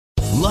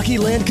Lucky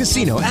Land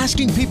Casino,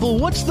 asking people,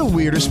 what's the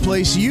weirdest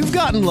place you've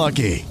gotten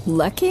lucky?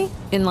 Lucky?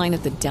 In line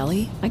at the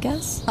deli, I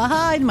guess?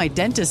 Aha, in my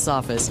dentist's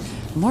office.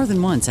 More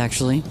than once,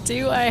 actually.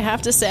 Do I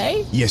have to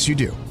say? Yes, you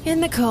do. In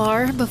the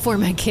car before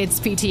my kids'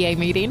 PTA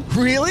meeting.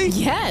 Really?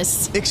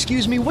 Yes.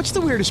 Excuse me, what's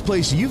the weirdest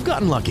place you've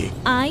gotten lucky?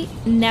 I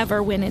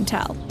never win and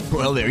tell.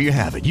 Well, there you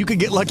have it. You can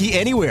get lucky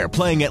anywhere,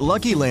 playing at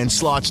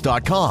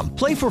LuckyLandSlots.com.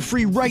 Play for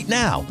free right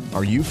now.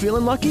 Are you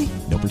feeling lucky?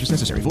 No purchase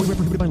necessary. Void where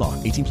prohibited by law.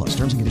 18 plus.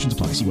 Terms and conditions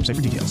apply. See website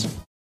for details.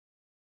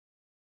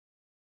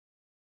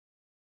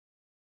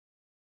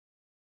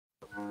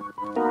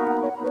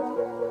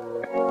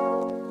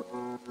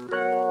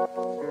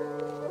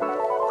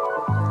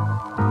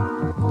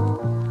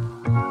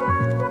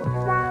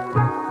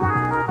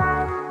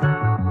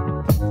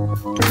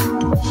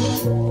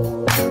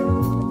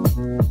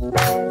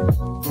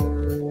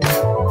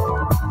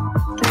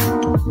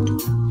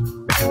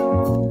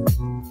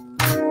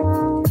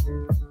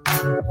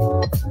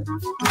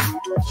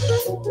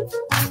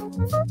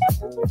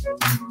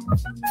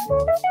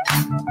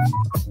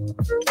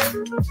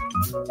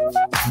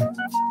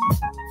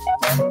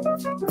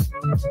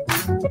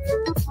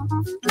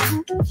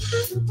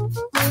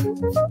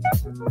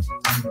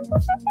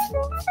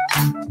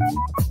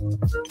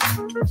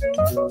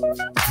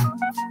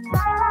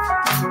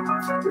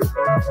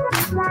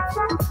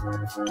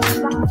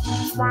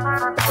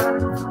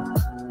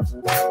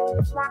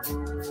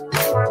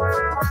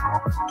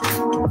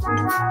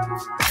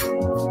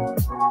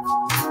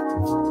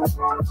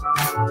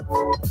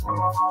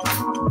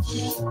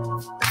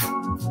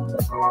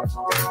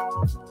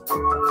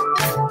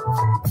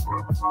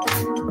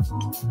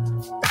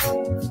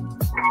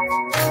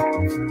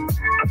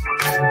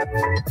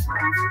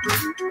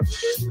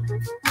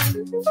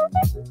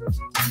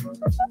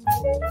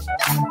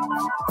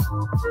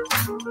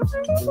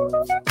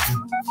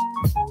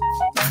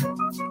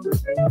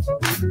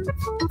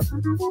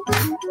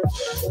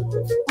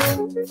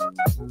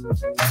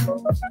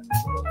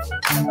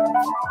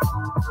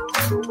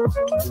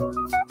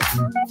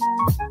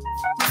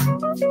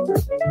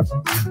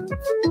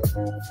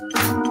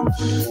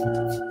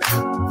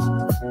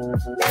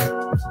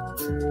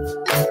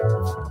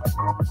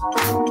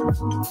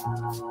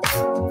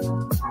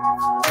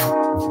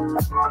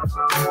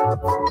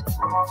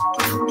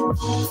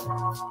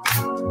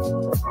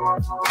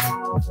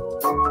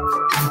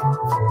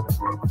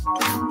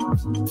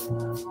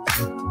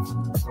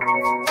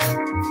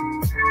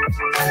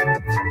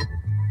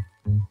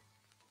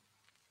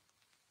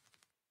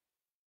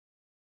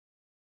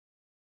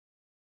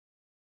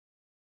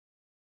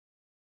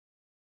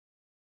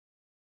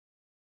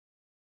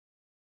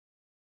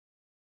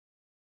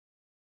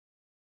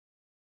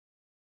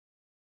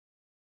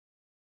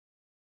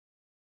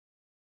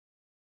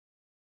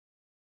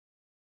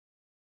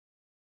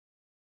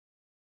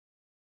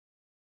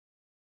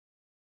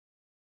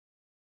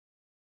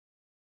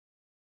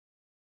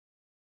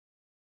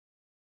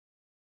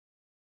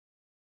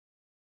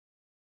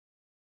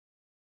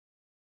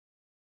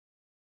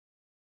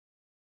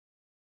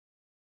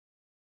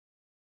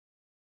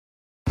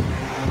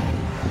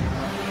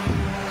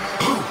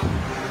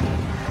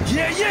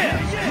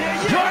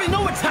 Yeah. You already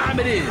know what time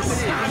it is.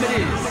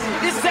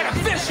 It's that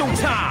official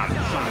time.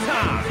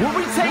 Where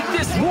we take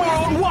this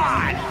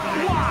worldwide.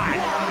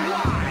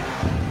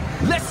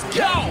 Let's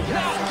go.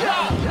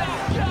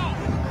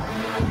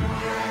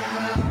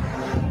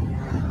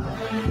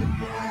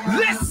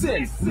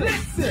 Listen.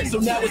 So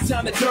now it's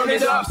time to turn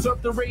it up.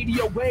 Surf the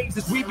radio waves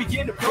as we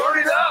begin to burn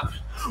it up.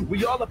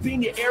 We all up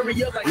in your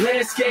area like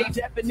landscape,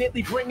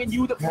 definitely bringing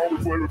you the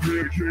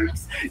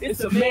Pancakes. It's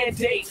a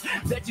mandate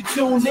that you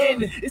tune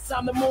in. It's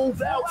time to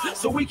move out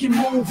so we can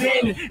move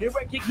in and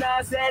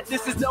recognize that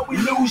this is no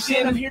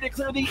illusion. I'm here to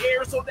clear the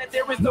air so that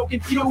there is no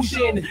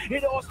confusion.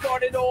 It all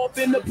started off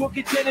in the book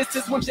of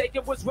Genesis when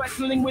Jacob was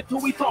wrestling with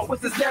who he thought was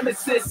his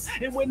nemesis.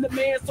 And when the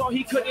man saw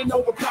he couldn't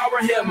overpower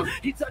him,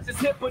 he touched his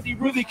hip but he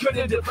really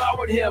couldn't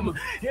devour him.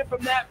 And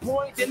from that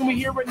point, then we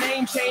hear a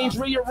name change,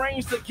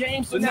 rearrange the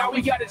game, so now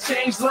we gotta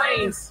change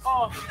lanes.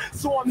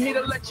 So I'm here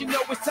to let you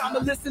know it's time to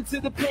listen to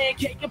the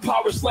Pancake and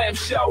Powerslam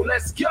show.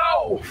 Let's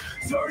go.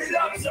 Turn it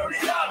up. It's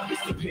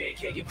the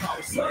Pancake and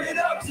Powerslam. Turn it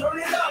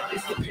up.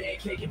 It's the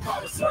Pancake and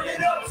Powerslam.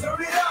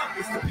 Turn it up.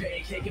 It's the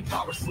Pancake and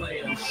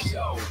Powerslam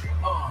show.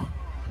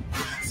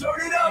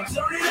 Turn it up.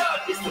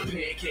 It's the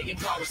Pancake and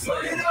Powerslam.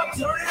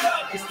 Turn it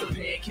up. It's the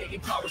Pancake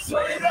and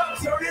Powerslam.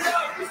 Turn it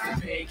up. It's the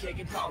Pancake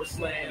and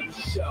Powerslam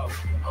show.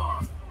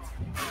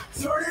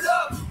 Turn it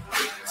up.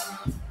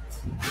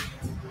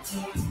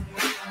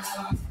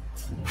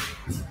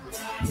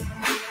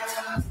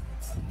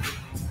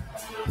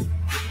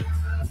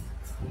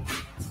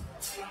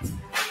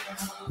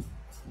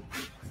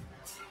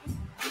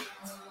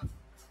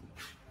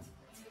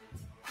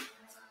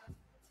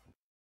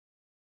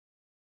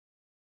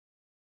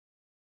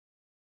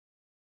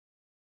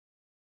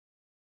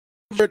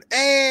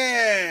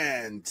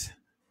 And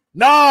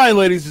 9,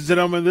 ladies and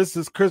gentlemen, this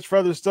is Chris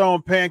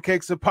Featherstone,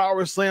 Pancakes and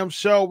Powerslam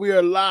show. We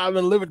are live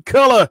in living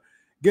color,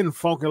 getting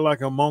funky like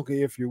a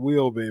monkey, if you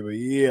will, baby.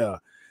 Yeah.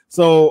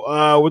 fans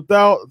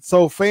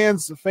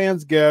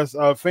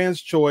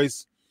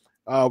choice.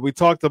 We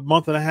talked a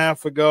month and a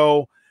half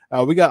ago.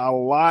 We got a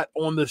lot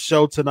on the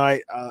show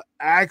tonight.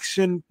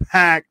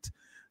 Action-packed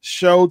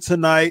show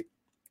tonight.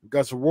 We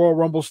got some Royal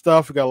Rumble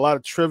stuff. We got a lot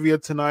of trivia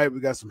tonight. We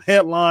got some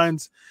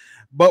headlines.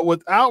 But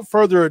without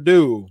further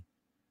ado,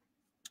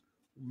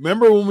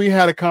 remember when we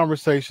had a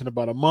conversation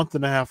about a month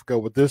and a half ago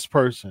with this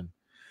person,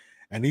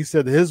 and he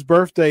said his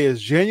birthday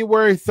is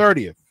January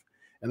 30th.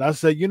 And I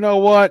said, you know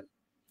what?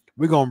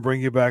 We're going to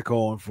bring you back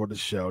on for the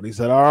show. And he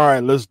said, all right,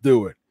 let's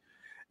do it.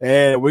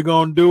 And we're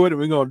going to do it, and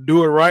we're going to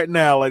do it right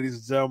now, ladies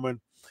and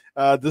gentlemen.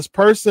 This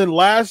person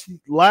last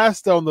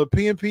on the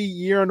PNP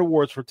Year-End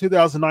Awards for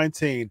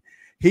 2019,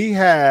 he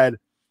had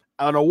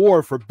an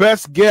award for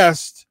Best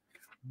Guest,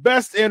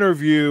 Best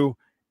Interview,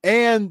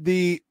 and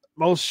the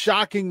most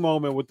shocking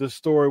moment with the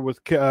story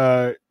with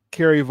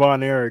Kerry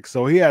Von Erich.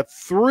 So he had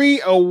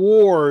 3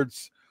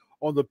 awards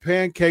on the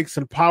Pancakes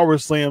and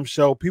Powerslams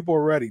show. People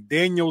are ready.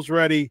 Daniel's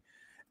ready.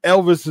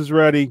 Elvis is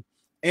ready.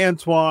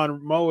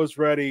 Antoine Mo is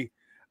ready.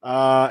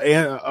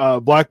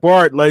 And Black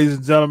Bart, ladies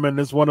and gentlemen,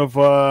 is one of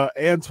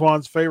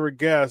Antoine's favorite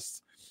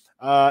guests.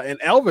 And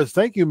Elvis,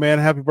 thank you, man.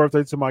 Happy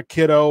birthday to my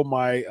kiddo,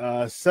 my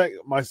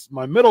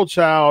middle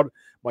child,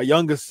 my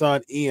youngest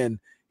son, Ian.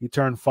 He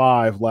turned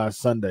 5 last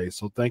Sunday.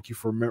 So thank you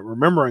for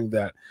remembering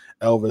that,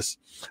 Elvis.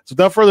 So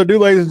without further ado,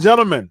 ladies and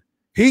gentlemen,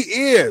 he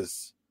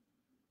is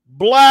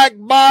Black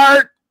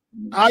Bart.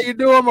 How you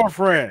doing, my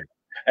friend?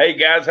 Hey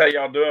guys, how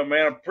y'all doing,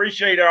 man?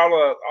 Appreciate all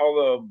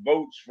the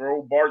votes for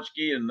old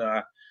Bartsky, and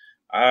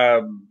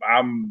I'm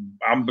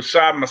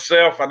beside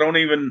myself. I don't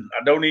even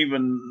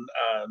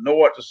know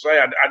what to say.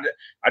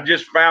 I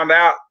just found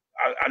out.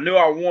 I knew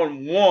I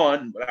won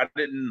 1, but I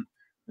didn't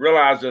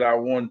realize that I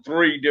won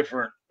 3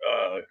 different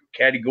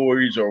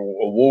categories or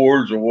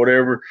awards or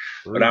whatever.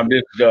 But I'm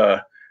just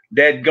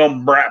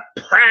dadgum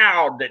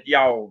proud that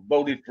y'all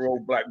voted for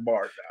old Black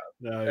Bart.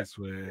 Nice,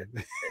 man.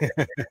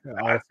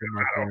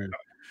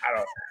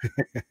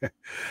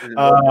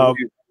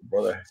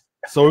 Brother.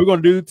 So we're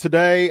going to do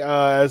today,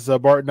 as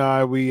Bart and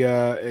I, we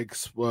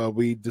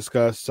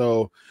discussed.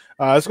 So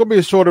it's going to be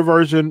a shorter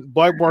version.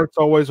 Black Bart's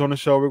always on the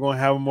show. We're going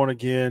to have him on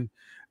again.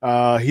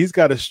 He's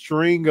got a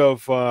string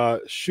of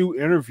shoot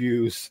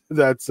interviews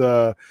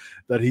that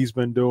he's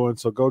been doing.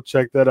 So go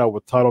check that out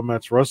with Title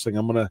Match Wrestling.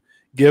 I'm going to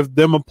give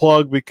them a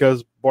plug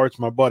because Bart's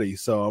my buddy.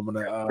 So I'm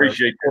going to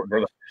appreciate that,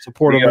 brother.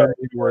 Support him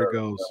everywhere it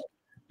goes.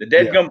 The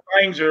deadgum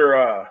things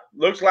are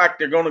looks like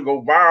they're going to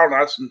go viral.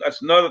 That's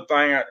another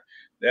thing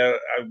that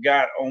I've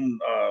got on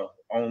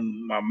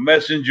my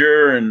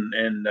messenger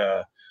and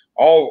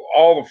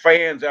all the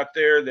fans out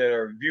there that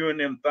are viewing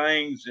them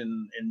things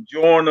and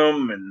enjoying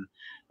them and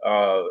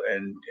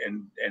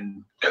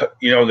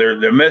you know they're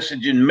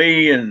messaging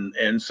me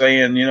and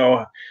saying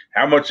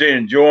how much they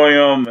enjoy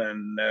them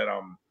and that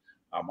I'm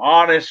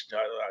honest.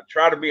 I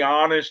try to be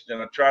honest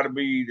and I try to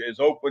be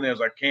as open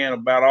as I can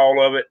about all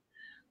of it.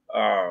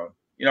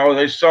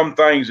 There's some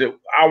things that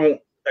I won't.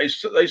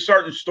 There's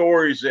certain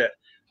stories that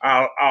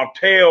I'll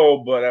tell,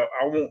 but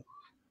I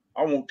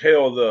won't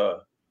tell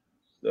the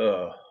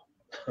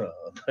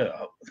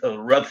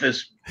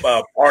roughest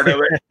part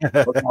of it.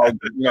 Because,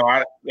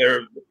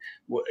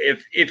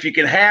 if you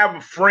can have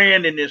a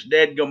friend in this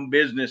deadgum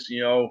business,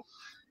 you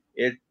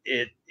have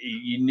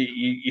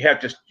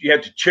to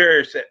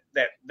cherish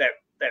that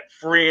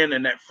friend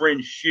and that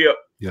friendship.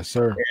 Yes,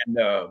 sir. And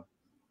I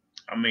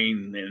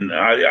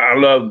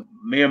love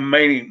me and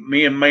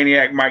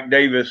Maniac Mike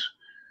Davis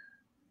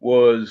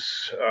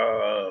was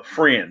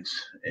friends,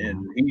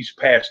 and he's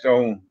passed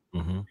on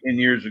 10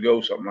 years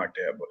ago, something like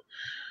that. But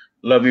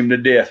love him to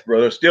death,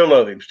 brother. Still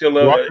love him. Still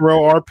love him.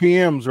 Rock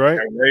RPMs, right?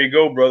 There you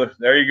go, brother.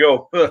 There you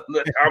go.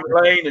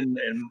 Tommy Lane and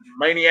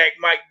Maniac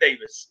Mike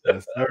Davis.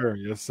 Yes, sir.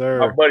 Yes, sir.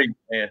 My buddy,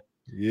 man.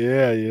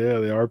 Yeah,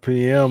 the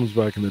RPMs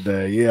back in the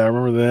day. Yeah, I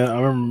remember that. I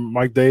remember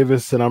Mike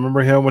Davis, and I remember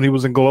him when he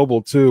was in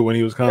Global too, when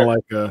he was kind of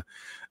like a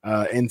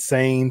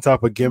insane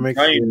type of gimmick.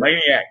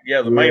 Maniac,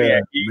 the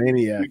Maniac.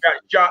 He got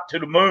shot to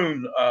the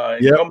moon.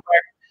 Come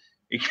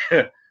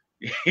back.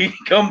 He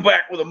come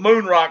back with a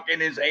moon rock in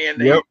his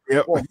hand. Yep.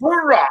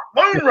 Moon rock.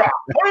 I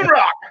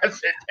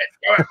said,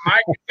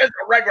 Mike, it's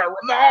a regular.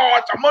 No,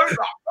 it's a moon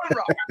rock.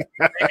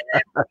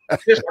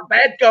 It's just a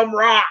bad gum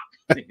rock.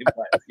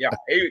 Yeah,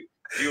 he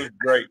was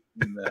great.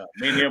 And,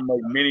 me and him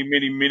made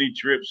many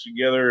trips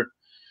together.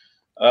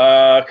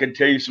 I can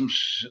tell you some.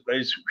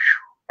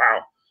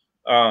 Wow.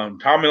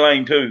 Tommy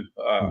Lane too.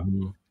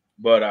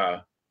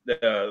 But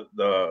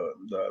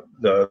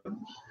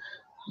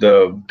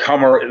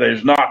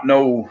there's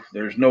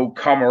no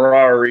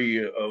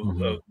camaraderie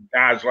of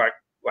guys like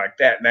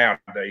that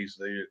nowadays.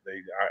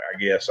 I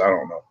guess I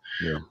don't know.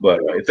 Yeah. But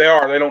if they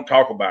are, they don't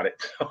talk about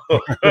it.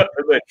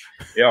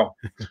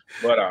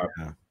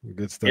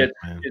 Good stuff,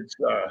 man. It's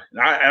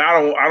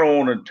I don't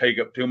want to take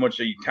up too much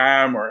of your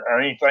time or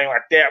anything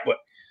like that. But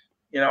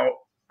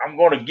I'm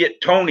going to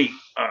get Tony.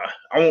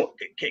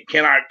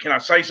 Can I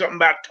say something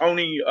about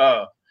Tony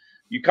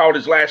You called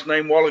his last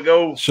name a while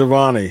ago.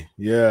 Shivani.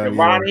 Yeah.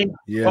 Shivani.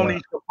 Yeah.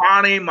 Tony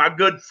Shivani, my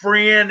good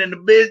friend in the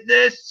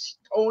business.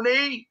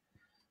 Tony.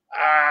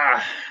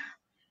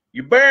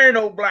 You're burying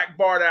old Black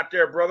Bart out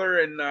there, brother.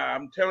 And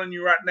I'm telling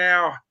you right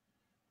now,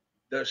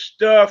 the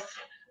stuff,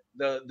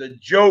 the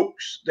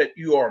jokes that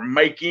you are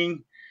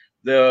making,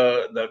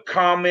 the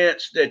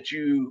comments that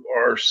you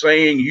are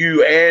saying,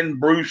 you and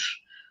Bruce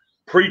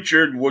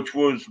Preachard, which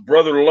was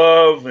Brother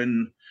Love,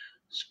 and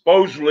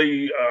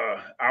supposedly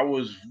I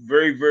was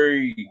very,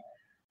 very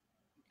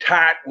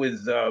tight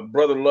with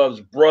Brother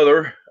Love's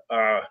brother,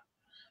 but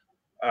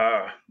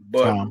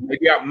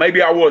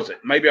maybe I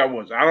wasn't. Maybe I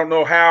wasn't. I don't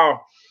know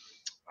how.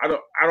 I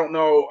don't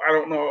know.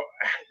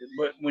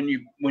 But when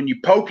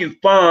you poking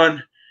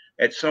fun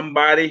at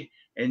somebody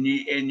and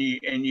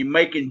you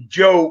making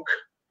joke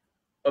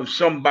of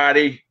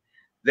somebody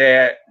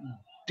that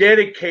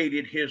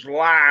dedicated his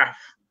life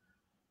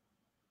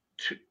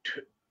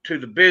to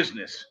the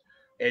business,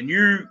 and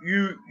you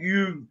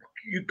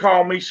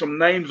call me some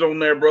names on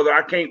there, brother.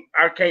 I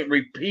can't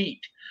repeat.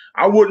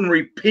 I wouldn't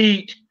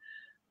repeat,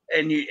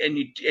 and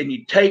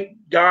you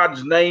take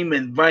God's name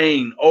in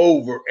vain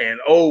over and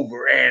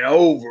over and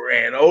over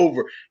and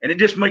over, and it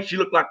just makes you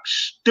look like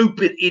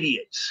stupid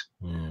idiots.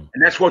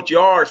 And that's what you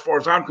are, as far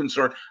as I'm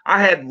concerned.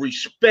 I had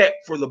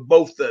respect for the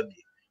both of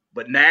you,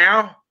 but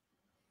now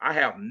I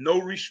have no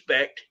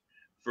respect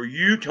for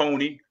you,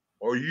 Tony,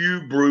 or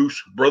you,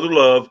 Bruce, Brother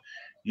Love.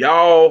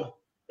 Y'all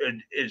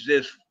is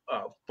this,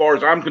 as far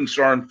as I'm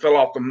concerned, fell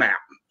off the map.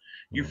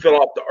 You fell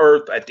off the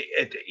earth at the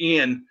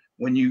end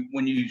when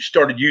you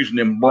started using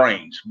them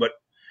brains. But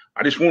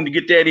I just wanted to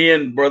get that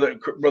in, brother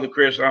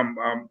Chris. I'm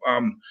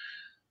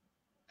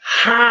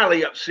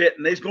highly upset,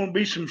 and there's going to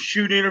be some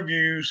shoot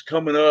interviews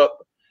coming up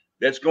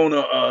that's going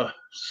to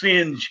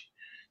singe.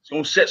 It's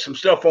going to set some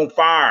stuff on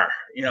fire,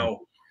 you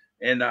know.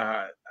 And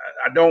I'm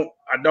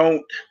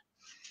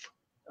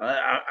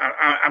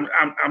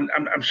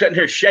sitting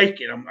here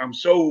shaking. I'm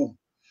so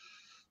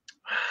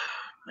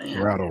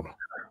rattled.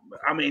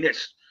 I mean, it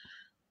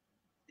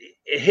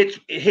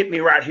hit me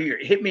right here.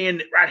 It hit me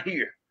right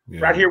here,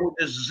 right here where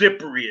the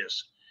zipper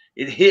is.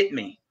 It hit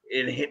me.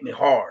 It hit me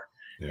hard.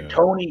 Yeah. And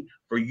Tony,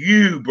 for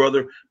you,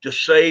 brother, to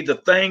say the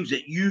things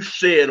that you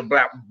said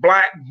about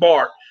Black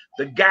Bart,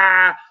 the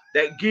guy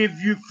that give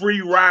you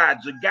free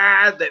rides, the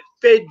guy that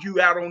fed you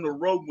out on the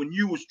road when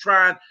you was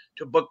trying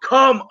to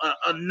become an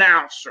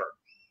announcer.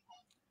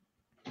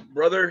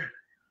 Brother,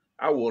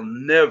 I will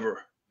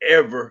never,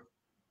 ever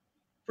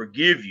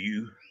forgive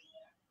you.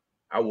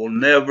 I will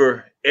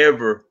never,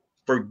 ever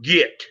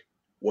forget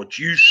what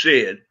you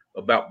said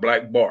about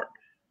Black Bart.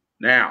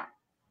 Now,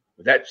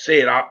 with that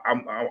said, I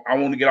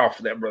want to get off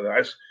of that,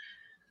 brother.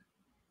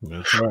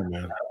 That's right,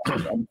 man.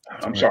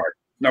 I'm sorry.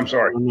 I'm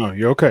sorry. No,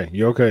 you're okay.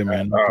 You're okay,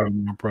 man.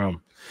 No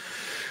problem.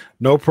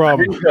 No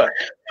problem.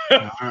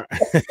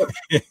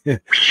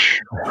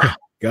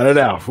 Got it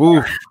out.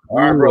 Ooh. All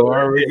right,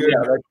 brother.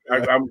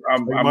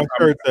 My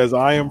shirt says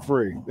 "I am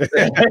free."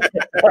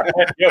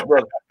 Yeah,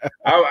 brother.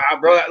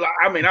 I'm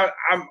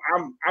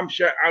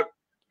sure I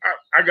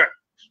got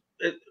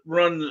it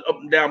running up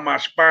and down my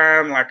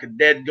spine like a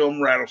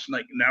dadgum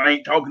rattlesnake. Now I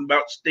ain't talking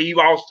about Steve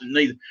Austin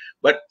neither.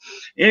 But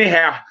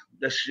anyhow,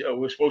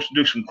 we're supposed to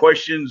do some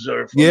questions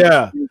or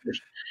something.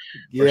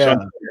 Just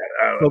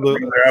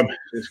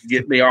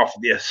get me off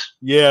of this.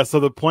 Yeah. So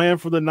the plan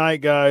for the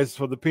night, guys,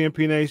 for the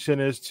PNP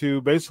Nation is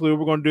to basically what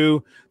we're going to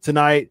do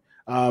tonight.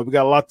 We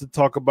got a lot to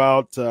talk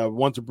about.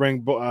 Want to bring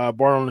Bart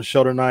on the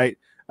show tonight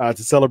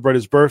to celebrate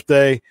his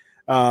birthday.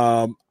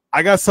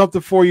 I got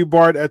something for you,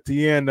 Bart, at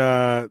the end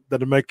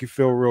that'll make you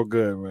feel real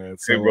good, man.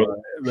 So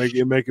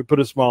make it put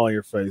a smile on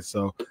your face.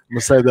 So I'm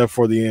gonna save that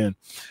for the end.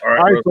 All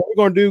right. So what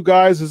we're gonna do,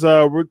 guys, is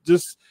I'm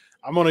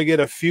gonna get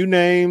a few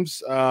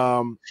names.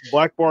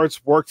 Black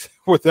Bart's worked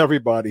with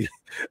everybody.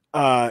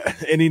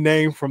 Any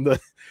name from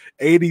the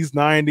 80s,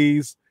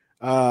 90s,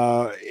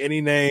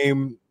 any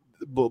name,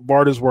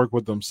 Bart has worked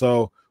with them.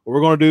 So what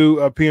we're gonna do,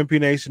 PNP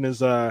Nation,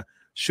 is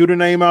shoot a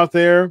name out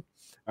there.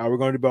 We're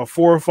gonna do about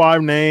 4 or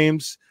 5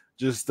 names.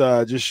 Just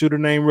shoot a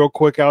name real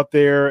quick out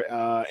there,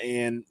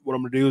 and what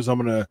I'm gonna do is I'm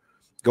gonna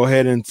go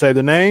ahead and say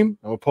the name.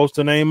 I'm gonna post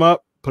the name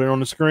up, put it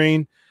on the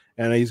screen,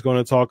 and he's going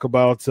to talk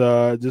about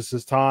just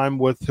his time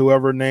with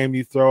whoever name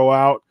you throw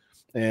out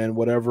and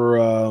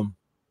whatever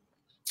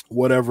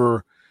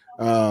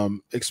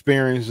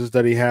experiences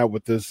that he had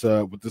with this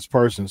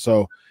person.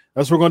 So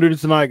that's what we're gonna do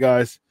tonight,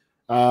 guys.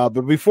 But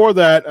before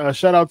that,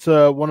 shout out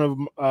to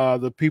one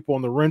of the people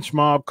on the Wrench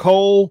Mob,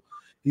 Cole.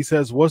 He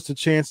says, "What's the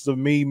chances of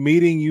me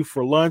meeting you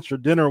for lunch or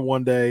dinner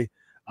one day?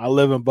 I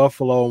live in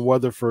Buffalo, and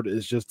Weatherford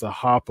is just a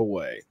hop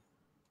away."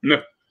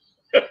 No.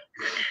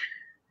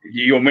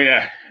 You want me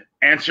to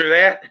answer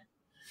that?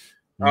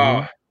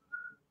 Mm-hmm.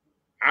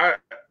 I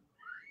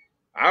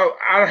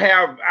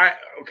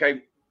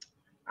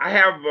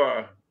have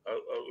a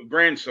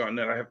grandson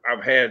that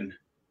I've had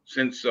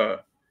since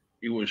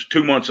he was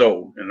 2 months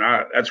old, and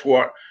that's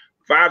what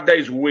 5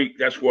 days a week.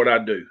 That's what I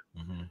do.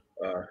 Mm-hmm.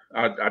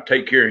 I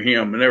take care of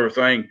him and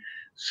everything.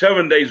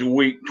 7 days a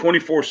week,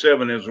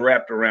 24/7 is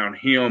wrapped around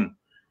him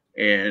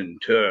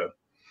and to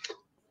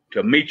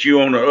meet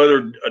you on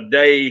a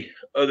day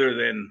other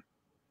than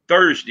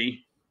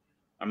Thursday.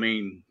 I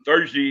mean,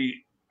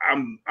 Thursday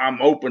I'm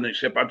open,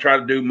 except I try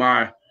to do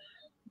my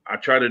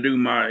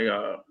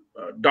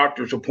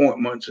doctor's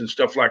appointments and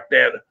stuff like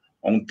that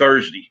on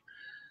Thursday.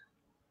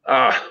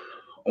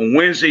 On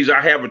Wednesdays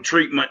I have a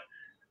treatment.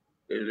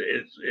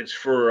 It's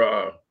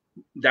for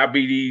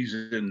diabetes,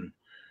 and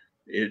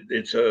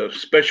it's a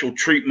special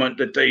treatment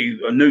that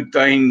a new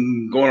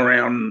thing going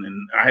around,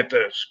 and I have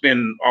to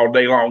spend all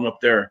day long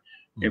up there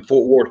in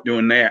Fort Worth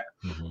doing that.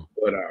 Mm-hmm.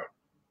 But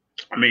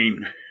I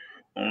mean,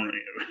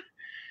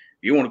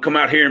 you want to come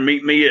out here and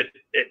meet me at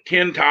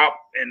Tin Top,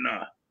 and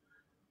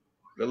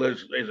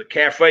there's a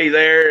cafe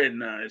there,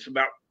 and it's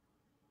about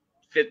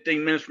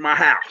 15 minutes from my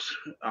house.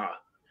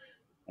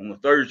 On a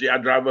Thursday, I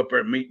drive up there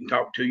and meet and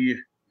talk to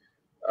you.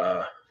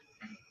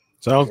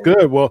 Sounds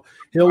good. Well,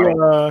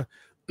 he'll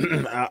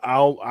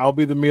I'll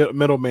be the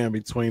middleman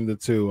between the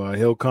two.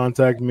 He'll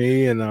contact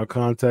me, and I'll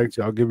contact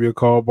you. I'll give you a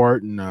call,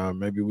 Bart, and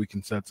maybe we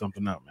can set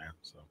something up, man.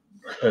 So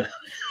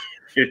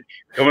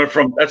coming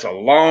from, that's a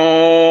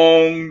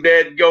long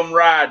dadgum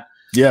ride.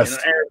 Yes, in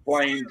an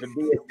airplane to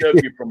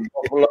DFW from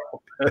Buffalo.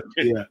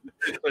 Yeah,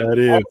 that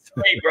is.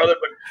 Hey, brother,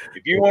 but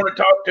if you want to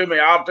talk to me,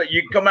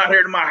 you can come out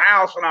here to my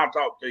house and I'll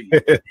talk to you.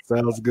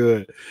 Sounds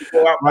good.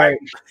 Go out right.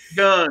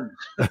 Guns.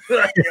 You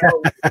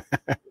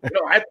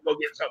don't have to go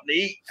get something to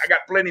eat. I got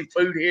plenty of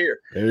food here.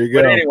 There you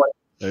go. But anyway.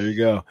 There you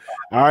go.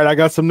 All right, I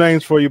got some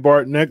names for you,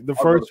 Bart. Nick, the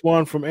first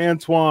one from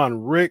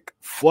Antoine, Ric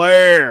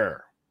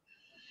Flair.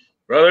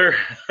 Brother,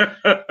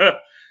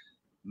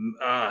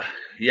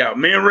 yeah,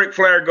 me and Ric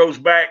Flair goes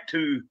back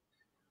to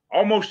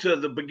almost to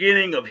the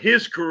beginning of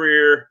his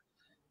career,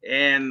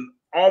 and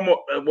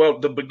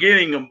the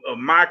beginning of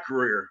my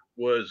career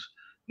was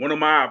one of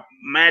my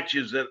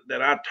matches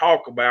that I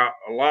talk about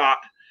a lot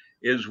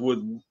is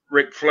with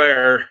Ric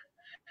Flair.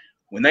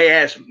 When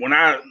they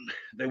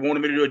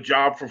wanted me to do a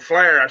job for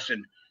Flair, I said,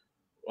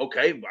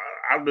 okay,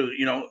 I'll do,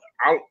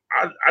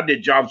 I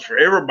did jobs for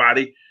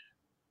everybody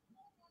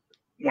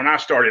when I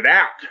started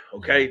out.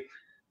 Okay.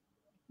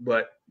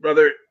 But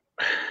brother,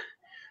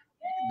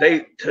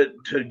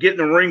 to get in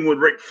the ring with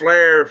Ric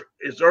Flair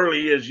as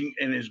early as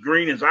and as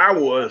green as I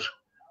was,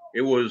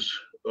 it was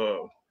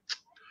how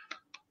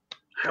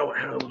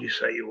would you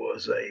say it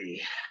was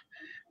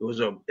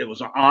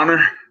an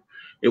honor.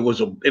 It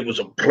was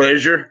a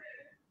pleasure.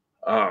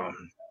 I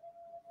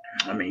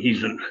mean,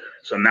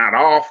 it's a night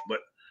off, but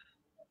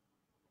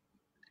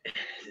it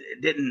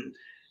didn't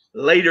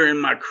later in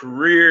my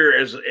career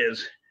as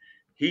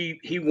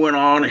he went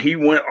on, he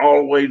went all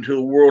the way to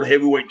a world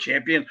heavyweight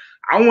champion.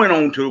 I went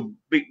on to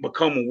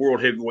become a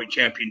world heavyweight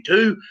champion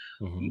too.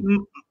 Mm-hmm.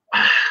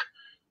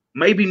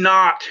 Maybe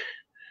not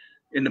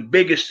in the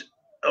biggest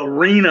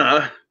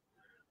arena,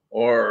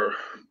 or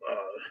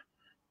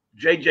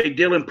J.J.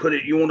 Dillon put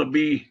it, you want to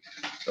be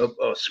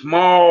a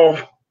small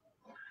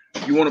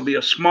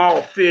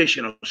fish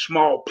in a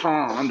small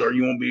pond, or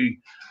you want to be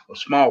a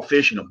small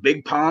fish in a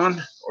big pond,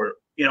 or,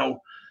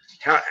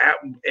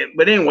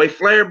 but anyway,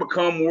 Flair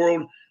become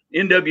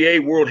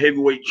NWA World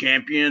Heavyweight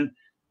Champion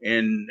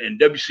and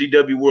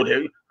WCW World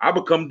Heavyweight. I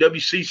become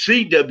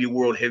WCCW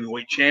World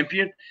Heavyweight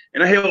Champion,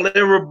 and I held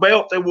every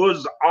belt that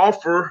was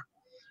offer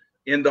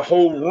in the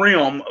whole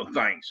realm of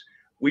things.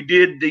 We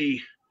did the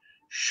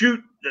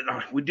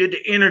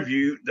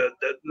interview, the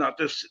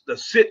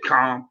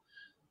sitcom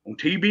on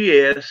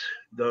TBS,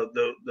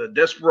 the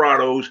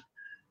Desperados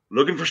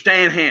looking for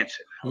Stan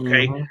Hansen.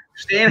 Okay. Mm-hmm.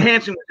 Stan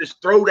Hansen was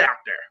just thrown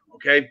out there.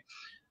 Okay.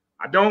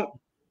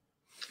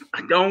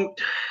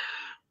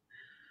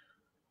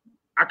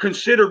 I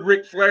considered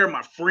Ric Flair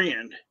my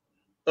friend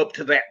up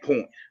to that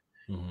point.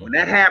 Mm-hmm. When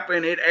that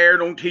happened, it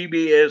aired on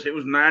TBS. It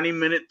was a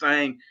 90-minute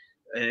thing,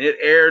 and it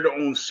aired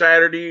on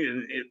Saturday,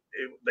 and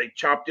they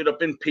chopped it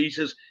up in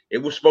pieces. It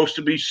was supposed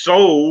to be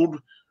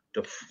sold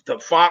to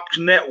Fox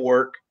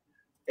Network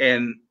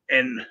and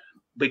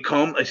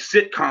become a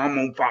sitcom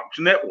on Fox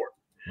Network.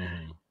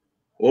 Mm-hmm.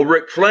 Well,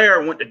 Ric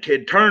Flair went to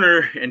Ted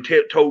Turner and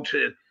told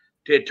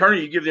Ted Turner,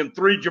 you give them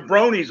 3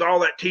 jabronis all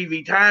that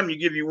TV time, you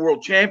give your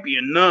world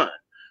champion none.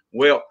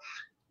 Well,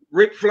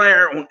 Ric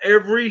Flair, on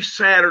every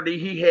Saturday,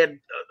 he had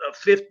a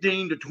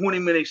 15 to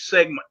 20-minute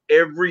segment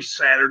every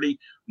Saturday,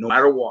 no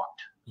matter what.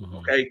 Mm-hmm.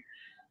 Okay,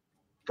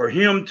 for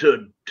him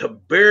to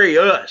bury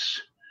us,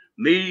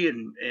 me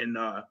and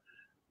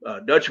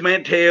Dutch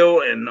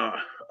Mantell and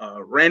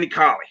Randy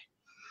Colley,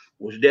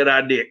 was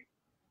dead-eye dick.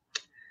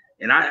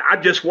 And I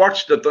just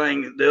watched the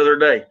thing the other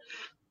day.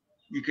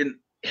 You can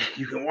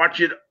watch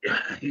it.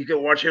 You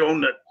can watch it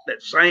on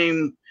that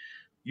same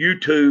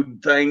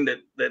YouTube thing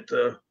that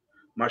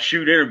my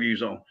shoot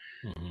interviews on,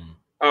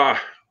 mm-hmm.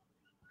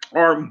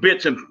 Or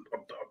bits and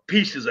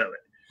pieces of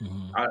it.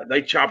 Mm-hmm.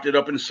 They chopped it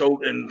up and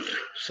sold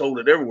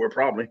it everywhere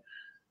probably.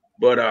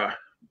 But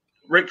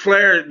Ric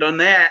Flair had done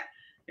that,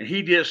 and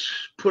he just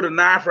put a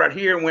knife right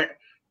here and went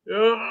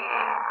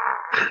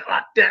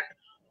like that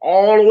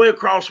all the way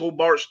across old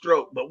Bart's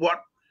throat. But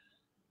what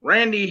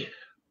Randy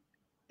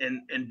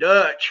and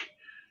Dutch,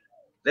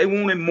 they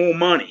wanted more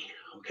money.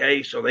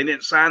 Okay, so they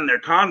didn't sign their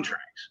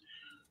contracts.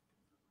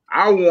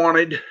 I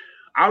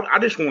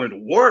just wanted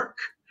to work.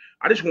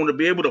 I just wanted to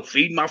be able to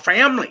feed my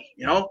family,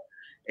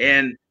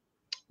 And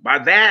by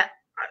that,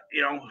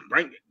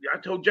 I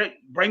told Jake,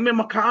 bring me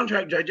my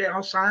contract, JJ.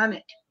 I'll sign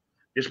it.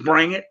 Just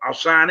bring it. I'll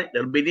sign it.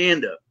 That'll be the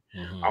end of it.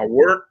 Mm-hmm. I'll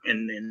work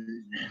and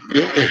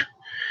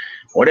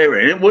whatever.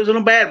 And it wasn't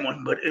a bad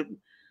one, but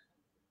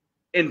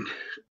in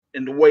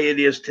the way it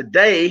is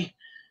today,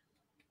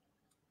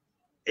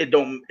 it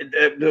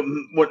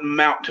wouldn't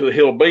amount to a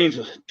hill of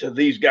beans to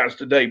these guys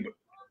today. But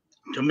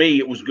to me,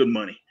 it was good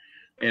money.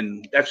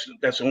 And that's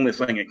the only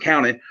thing that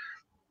counted.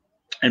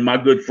 And my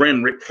good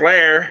friend Ric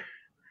Flair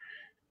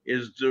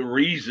is the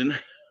reason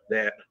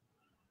that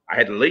I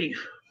had to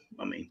leave.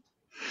 I mean,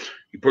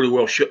 he pretty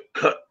well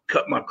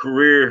cut my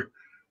career,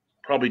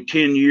 probably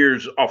 10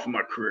 years off of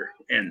my career.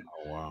 And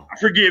wow. I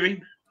forgive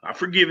him,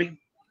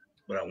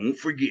 but I won't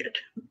forget.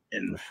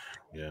 And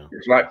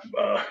it's like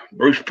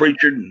Bruce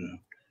Pritchard and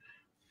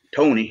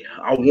Tony.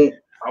 I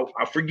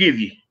forgive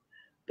you,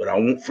 but I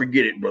won't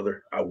forget it,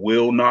 brother. I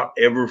will not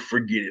ever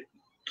forget it.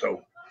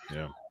 So,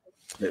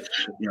 that's,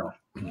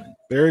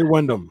 Barry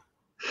Windham.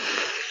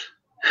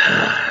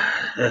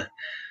 The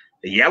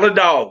yellow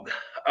dog.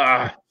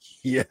 I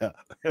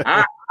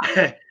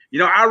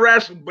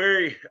wrestled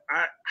Barry.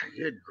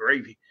 Good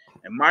gravy.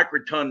 And Mike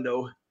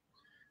Rotundo,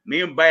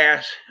 me and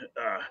Bass.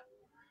 I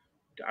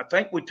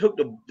think we took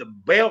the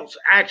belts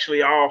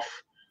actually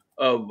off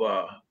of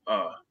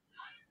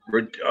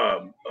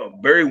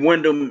Barry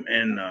Windham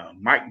and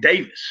Mike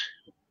Davis,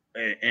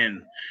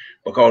 and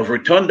because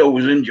Rotundo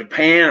was in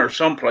Japan or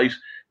someplace,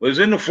 was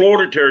in the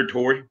Florida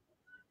territory,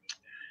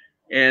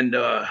 and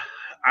I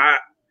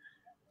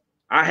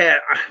had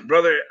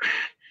brother,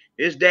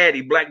 his daddy,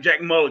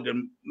 Blackjack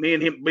Mulligan. Me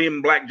and him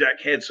being Blackjack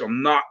had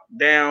some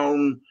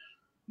knockdown,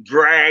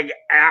 drag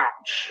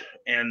outs,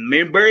 and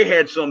me and Barry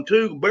had some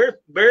too.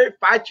 Barry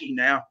fights you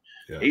now.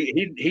 Yeah.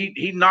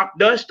 He knocked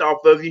dust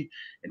off of you,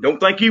 and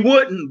don't think he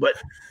wouldn't,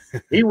 but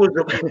he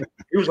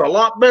was a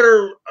lot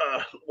better.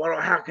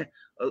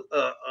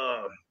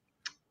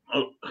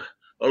 A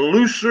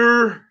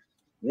looser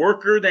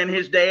worker than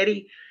his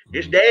daddy.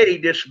 His daddy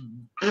just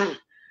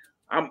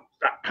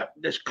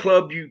this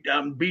club you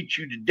beat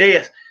you to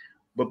death.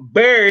 But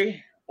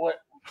Barry,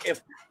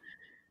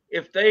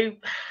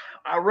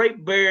 I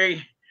rate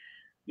Barry,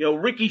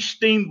 Ricky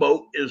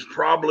Steamboat is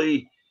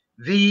probably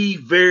the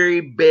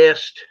very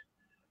best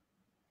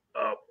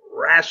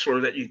wrestler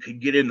that you could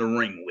get in the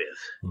ring with.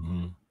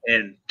 Mm-hmm.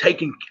 And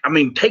taking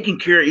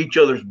care of each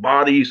other's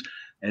bodies,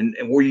 and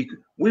where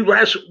we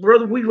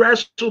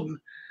wrestled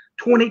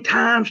 20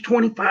 times,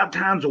 25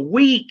 times a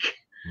week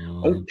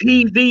on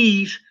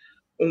TVs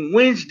on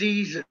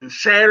Wednesdays and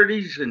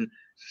Saturdays, and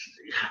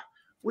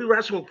we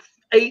wrestled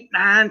 8,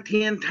 9,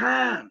 10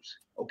 times.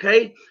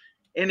 Okay,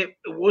 and it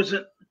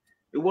wasn't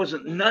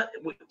nothing.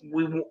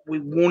 We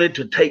wanted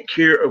to take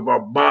care of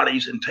our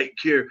bodies and take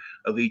care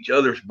of each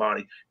other's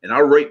body, and I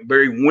rate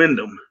Barry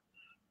Windham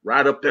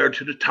right up there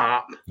to the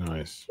top.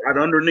 Nice. Right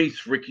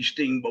underneath Ricky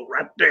Steamboat,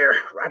 right there.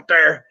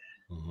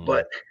 Mm-hmm.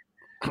 But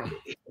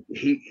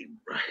he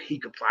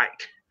could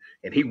fight,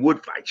 and he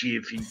would fight you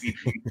if you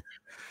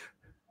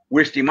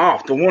wished him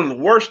off. One of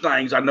the worst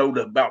things I know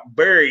about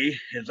Barry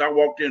is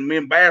me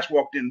and Bass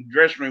walked in the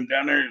dressing room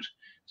down there. It's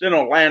in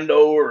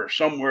Orlando or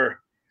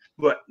somewhere,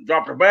 but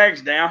dropped our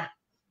bags down,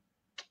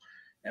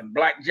 and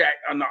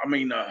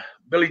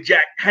Billy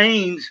Jack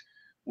Haynes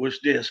was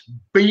just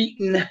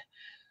beating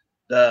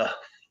the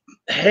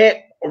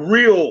heck,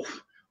 real,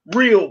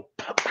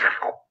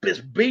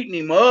 just beating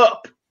him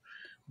up.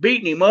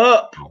 Beating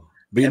up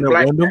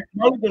Black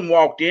Mulligan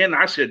walked in.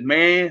 I said,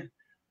 "Man,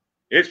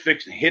 it's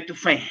fixing to hit the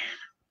fan."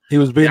 He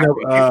was beating up.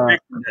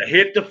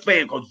 Hit the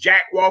fan because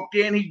Jack walked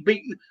in.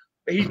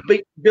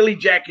 Billy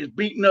Jack is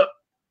beating up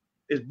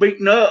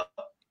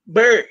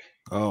Barry.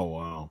 Oh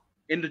wow!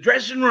 In the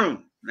dressing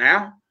room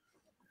now.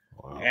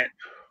 Wow. And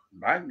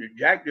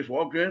Jack just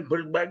walked in, put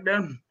it back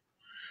down.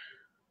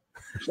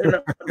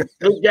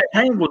 Jack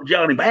Haynes was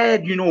Johnny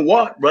bad. You know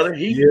what, brother?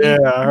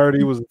 I heard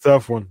he was a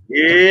tough one.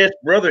 Yes,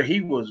 brother,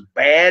 he was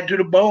bad to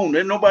the bone.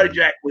 There's nobody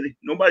jack with him.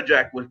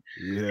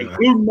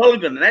 Including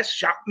Mulligan, and that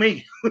shocked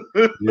me.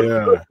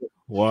 Yeah.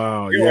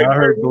 Wow. Yeah, I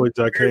heard Billy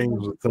Jack Haynes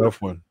was a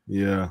tough one.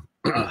 Yeah.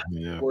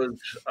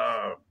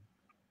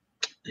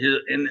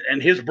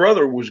 His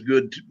brother was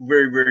good,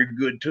 very, very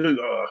good too.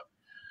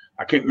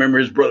 I can't remember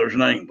his brother's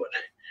name, but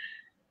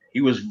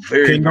he was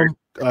very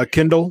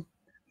Kendall.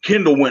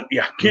 Kendall Windham,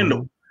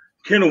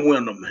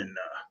 and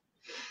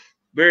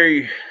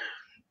very,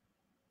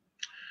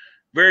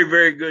 very,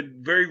 very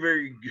good, very,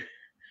 very good.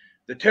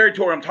 The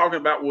territory I'm talking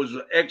about was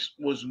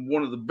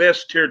one of the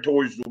best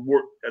territories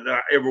that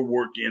I ever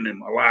worked in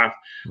my life.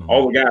 Mm-hmm.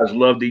 All the guys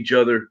loved each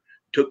other,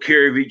 took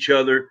care of each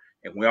other,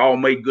 and we all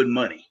made good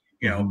money.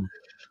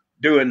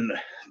 Doing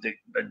the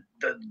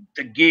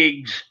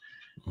gigs.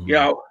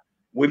 Mm-hmm.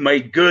 We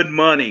made good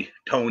money,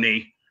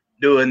 Tony,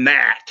 doing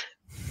that.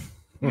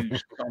 You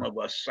son of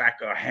a sack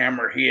of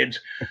hammerheads.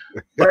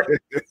 But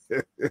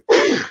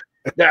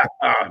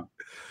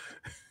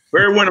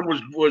Barry Windham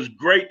was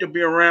great to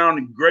be around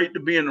and great to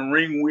be in the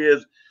ring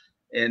with,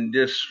 and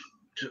just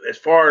as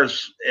far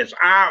as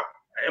I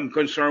am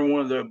concerned,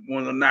 one of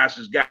the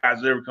nicest guys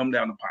that ever come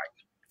down the pike.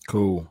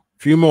 Cool. A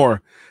few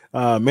more.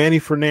 Manny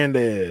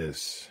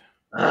Fernandez.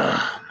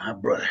 My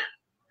brother.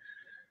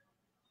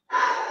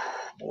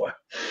 Boy.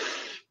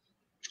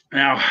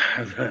 Now,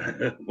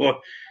 boy,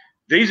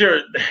 these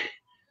are.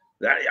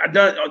 I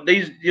done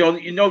these.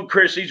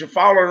 Chris. These are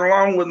following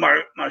along with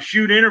my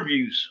shoot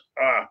interviews.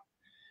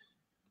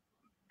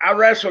 I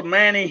wrestled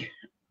Manny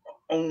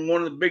on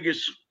one of the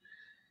biggest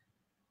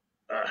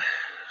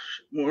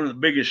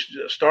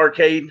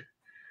Starrcade.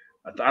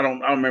 I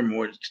don't remember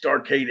what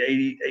Starrcade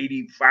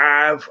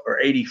 85 or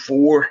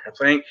 84, I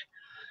think,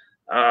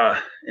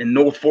 in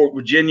North Fork,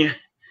 Virginia,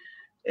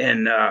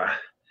 and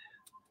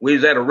we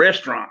was at a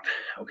restaurant,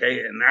 okay,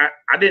 and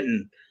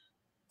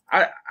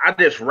I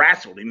just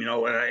wrestled him,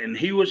 and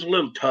he was a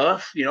little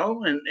tough, and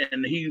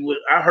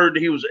I heard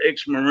that he was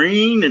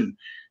ex-Marine and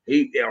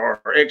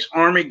or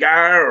ex-Army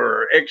guy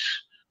or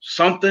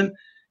ex-something,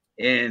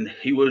 and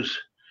he was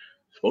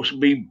supposed to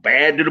be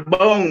bad to the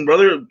bone,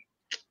 brother.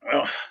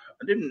 Well,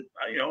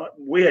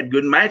 we had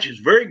good matches,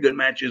 very good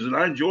matches, and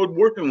I enjoyed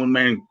working with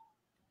Manny.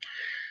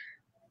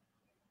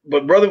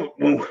 But brother,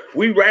 when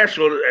we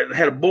wrestled and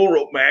had a bull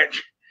rope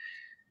match,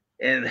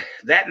 and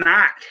that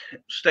night,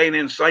 staying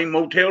in the same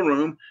motel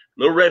room,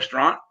 little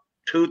restaurant,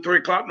 2 or 3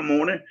 o'clock in the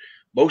morning,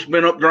 both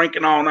been up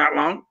drinking all night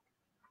long.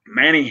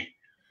 Manny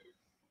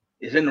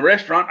is in the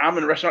restaurant. I'm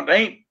in the restaurant. There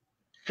ain't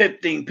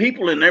 15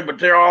 people in there, but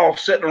they're all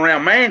sitting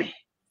around Manny,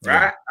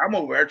 right? Yeah. I'm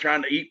over there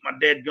trying to eat my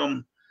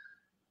dadgum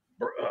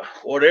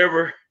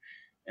whatever,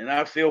 and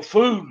I feel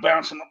food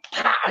bouncing,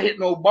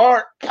 hitting old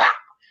Bart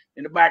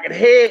in the back of the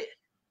head.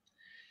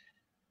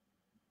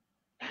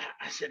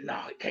 I said,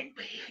 no, it can't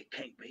be. It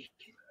can't be.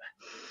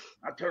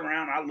 I turn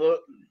around, I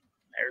look, and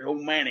there's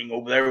old Manning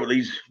over there with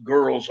these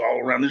girls all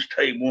around this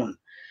table, and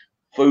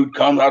food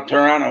comes. I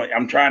turn around,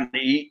 I'm trying to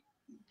eat,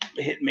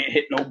 hitting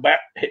old Bart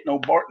in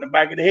the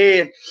back of the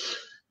head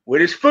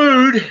with his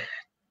food.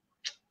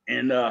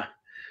 And I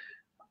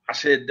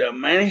said,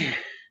 Manny,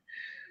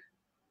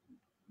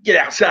 get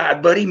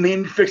outside, buddy. Me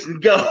and you fixing to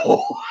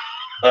go.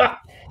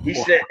 He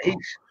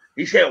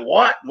said,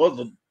 what? Well,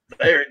 the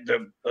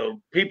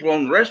people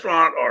on the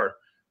restaurant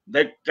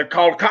they're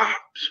called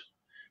cops.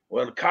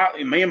 Well, the cop,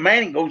 me and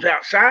Manny goes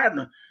outside,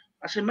 and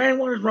I said, man,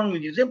 what is wrong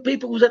with you? Them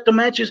people was at the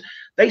matches.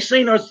 They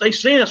seen us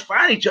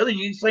fight each other.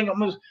 You think I'm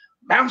gonna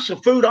bounce the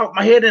food off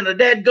my head in a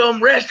dadgum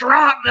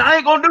restaurant, and I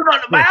ain't gonna do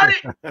nothing about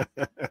it?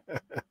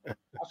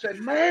 I said,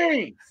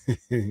 man.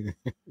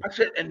 I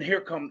said, and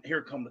here come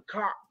the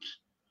cops.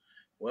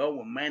 Well,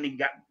 when Manny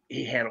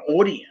he had an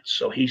audience,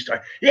 so he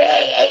started,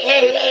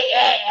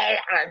 yeah.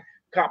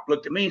 Cop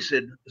looked at me and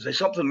said, is there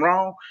something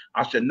wrong?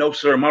 I said, no,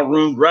 sir. My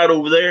room's right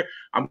over there.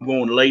 I'm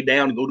going to lay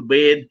down and go to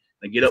bed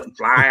and get up and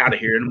fly out of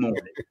here in the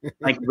morning.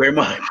 Thank you very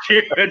much.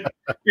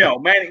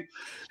 Manny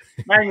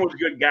was a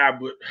good guy,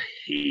 but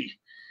he's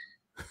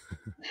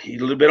a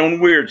little bit on the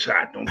weird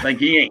side. Don't think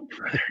he ain't.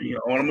 You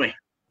know what I mean?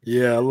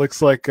 Yeah, it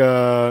looks like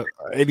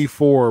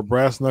 84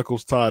 brass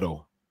knuckles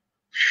title.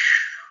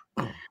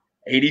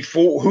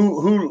 84.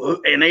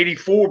 Who in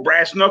 84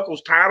 brass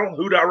knuckles title?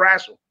 Who'd I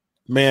wrestle?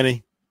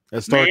 Manny.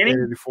 That's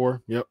Starrcade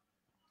 84. Yep.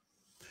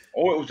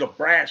 Oh, it was a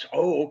brass.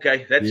 Oh,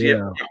 okay. That's it.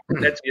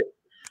 That's it.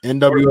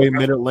 NWA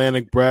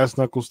Mid-Atlantic brass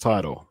knuckles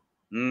title.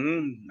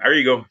 Mm-hmm. There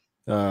you go.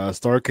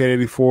 Starrcade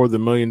 84, the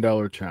 $1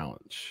 Million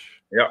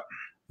Challenge. Yep.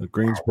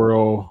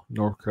 Greensboro,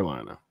 North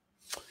Carolina.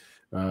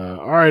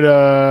 All right.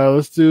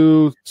 Let's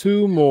do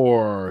 2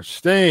 more.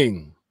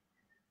 Sting.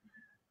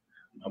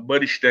 My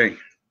buddy Sting.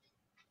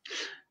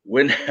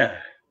 When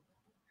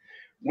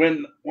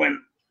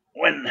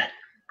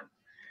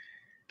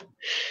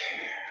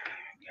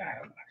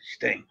God,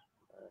 Sting.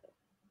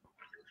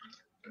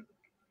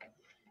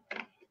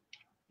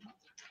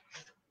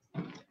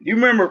 You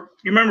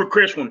remember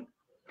Chris, when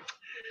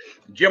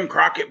Jim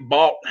Crockett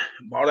bought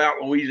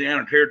out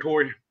Louisiana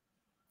Territory?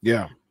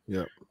 Yeah.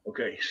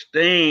 Okay,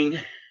 Sting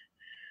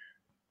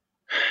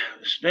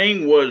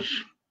was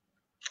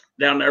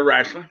down there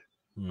wrestling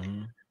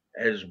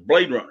as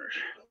Blade Runners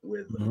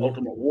with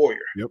Ultimate Warrior.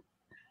 Yep.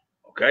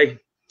 Okay,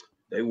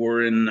 they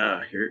were in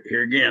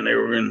here again. They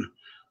were in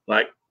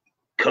like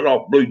cut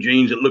off blue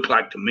jeans, it looked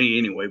like to me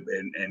anyway,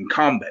 and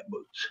combat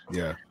boots.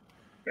 Yeah.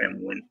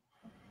 And when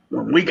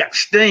we got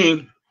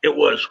Sting, he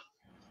was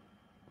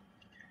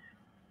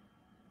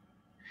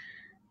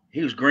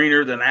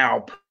greener than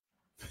Alp.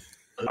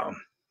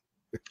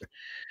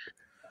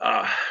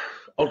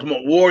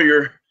 Ultimate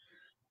Warrior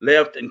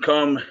left and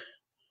come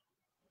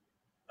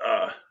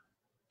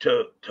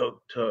to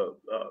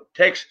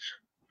Texas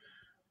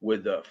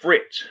with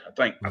Fritz. I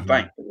think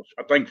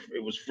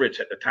it was Fritz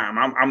at the time.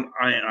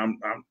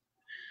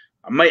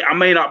 I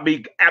may not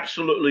be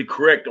absolutely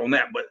correct on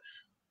that, but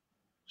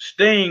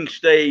Sting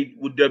stayed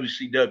with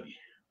WCW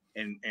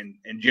and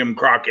Jim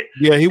Crockett.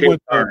 Yeah, he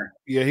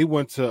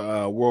went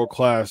to World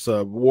Class.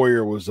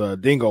 Warrior was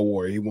Dingo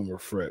Warrior. He went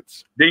with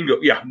Fritz. Dingo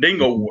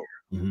Warrior.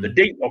 The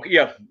Dingo. Okay,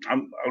 yeah.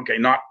 Okay,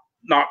 not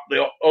not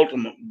the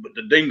Ultimate, but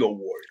the Dingo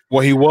Warrior.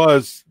 Well, he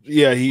was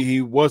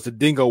the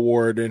Dingo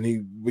Warrior, and he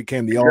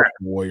became the Ultimate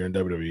Warrior in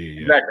WWE.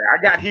 Yeah. Exactly.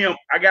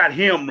 I got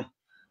him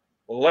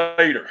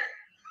later.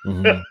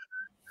 Mm-hmm.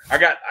 I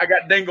got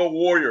Dingo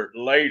Warrior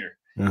later.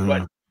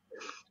 Mm-hmm.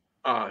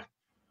 But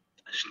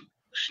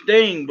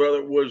Sting,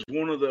 brother, was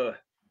one of the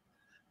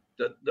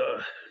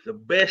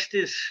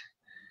bestest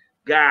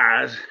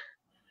guys.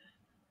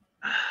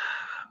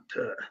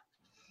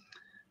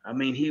 I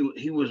mean,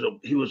 he was a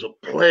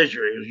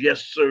pleasure. It was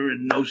yes sir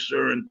and no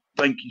sir and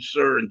thank you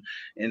sir and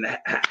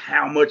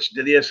how much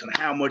to this and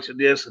how much of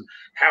this and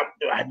how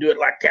do I do it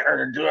like that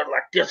or do it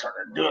like this or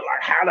do it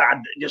like how do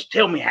I just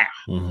tell me how.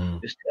 Mm-hmm.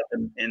 Just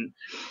and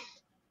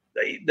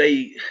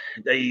they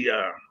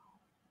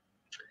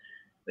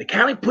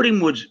kind of put him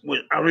with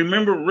I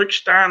remember Rick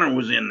Steiner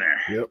was in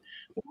there. Yep.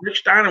 Rick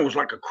Steiner was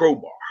like a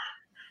crowbar.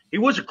 He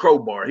was a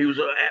crowbar. He was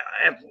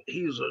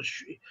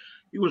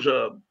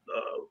a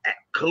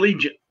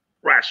collegiate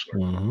wrestler.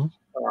 Mm-hmm.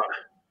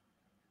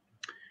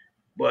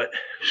 But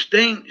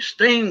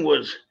Sting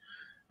was,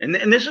 and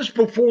this is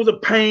before the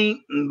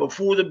paint and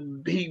before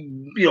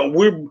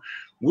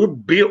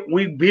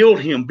we build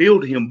him.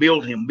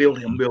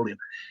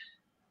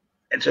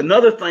 It's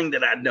another thing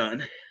that I've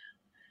done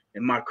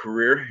in my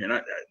career, and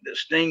the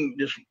Sting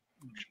just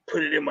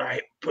put it in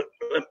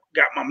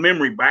got my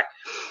memory back.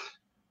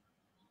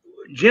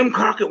 Jim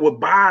Crockett would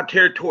buy a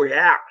territory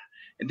out,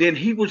 and then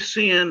he would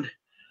send,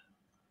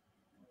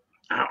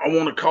 I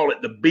want to call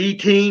it the B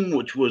team,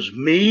 which was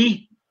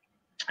me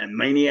and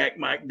Maniac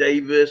Mike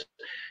Davis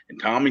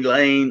and Tommy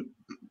Lane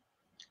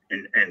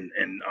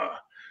and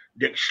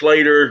Dick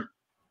Slater,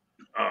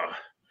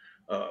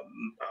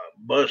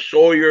 Buzz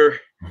Sawyer.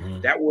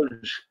 Mm-hmm. That was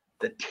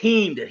the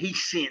team that he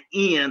sent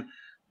in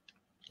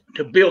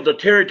to build the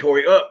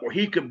territory up where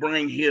he could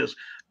bring his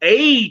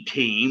A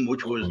team,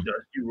 which was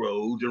Dusty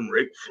Rhodes and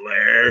Ric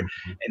Flair,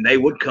 and they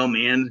would come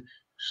in,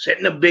 sit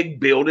in a big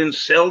building,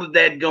 sell the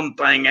dadgum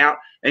thing out,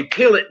 and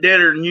kill it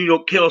deader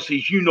than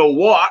Kelsey's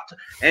what,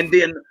 and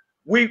then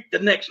the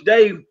next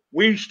day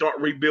we start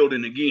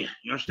rebuilding again.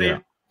 You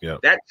understand? Yeah.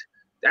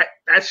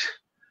 That's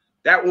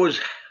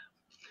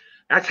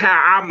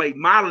how I made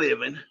my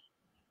living,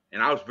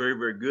 and I was very,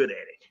 very good at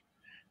it.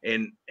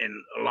 And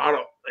a lot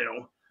of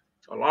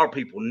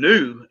people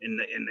knew, and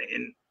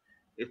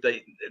if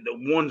the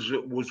ones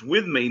that was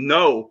with me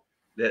know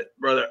that,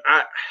 brother,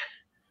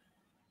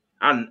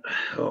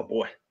 oh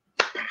boy,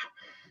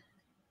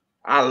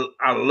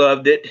 I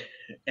loved it,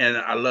 and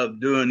I loved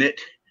doing it.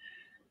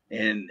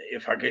 And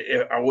if I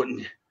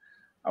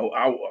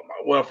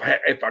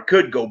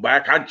could go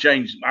back, I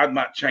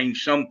might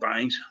change some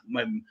things,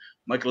 maybe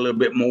make a little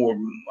bit more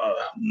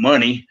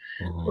money,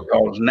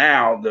 because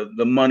now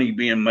the money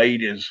being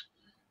made is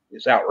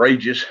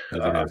outrageous.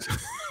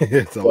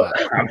 It's a lot.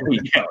 I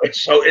mean,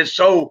 it's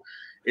so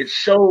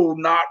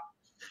not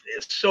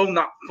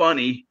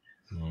funny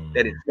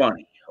that it's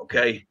funny.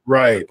 Okay.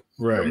 Right.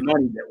 The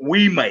money that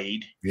we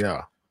made.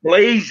 Yeah.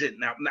 Blazing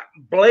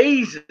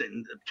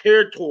the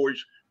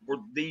territories for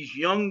these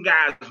young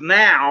guys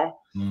now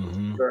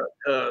to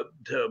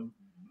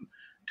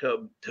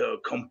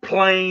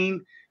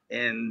complain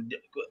and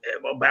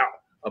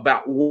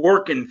about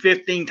working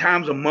 15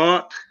 times a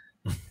month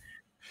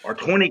or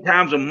 20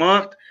 times a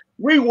month.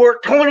 We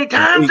work 20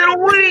 times in a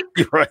week.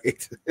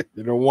 Right.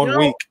 In one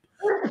week.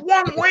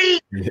 1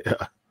 week.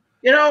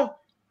 Yeah.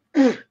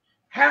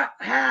 How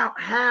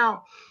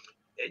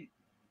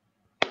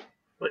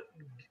but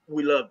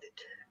we loved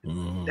it.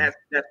 Mm-hmm. That's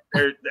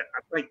I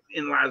think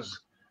in lies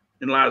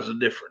the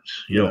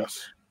difference.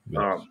 Yes.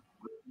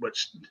 But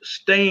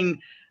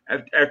Sting,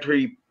 after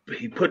he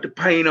put the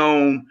paint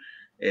on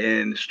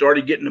and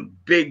started getting a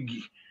big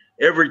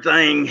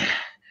everything,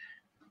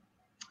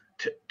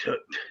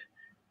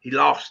 he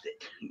lost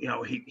it.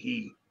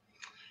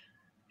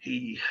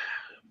 He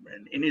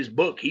in his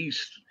book he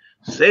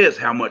says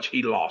how much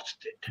he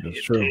lost it.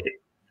 That's true.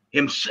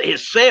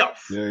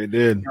 Himself. Yeah, he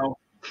did.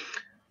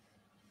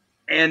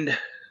 And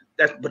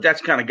that's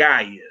the kind of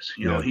guy he is.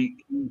 Your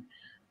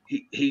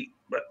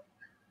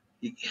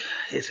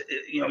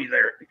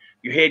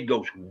head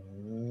goes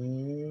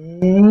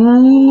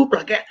whoop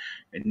like that,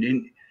 and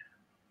then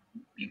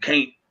you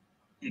can't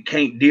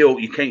deal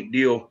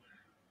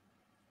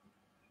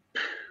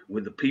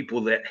with the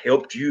people that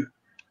helped you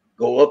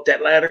go up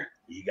that ladder.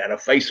 You got to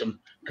face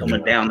them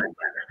coming down that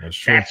ladder. That's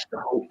true.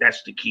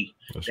 That's the key.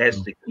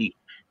 That's the key.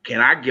 Can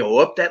I go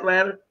up that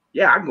ladder?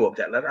 Yeah, I can go up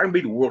that ladder. I can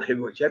be the world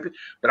heavyweight champion,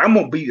 but I'm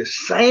gonna be the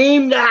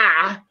same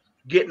guy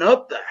getting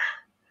up there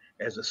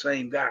as the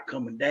same guy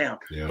coming down,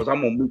 because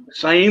I'm gonna meet the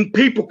same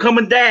people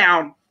coming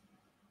down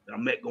that I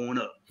met going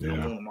up. Yeah.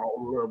 I'm on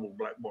all the level,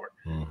 Black Bart,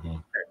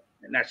 and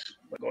that's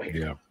go ahead.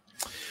 Yeah.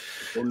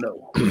 So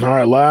no. All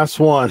right, last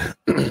one.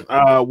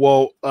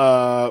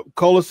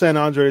 Cola saying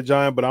Andre the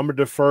Giant, but I'm gonna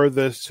defer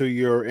this to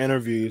your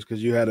interviews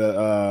because you had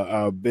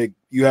a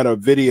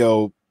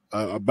video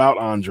about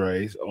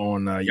Andres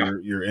on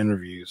your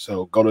interview.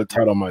 So go to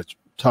Title Match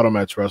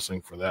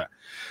Wrestling for that.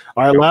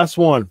 All right, last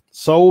one.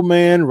 Soul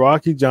Man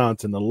Rocky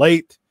Johnson, the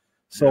late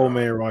Soul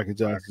Man Rocky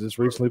Johnson just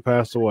recently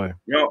passed away.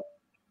 You know,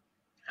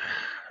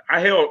 I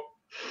held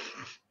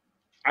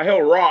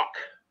Rock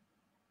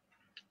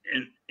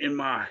in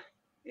my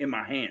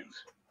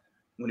hands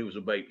when he was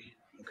a baby.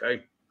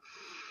 Okay,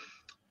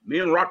 me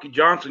and Rocky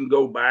Johnson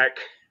go back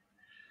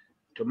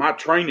to my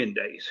training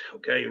days.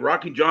 Okay,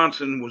 Rocky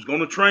Johnson was going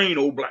to train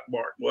old Black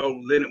Bart.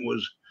 Well, then it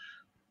was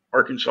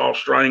Arkansas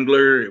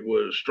Strangler. It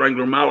was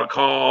Strangler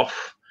Malakoff.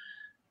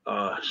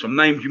 Some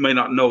names you may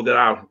not know that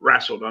I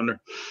wrestled under,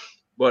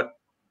 but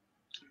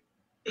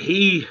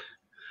I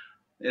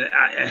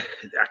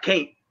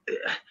can't.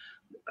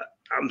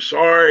 I'm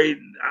sorry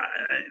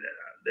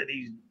that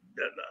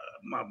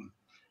my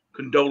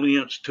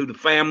condolence to the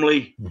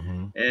family,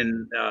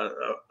 and I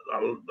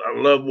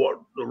love what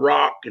The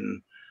Rock,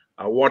 and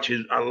I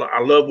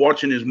love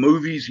watching his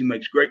movies. He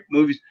makes great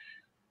movies,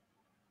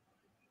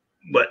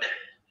 but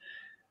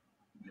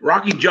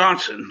Rocky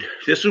Johnson.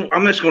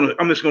 I'm just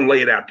gonna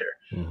lay it out there.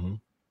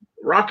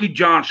 Rocky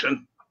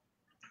Johnson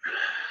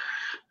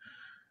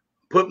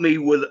put me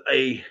with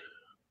he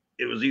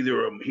was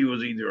either a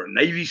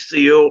Navy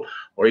SEAL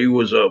or he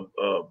was a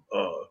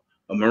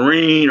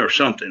Marine or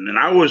something. And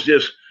I was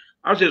just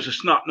a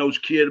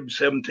snot-nosed kid,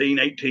 17,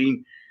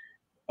 18,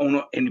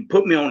 and he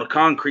put me on a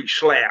concrete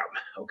slab,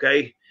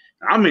 okay?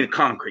 I mean a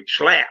concrete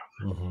slab,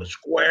 a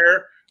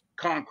square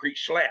concrete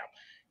slab.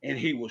 And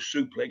he was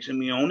suplexing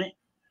me on it.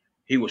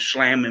 He was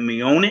slamming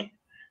me on it.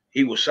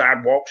 He was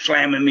sidewalk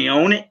slamming me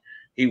on it.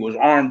 He was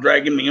arm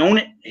dragging me on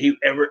it. He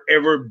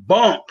every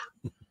bump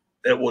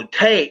that would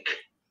take,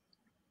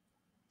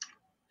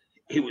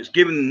 he was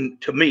giving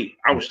to me.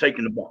 I was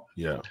taking the bump.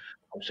 Yeah.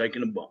 I was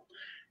taking the bump.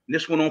 And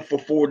this went on for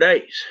 4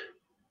 days.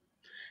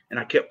 And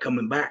I kept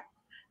coming back.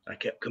 I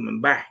kept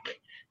coming back.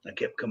 I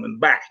kept coming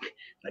back.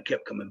 I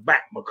kept coming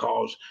back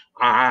because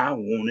I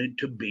wanted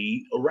to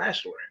be a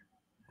wrestler.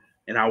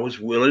 And I was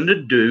willing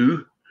to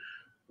do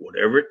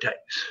whatever it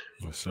takes.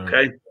 Yes, sir.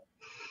 Okay.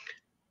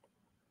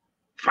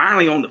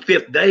 Finally, on the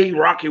 5th day,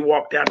 Rocky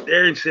walked out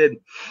there and said,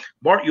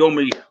 "Bart, you owe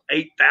me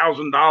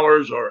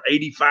 $8,000 or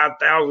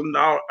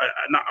 $85,000,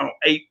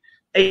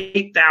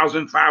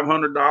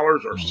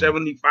 $8,500 or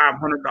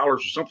 $7,500 or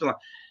something like."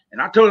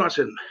 And I told him, I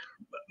said,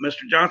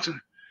 "Mr.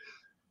 Johnson,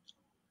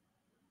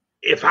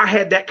 if I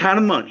had that kind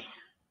of money,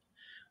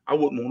 I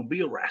wouldn't want to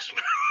be a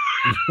wrestler."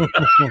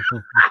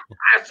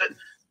 I said,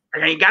 "I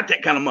ain't got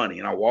that kind of money."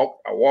 And I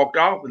walked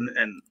off,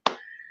 and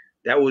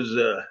that was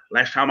the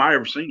last time I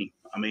ever seen him.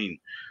 I mean,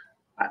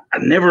 I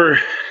never,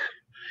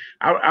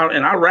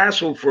 I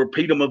wrestled for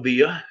Peter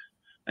Mavia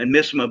and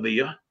Miss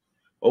Mavia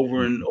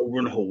over in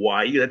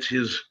Hawaii.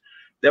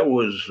 That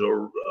was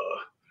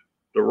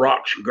the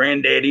Rock's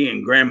granddaddy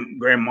and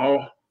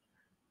grandma.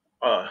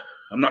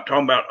 I'm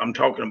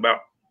talking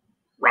about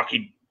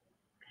Rocky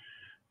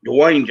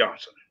Dwayne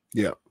Johnson.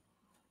 Yeah.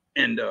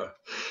 And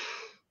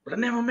but I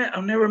never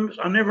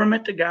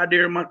met the guy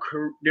during my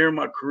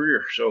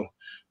career, so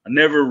I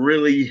never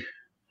really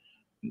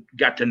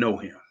got to know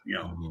him, you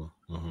know.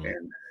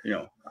 And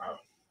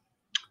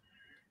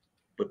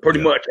but pretty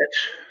much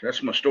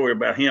that's my story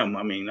about him.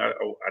 I mean, I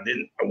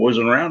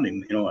wasn't around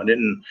him, you know. I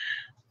didn't,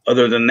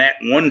 other than that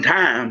one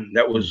time.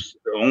 That was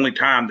the only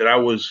time that I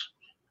was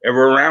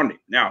ever around him.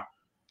 Now,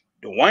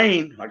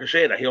 Dwayne, like I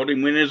said, I held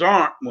him in his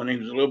arm when he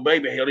was a little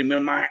baby. I held him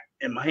in my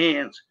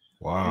hands.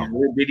 Wow, he was a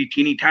little bitty,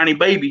 teeny tiny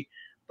baby.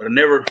 But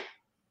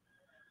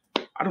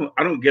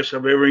I don't guess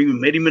I've ever even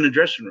met him in the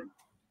dressing room,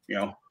 you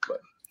know. But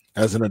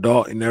as an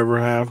adult, you never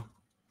have.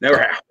 Never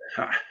have.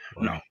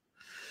 No.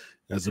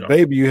 As a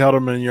baby, you held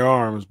him in your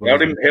arms. But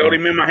held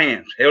him in my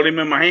hands. Held him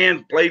in my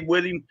hands. Played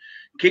with him.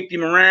 Kicked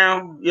him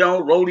around. You know,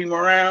 rolled him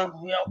around.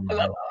 You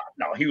know,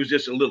 no, he was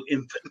just a little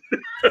infant.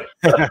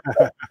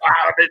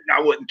 I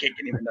wasn't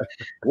kicking him. I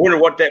wonder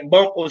what that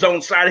bump was on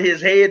the side of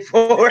his head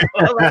for.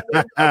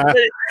 I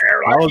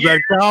was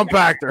that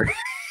compactor.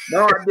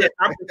 No, I didn't.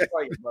 I'm just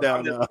playing.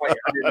 I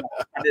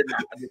did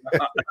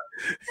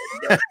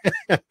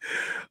not.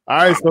 All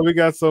right, so we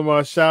got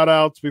some shout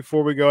outs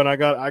before we go, and I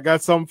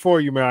got something for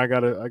you, man. I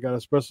got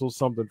a special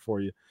something for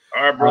you.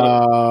 All right,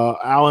 brother.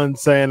 Alan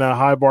saying,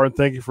 "Hi, Bart.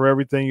 Thank you for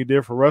everything you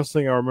did for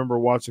wrestling. I remember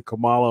watching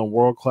Kamala in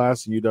World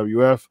Class in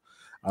UWF.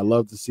 I'd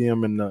love to see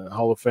him in the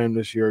Hall of Fame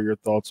this year. Your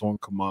thoughts on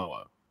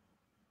Kamala?"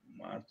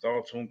 My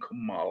thoughts on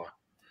Kamala.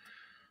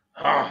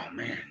 Oh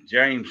man,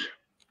 James.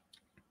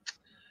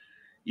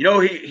 You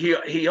know,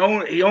 he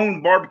owned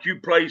a barbecue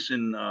place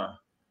in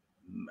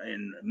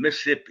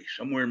Mississippi,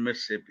 somewhere in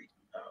Mississippi.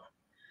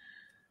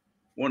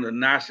 One of the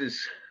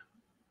nicest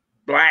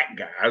black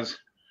guys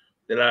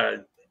that I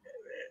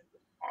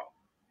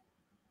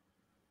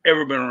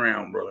ever been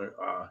around, brother.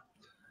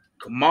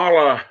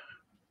 Kamala,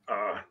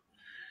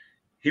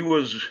 he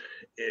was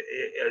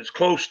as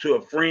close to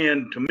a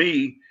friend to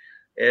me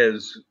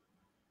as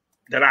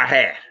that I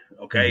had.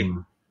 Okay,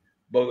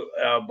 but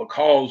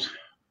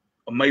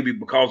maybe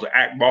because of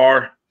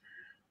Akbar,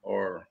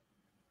 or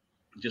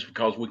just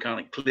because we kind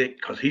of clicked,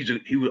 because he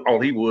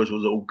was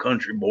an old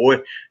country boy,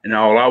 and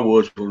all I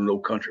was an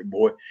old country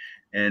boy,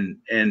 and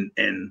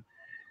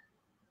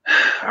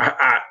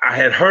I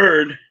had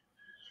heard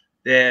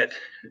that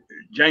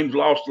James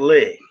lost a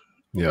leg.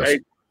 Yes. Okay?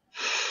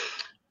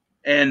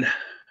 And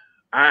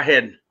I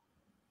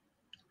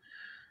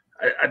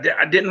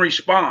didn't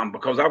respond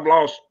because I've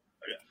lost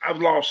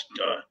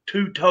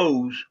 2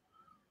 toes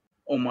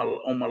on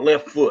my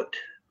left foot.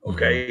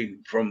 Okay,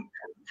 from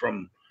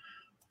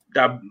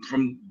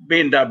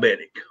being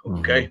diabetic.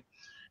 Okay,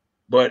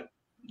 but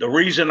the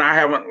reason I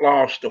haven't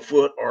lost a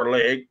foot or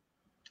leg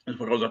is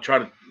because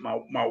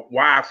my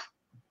wife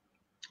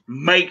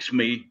makes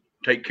me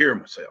take care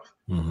of myself.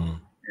 And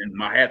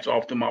my hat's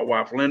off to my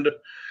wife, Linda.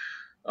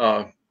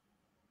 Old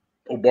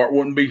Bart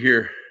wouldn't be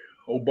here.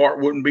 Old Bart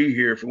wouldn't be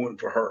here if it wasn't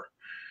for her.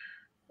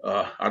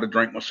 I'd have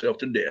drank myself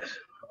to death.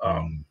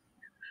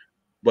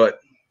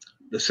 But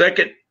the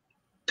second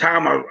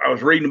time I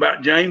was reading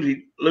about James,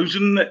 he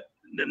losing it.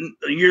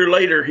 A year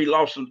later, he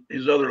lost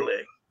his other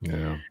leg.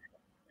 Yeah.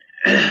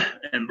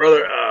 And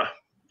brother, I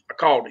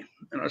called him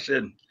and I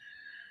said,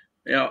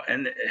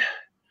 and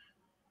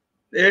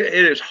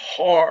it is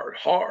hard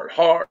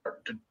to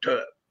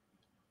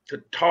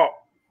talk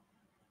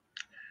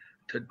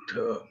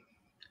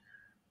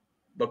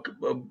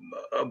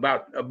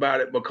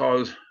about it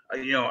because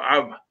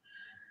I've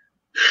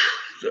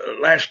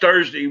last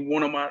Thursday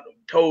one of my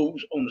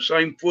toes on the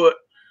same foot,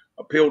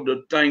 I peeled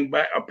the thing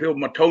back. I peeled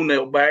my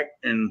toenail back,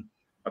 and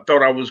I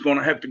thought I was going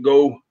to have to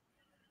go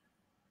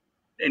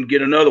and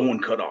get another one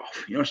cut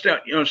off. You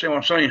understand? You understand what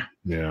I'm saying?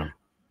 Yeah.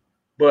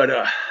 But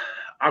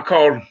I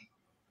called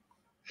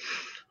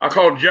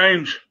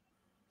James.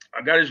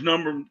 I got his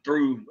number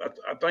through.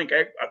 I think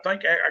I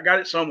got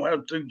it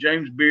somewhere through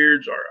James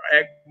Beards or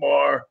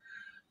Akbar,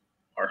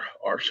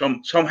 or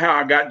somehow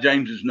I got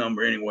James's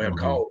number anyway. I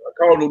called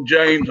old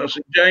James. I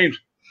said, James,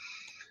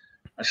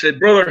 I said,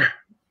 brother,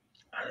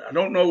 I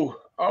don't know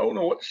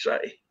what to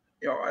say.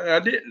 I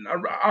didn't. I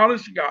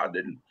honest to God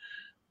didn't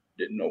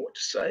know what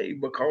to say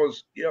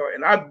because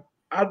and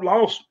I've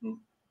lost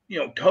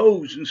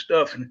toes and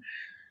stuff. And I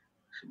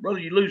said, brother,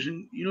 you're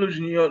losing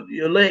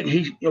your leg.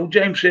 He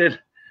James said,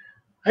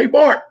 hey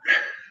Bart,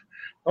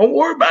 don't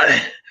worry about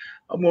it.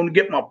 I'm going to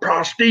get my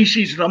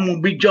prostheses and I'm going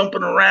to be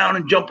jumping around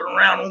on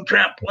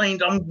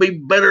trampolines. I'm going to be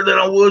better than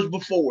I was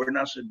before. And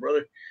I said,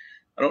 brother,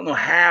 I don't know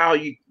how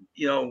you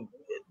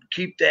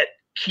keep that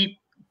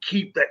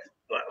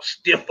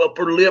stiff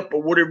upper lip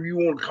or whatever you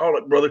want to call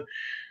it, brother,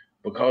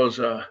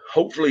 because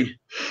hopefully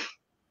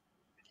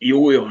you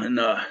will. And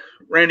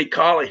Randy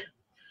Colley,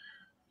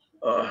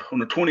 on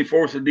the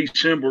 24th of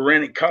December,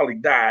 Randy Colley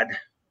died.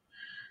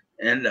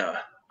 And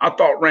I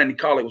thought Randy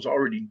Colley was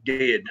already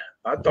dead.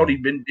 I thought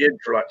he'd been dead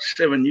for like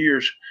 7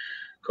 years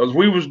because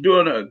we was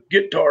doing a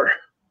guitar.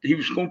 He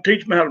was going to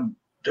teach me how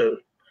to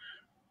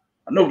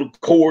I know the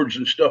chords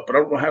and stuff, but I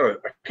don't know how I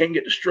can't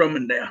get the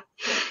strumming down.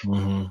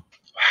 Wow,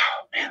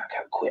 man, I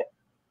got to quit.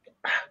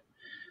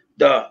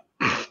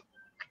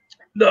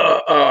 The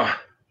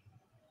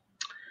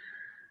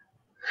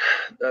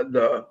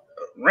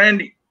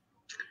Randy,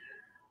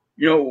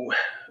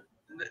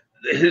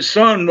 his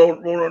son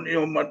wrote on,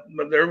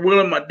 they're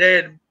willing my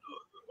dad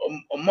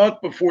a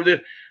month before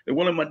this, they're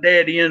willing my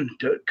dad in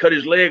to cut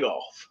his leg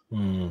off.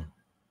 And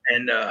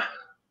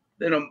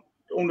then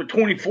on the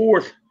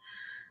 24th,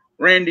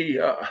 Randy,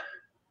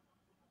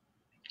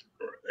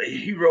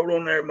 he wrote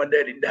on there, my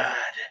daddy died.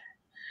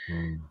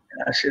 And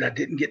I said, I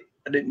didn't get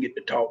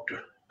to talk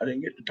to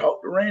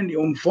Randy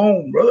on the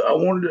phone, brother. I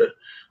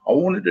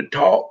wanted to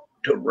talk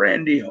to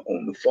Randy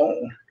on the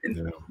phone,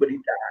 but he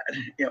died.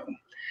 And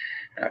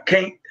I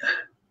can't,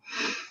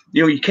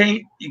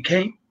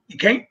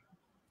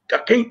 I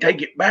can't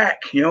take it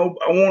back. I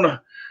want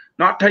to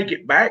not take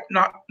it back.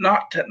 Not.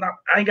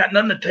 I ain't got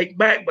nothing to take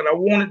back, but I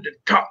wanted to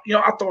talk.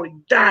 I thought he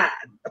died.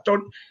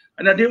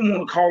 And I didn't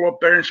want to call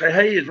up there and say,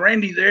 "Hey, is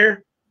Randy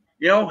there?"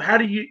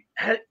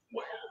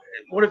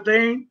 What if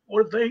they ain't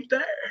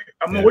there?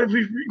 I mean, what if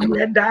he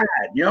had died?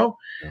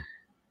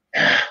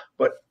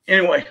 But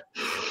anyway,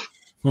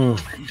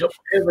 he's up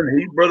in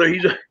heaven.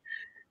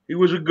 He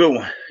was a good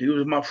one. He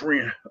was my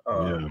friend.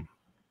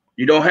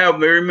 You don't have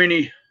very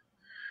many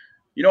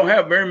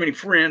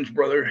friends,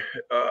 brother,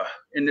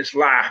 in this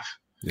life.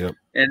 Yep.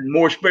 And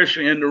more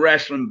especially in the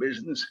wrestling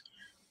business.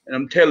 And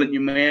I'm telling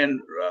you,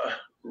 man,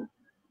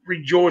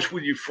 rejoice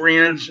with your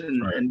friends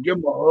and give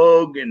them a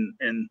hug and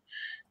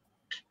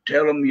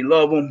tell them you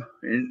love them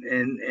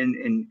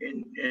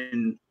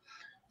and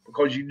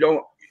because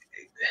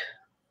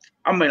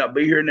I may not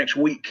be here next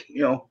week.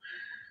 I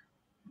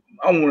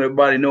want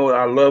everybody to know that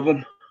I love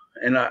them,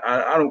 and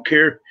I don't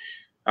care.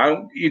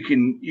 You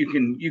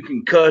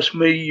can cuss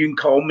me, you can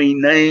call me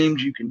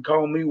names, you can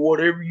call me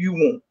whatever you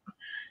want,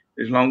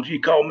 as long as you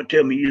call me,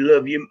 tell me you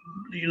love me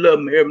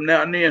every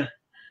now and then.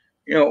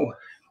 I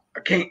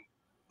can't.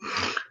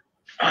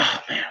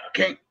 Oh man, I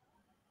can't.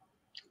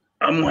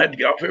 I'm gonna have to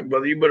get off here,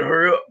 brother. You better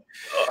hurry up.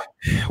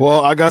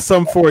 Well, I got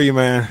something for you,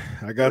 man.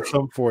 I got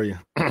something for you.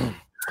 I'm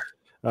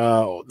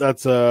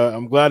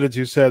glad that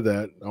you said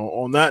that.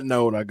 On that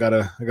note, I got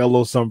a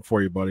little something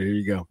for you, buddy. Here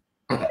you go.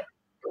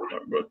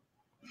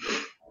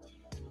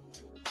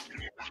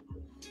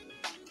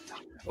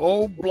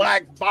 Oh,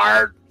 Black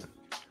Bart,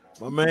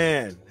 My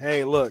man.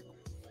 Hey, look.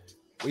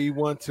 We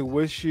want to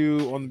wish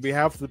you, on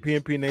behalf of the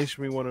PNP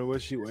Nation, we want to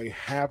wish you a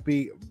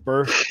happy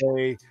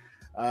birthday.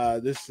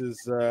 This is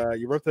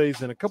your birthday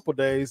is in a couple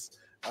days,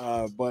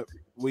 but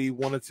we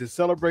wanted to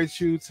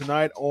celebrate you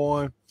tonight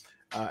on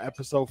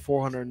episode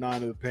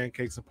 409 of the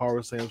Pancakes and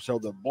Powerslams show,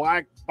 the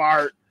Black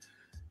Bart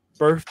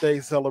birthday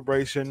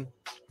celebration.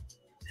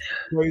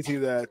 Crazy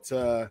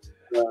that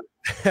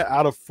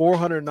out of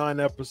 409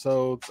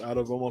 episodes, out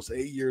of almost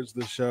 8 years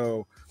of the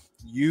show,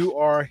 you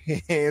are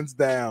hands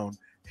down,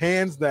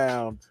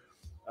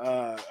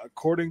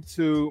 according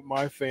to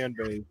my fan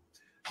base,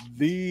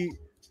 the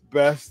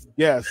best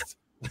guest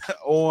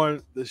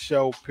on the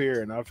show,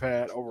 period. And I've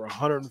had over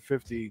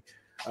 150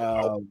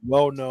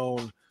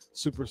 well-known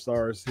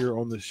superstars here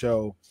on the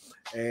show.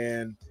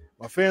 And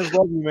my fans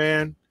love you,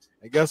 man.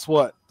 And guess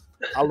what?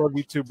 I love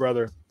you too,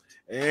 brother.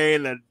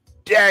 Ain't a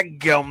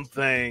daggum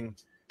thing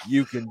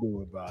you can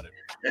do about it.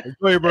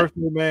 Enjoy your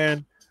birthday,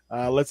 man.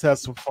 Let's have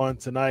some fun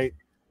tonight.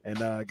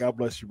 And God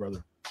bless you,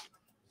 brother.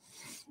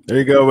 There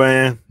you go,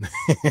 man.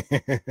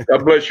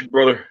 God bless you,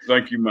 brother.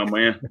 Thank you, my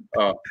man.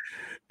 To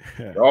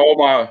all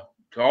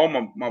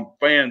my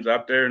fans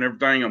out there and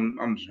everything,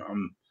 I'm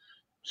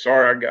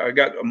sorry. I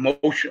got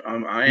emotion.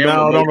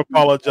 Don't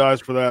apologize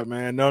for that,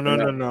 man. No.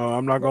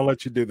 I'm not gonna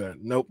let you do that.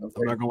 Nope. Okay.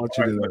 I'm not gonna let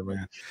you do that,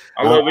 man.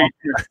 I love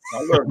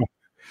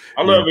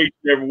each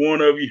and every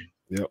one of you.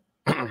 Yep.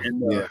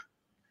 And, yeah,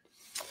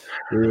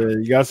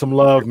 you got some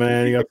love,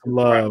 man. You got some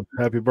love.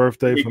 Happy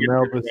birthday from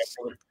Elvis.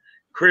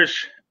 Chris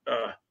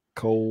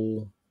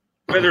Cole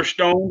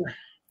Featherstone.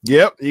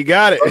 Yep, you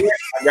got it. I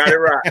got it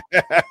right.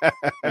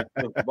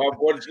 Bob,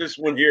 what is this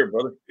one here,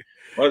 brother?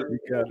 You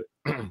got it.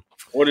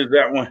 What is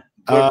that one?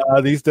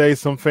 These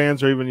days, some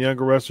fans or even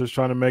younger wrestlers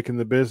trying to make in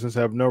the business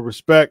have no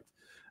respect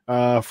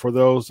for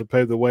those that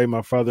paved the way.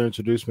 My father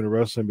introduced me to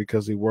wrestling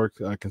because he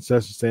worked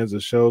concession stands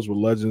at shows with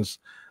legends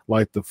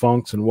like the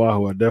Funks and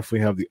Wahoo. I definitely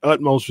have the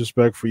utmost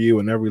respect for you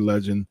and every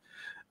legend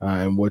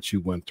and what you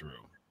went through.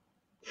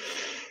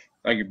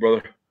 Thank you,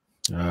 brother.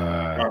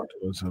 It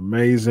was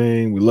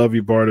amazing. We love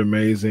you, Bart.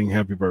 Amazing.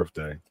 Happy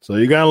birthday. So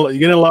you're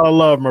getting a lot of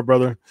love, my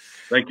brother.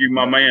 Thank you,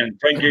 my man.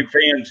 Thank you,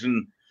 fans,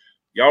 and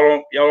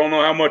y'all don't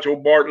know how much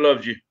old Bart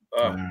loves you.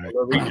 I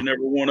love each and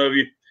every one of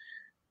you,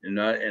 and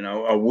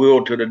I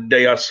will to the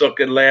day I suck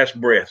at last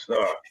breath.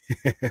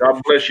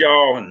 God bless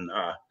y'all. And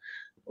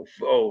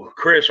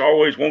Chris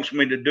always wants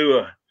me to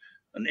do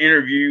an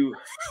interview.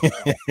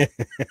 I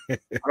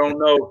don't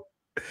know.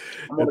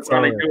 I'm gonna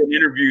try to do an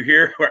interview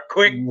here right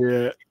quick.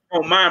 Yeah.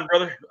 Don't mind,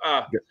 brother.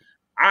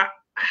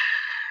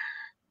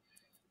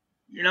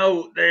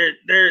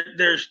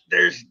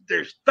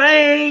 There's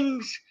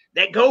things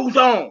that goes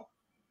on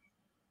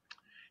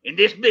in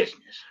this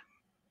business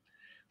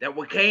that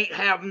we can't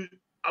have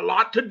a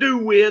lot to do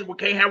with. We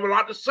can't have a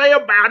lot to say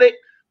about it,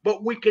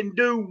 but we can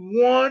do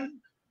one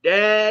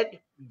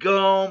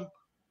dadgum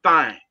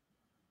thing: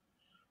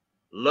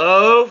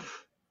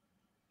 love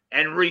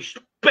and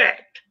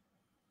respect.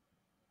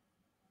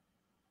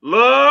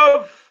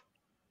 Love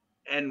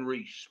and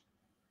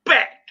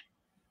respect.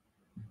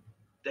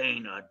 There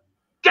ain't a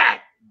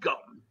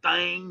dadgum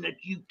thing that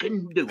you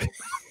can do.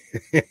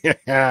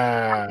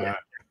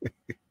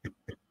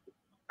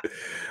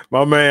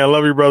 My man, I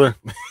love you, brother.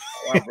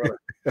 Wow, brother.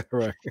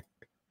 Right.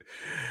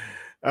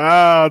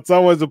 It's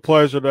always a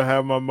pleasure to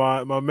have my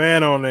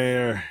man on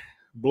there.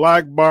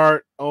 Black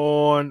Bart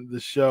on the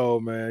show,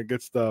 man.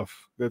 Good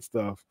stuff.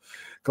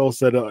 Cole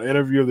said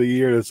interview of the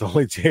year, it's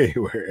only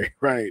January.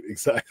 Right,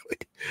 exactly.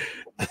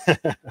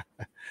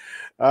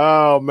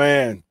 Oh,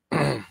 man.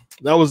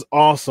 That was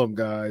awesome,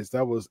 guys.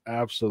 That was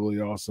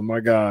absolutely awesome. My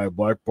guy,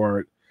 Black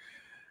Bart.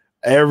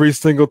 Every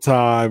single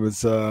time,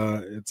 it's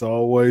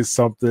always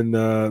something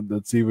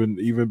that's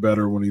even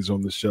better when he's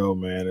on the show,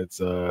 man.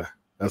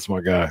 That's my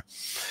guy.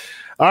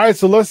 All right,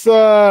 so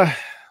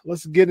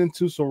let's get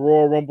into some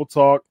Royal Rumble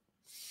talk.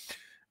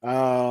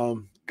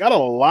 Got a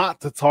lot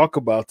to talk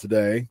about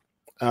today.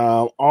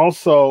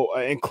 Also,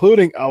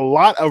 including a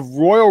lot of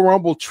Royal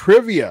Rumble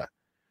trivia.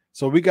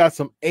 So we got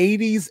some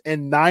 80s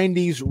and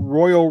 90s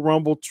Royal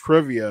Rumble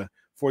trivia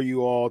for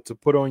you all to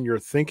put on your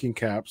thinking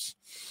caps.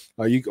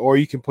 You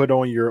can put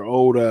on your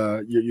old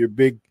your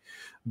big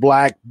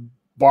Black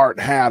Bart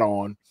hat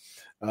on.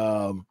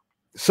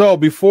 So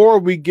before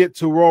we get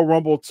to Royal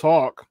Rumble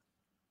talk,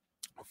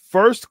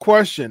 first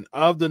question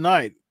of the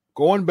night.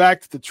 Going back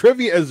to the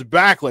trivia is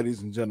back,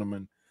 ladies and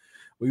gentlemen.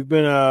 We've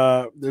been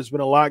there's been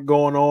a lot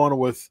going on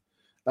with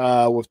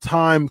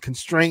time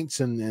constraints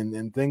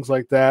and things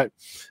like that,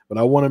 but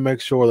I want to make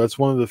sure that's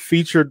one of the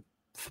featured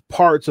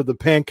parts of the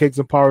Pancakes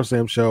and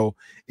Powerslams show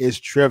is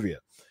trivia.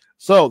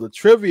 So the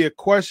trivia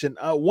question,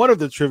 one of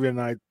the trivia, and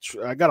I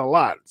got a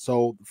lot.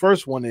 So the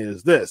first one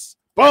is this.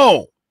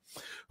 Boom.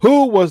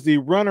 Who was the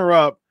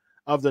runner-up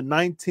of the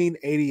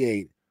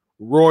 1988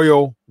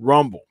 Royal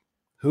Rumble?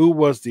 Who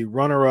was the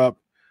runner-up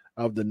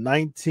of the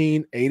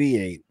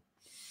 1988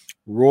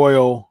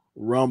 Royal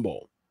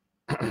Rumble?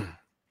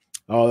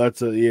 Oh,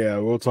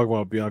 we'll talk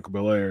about Bianca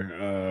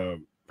Belair,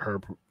 her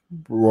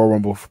Royal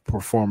Rumble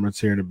performance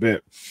here in a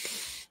bit.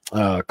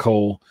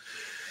 Cole.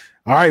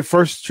 All right,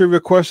 first trivia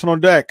question on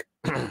deck.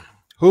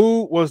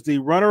 Who was the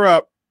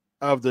runner-up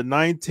of the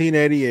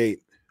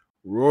 1988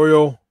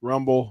 Royal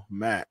Rumble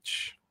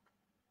match?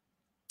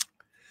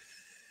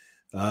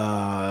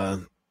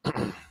 Who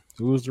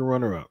was the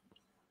runner-up?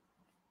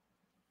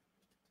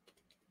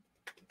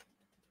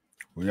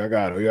 Who y'all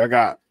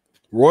got?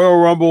 Royal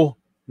Rumble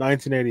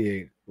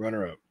 1988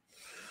 runner-up.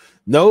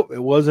 Nope, it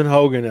wasn't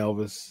Hogan,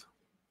 Elvis.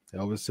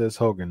 Elvis says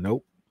Hogan.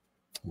 Nope,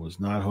 it was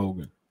not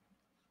Hogan.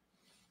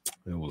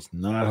 It was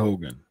not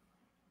Hogan.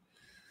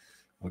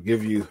 I'll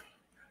give you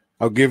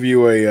a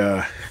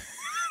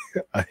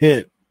a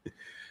hint.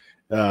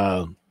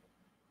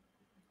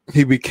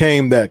 He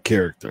became that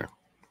character.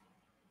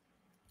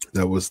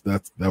 That was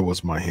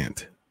my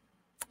hint.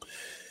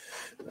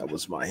 That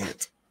was my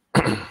hint.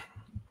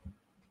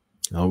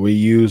 Now we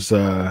use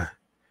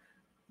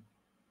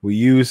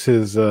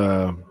his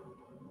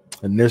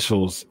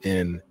initials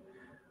in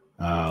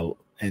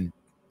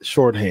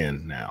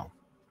shorthand now.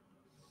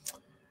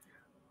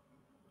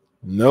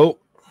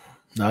 Nope,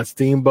 not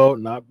Steamboat,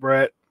 not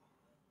Brett.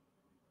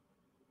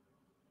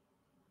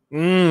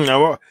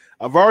 I've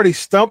already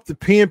stumped the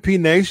PNP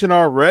Nation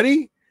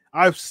already.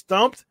 I've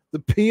stumped the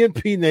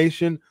PNP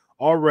Nation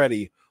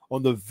already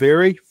on the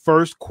very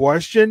first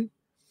question.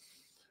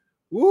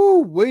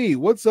 Woo-wee.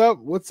 What's up?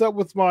 What's up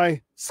with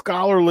my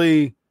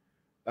scholarly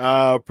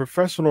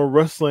professional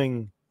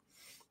wrestling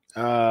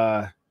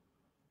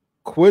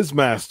quiz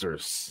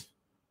masters?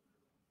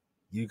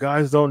 You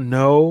guys don't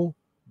know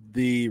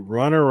the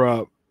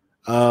runner-up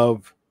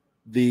of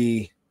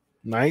the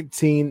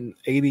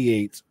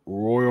 1988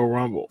 Royal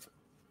Rumble.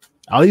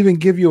 I'll even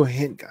give you a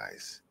hint,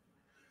 guys.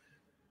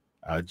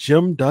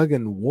 Jim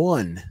Duggan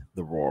won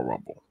the Royal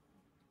Rumble.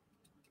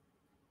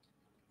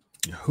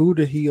 Who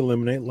did he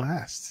eliminate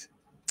last?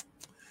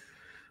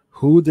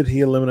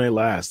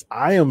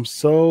 I am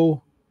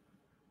so...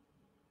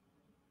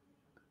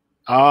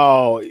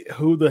 Oh,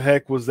 who the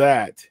heck was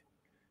that?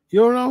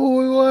 You don't know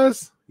who he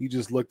was? You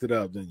just looked it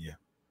up, didn't you?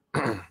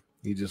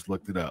 You just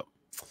looked it up.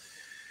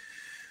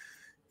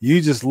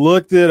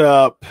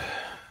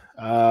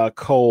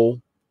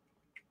 Cole.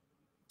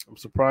 I'm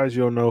surprised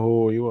you don't know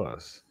who he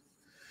was.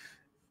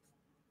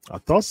 I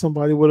thought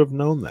somebody would have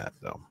known that,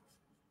 though.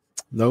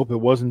 Nope, it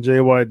wasn't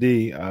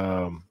JYD.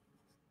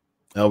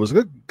 It was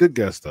a good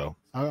guess, though.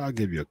 I'll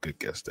give you a good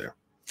guess there.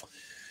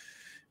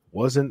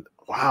 Wasn't...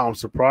 Wow, I'm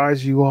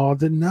surprised you all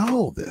didn't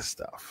know this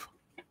stuff.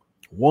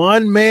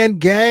 One Man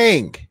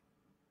Gang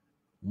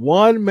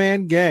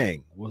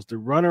was the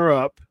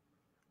runner-up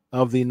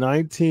of the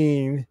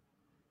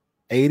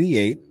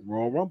 1988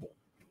 Royal Rumble.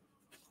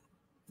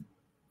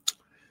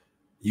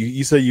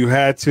 You said you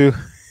had to.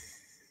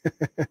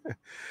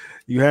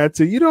 You had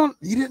to. You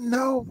didn't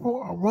know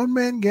a One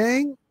Man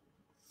Gang?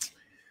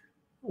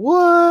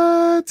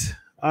 What?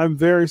 I'm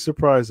very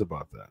surprised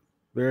about that.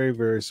 Very,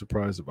 very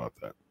surprised about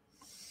that.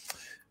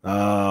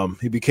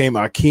 He became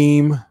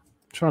Akeem. I'm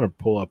trying to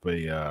pull up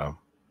a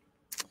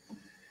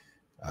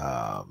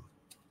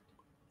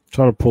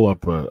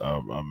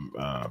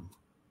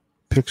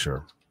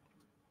picture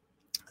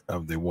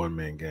of the One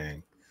Man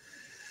Gang.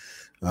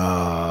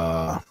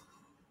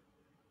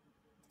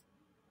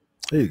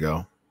 There you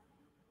go.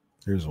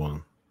 Here's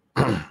one.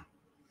 There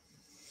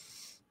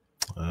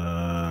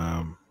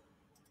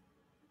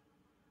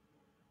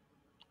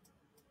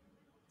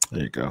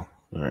you go.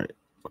 All right.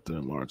 I'll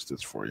enlarge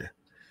this for you.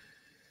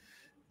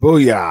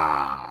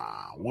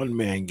 Booyah. One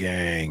Man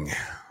Gang.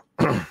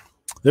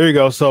 There you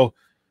go. So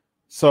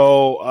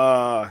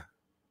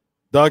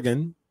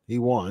Duggan, he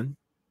won.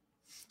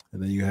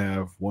 And then you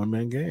have One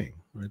Man Gang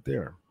right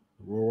there.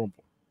 Royal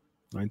Rumble,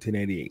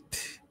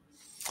 1988.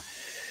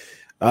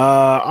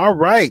 All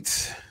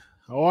right.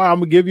 Oh, I'm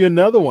gonna give you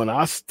another one.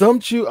 I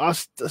stumped you in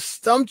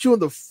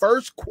the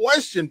first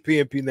question,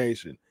 PNP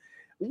Nation.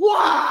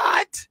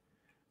 What?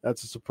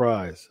 That's a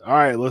surprise. All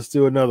right, let's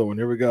do another one.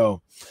 Here we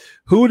go.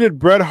 Who did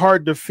Bret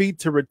Hart defeat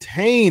to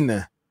retain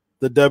the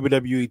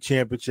WWE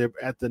Championship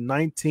at the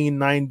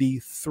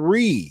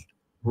 1993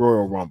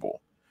 Royal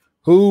Rumble?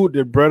 Who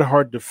did Bret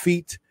Hart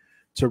defeat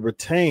to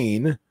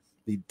retain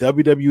the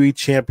WWE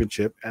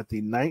Championship at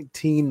the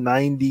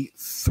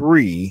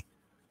 1993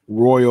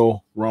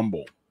 Royal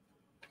Rumble?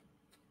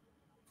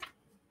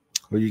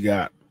 Who you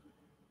got?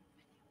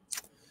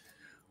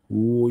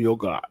 Who you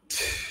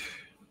got?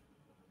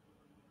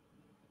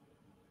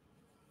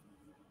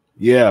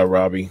 Yeah,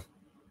 Robbie.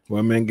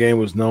 One Man Gang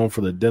was known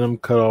for the denim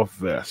cutoff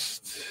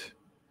vest.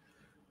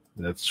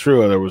 That's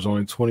true. There was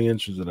only 20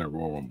 inches in that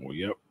Royal Rumble.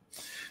 Yep.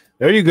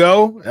 There you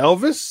go,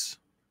 Elvis.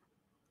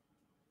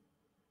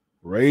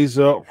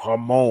 Razor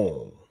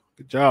Ramon.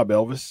 Good job,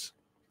 Elvis.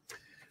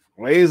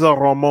 Razor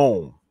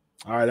Ramon.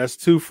 All right, that's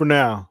two for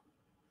now.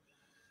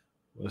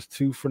 That's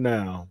two for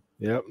now.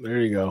 Yep, there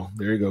you go.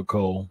 There you go,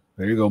 Cole.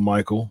 There you go,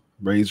 Michael.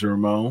 Razor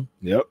Ramon.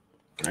 Yep,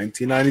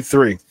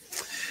 1993.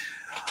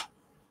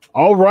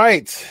 All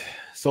right,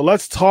 so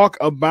let's talk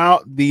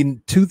about the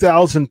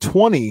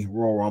 2020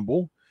 Royal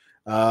Rumble.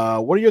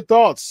 What are your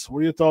thoughts? What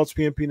are your thoughts,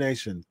 PNP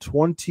Nation?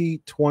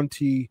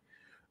 2020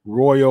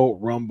 Royal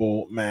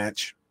Rumble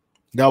match.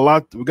 We got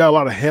a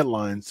lot of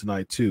headlines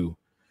tonight too.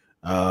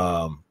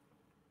 Yeah,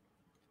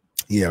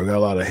 we got a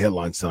lot of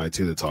headlines tonight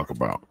too to talk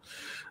about.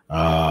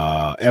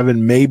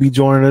 Evan may be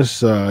joining us.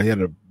 He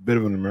had a bit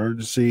of an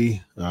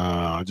emergency.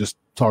 I just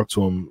talked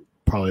to him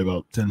probably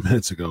about 10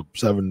 minutes ago,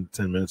 7 to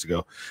 10 minutes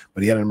ago,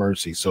 but he had an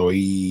emergency, so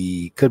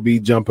he could be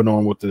jumping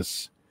on with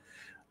this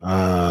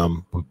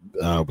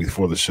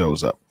before the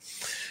show's up.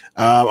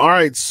 All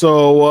right,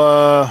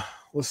 so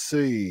let's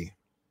see.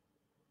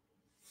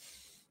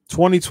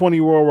 2020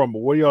 Royal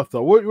Rumble. What do y'all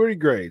thought? What are your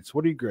grades?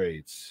 What are your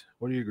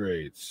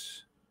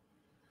grades?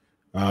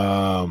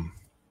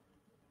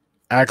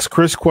 Ask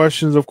Chris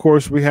questions. Of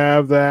course, we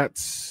have that.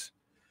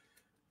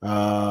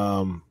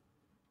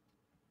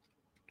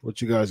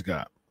 What you guys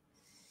got?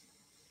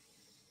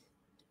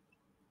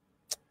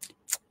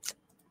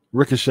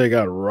 Ricochet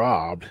got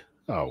robbed.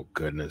 Oh,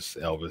 goodness,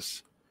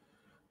 Elvis.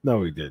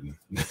 No, he didn't.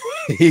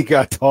 He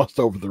got tossed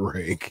over the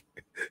ring.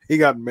 He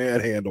got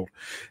manhandled.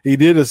 He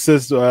did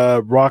assist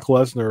Brock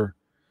Lesnar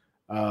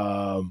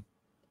to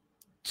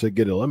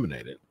get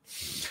eliminated.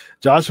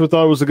 Joshua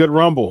thought it was a good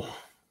Rumble.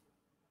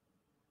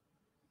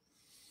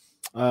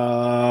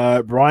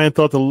 Brian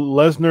thought the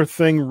Lesnar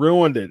thing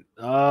ruined it.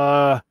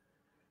 I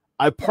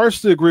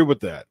partially agree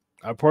with that.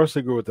 I'll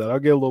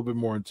get a little bit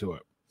more into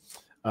it.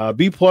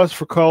 B+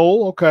 for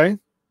Cole. Okay.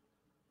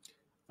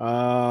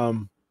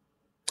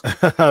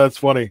 That's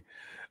funny.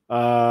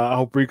 I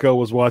hope Rico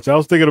was watching. I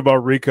was thinking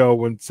about Rico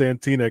when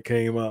Santina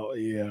came out.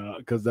 Yeah,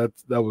 because that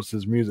was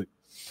his music.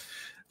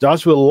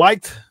 Joshua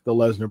liked the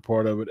Lesnar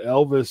part of it.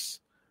 Elvis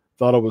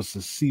thought it was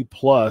a C+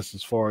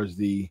 as far as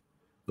the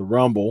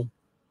Rumble.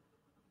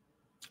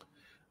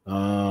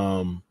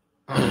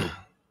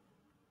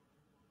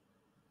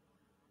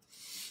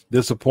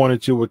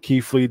 Disappointed you with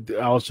Keith Lee,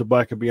 Aleister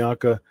Black, and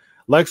Bianca.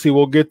 Lexi,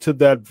 we'll get to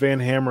that Van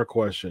Hammer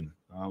question.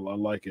 I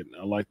like it.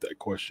 I like that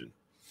question.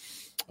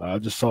 I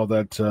just saw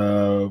that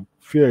a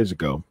few days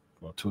ago,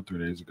 about 2 or 3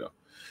 days ago.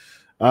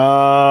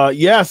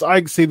 Yes,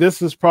 I see.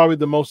 This is probably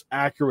the most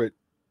accurate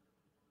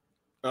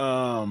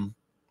to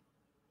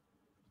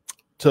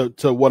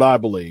what I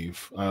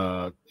believe.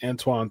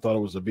 Antoine thought it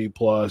was a B+.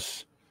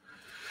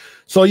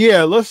 So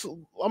yeah,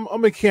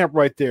 I'm in camp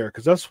right there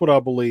because that's what I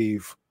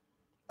believe.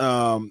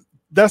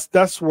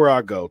 That's where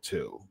I go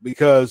to,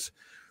 because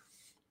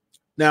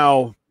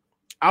now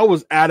I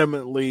was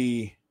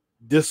adamantly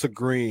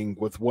disagreeing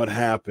with what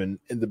happened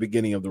in the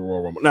beginning of the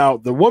Royal Rumble. Now,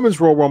 the Women's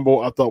Royal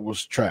Rumble I thought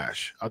was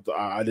trash.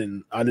 I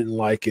didn't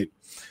like it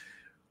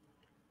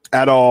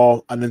at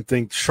all. I didn't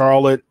think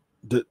Charlotte.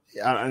 I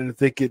didn't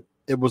think it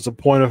was a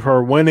point of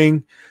her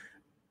winning.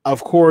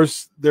 Of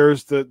course,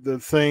 there's the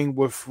thing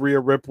with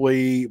Rhea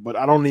Ripley, but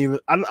I don't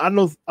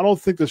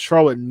think that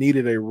Charlotte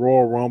needed a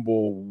Royal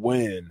Rumble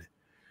win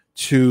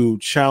to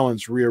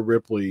challenge Rhea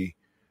Ripley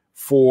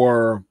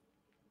for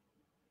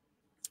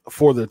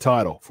the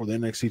title, for the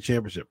NXT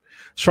Championship.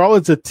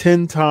 Charlotte's a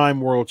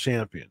 10-time world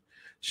champion.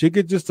 She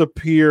could just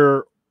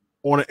appear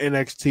on an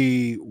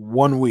NXT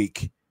 1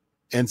 week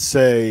and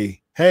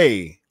say,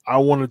 hey, I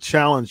want to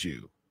challenge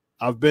you.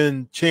 I've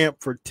been champ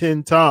for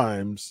 10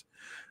 times.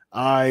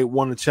 I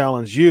want to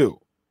challenge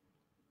you.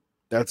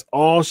 That's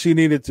all she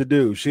needed to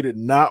do. She did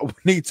not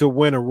need to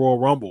win a Royal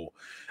Rumble.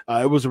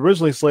 It was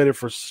originally slated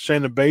for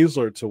Shayna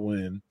Baszler to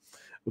win,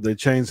 but they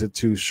changed it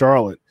to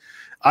Charlotte.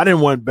 I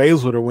didn't want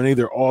Baszler to win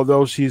either,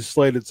 although she's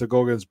slated to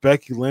go against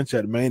Becky Lynch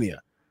at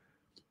Mania.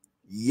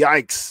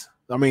 Yikes.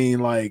 I mean,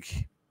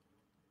 like,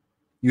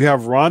 you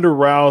have Ronda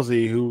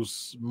Rousey,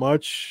 who's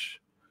much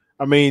 –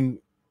 I mean,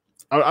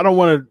 I don't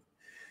want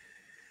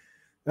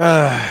to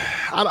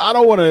I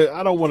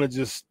don't want to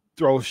just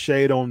throw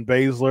shade on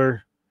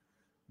Baszler,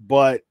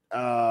 but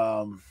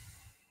I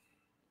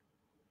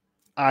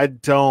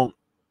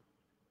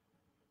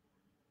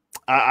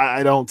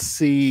don't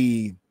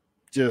see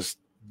just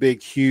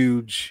big,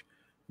 huge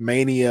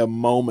Mania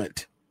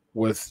moment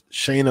with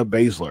Shayna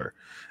Baszler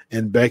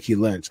and Becky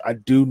Lynch. I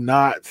do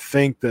not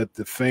think that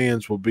the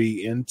fans will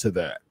be into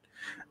that.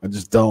 I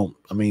just don't.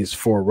 I mean, it's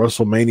for a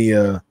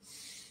WrestleMania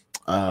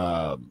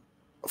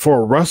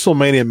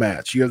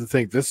match. You have to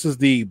think this is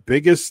the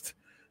biggest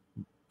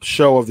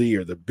show of the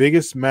year, the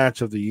biggest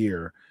match of the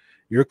year.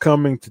 You're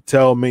coming to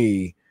tell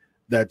me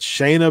that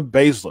Shayna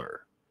Baszler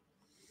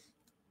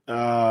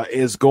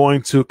is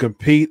going to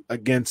compete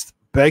against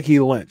Becky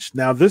Lynch.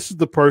 Now, this is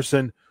the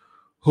person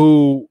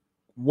who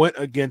went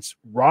against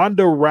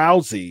Ronda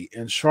Rousey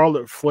and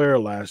Charlotte Flair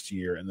last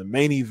year in the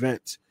main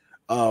event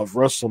of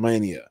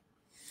WrestleMania.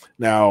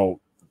 Now,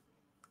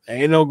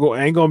 ain't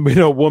gonna be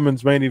no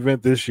women's main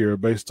event this year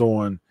based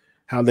on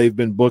how they've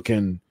been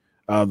booking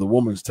the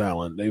women's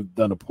talent. They've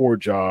done a poor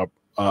job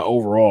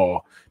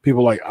overall.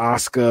 People like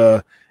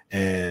Asuka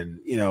and,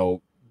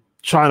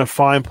 trying to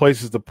find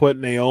places to put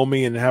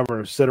Naomi and have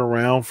her sit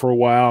around for a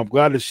while. I'm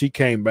glad that she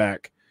came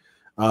back.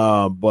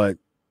 But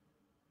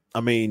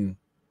I mean,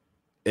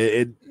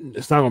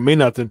 it's not going to mean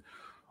nothing.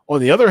 On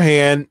the other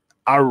hand,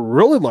 I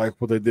really like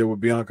what they did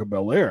with Bianca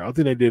Belair. I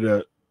think they did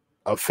a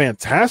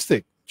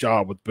fantastic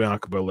job with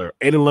Bianca Belair.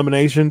 8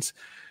 eliminations.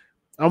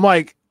 I'm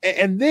like,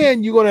 And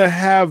then you're going to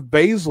have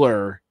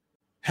Baszler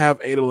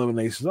have 8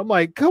 eliminations. I'm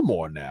like, come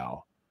on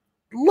now.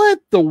 Let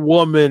the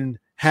woman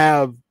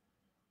have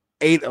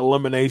 8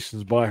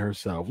 eliminations by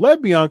herself.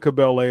 Let Bianca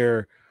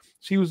Belair,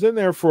 she was in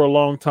there for a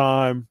long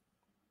time.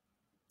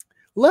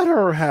 Let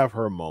her have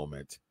her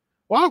moment.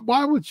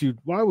 Why would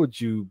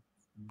you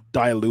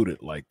dilute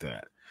it like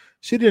that?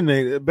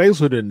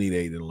 Baszler didn't need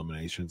 8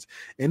 eliminations.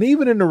 And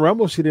even in the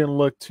Rumble, she didn't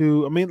look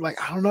too, I mean,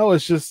 like, I don't know.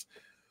 It's just,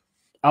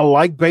 I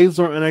like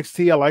Baszler in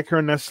NXT. I like her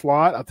in that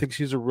slot. I think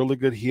she's a really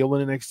good heel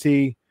in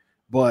NXT,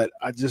 but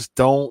I just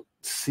don't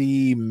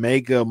see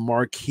mega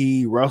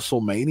marquee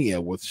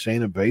WrestleMania with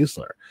Shayna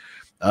Baszler.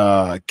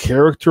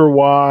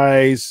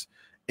 Character-wise,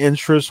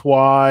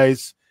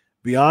 interest-wise,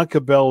 Bianca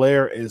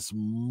Belair is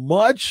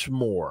much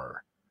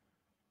more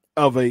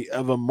of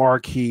a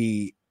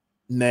marquee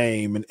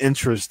name and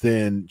interest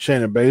than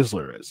Shayna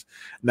Baszler is.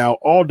 Now,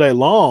 all day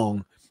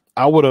long,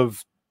 I would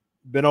have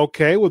been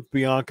okay with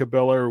Bianca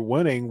Belair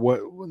winning.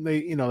 When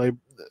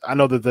I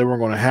know that they weren't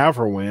going to have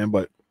her win,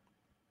 but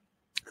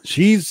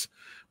she's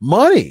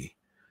money.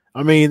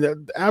 I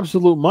mean,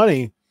 absolute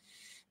money.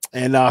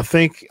 And I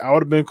think I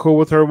would have been cool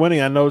with her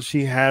winning. I know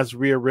she has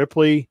Rhea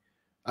Ripley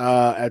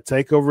at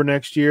TakeOver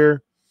next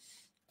year.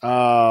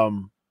 But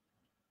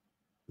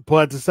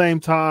at the same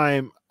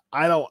time,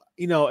 I don't,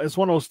 it's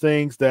one of those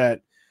things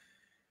that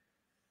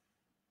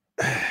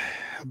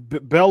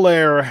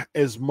Belair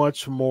is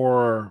much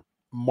more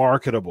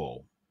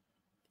marketable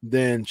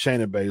than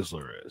Shayna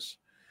Baszler is.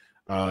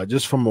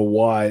 Just from a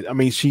wide, I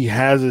mean, she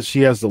has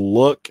the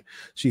look,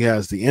 she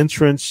has the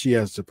entrance, she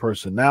has the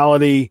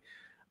personality.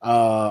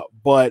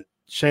 But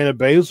Shayna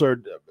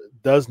Baszler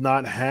does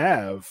not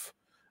have,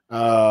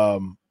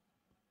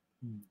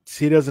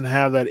 she doesn't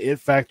have that it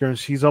factor, and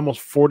she's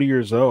almost 40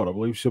 years old. I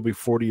believe she'll be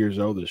 40 years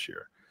old this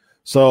year.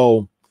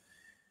 So,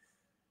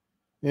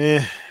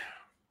 I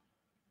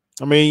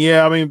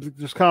mean,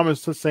 there's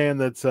comments to saying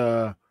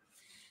that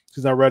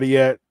she's not ready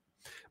yet.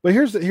 But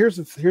here's the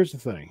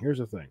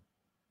thing.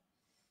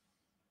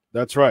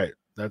 That's right.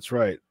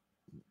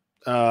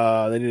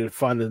 They need to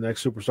find the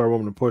next superstar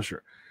woman to push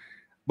her.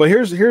 But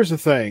here's the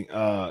thing,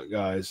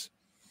 guys.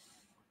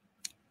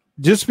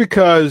 Just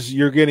because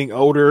you're getting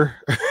older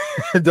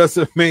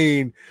doesn't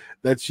mean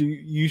that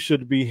you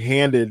should be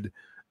handed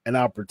an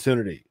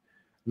opportunity.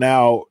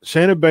 Now,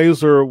 Shayna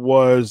Baszler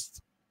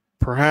was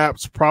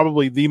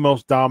probably the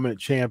most dominant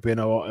champion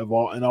in all of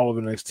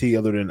NXT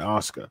other than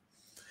Asuka.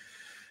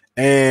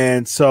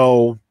 And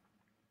so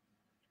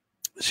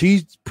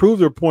she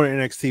proved her point in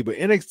NXT, but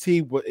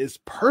NXT is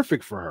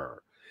perfect for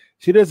her.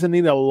 She doesn't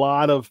need a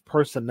lot of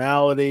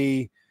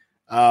personality,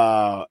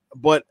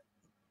 but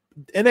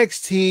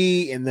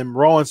NXT and then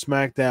Raw and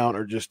SmackDown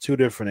are just two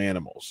different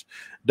animals.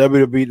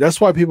 WWE,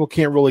 that's why people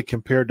can't really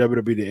compare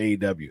WWE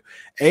to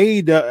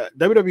AEW.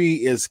 WWE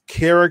is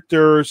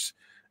characters,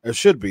 or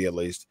should be at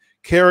least,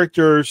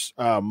 characters,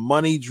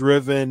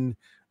 money-driven,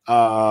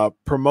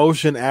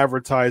 promotion,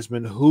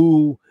 advertisement,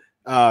 who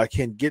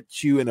can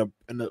get you in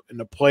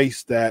a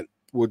place that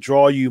will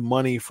draw you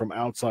money from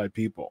outside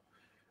people.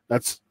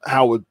 That's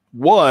how it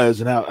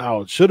was and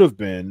how it should have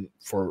been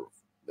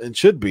and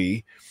should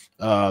be.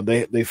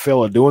 They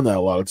fail at doing that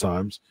a lot of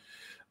times,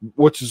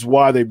 which is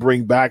why they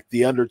bring back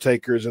the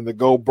Undertakers and the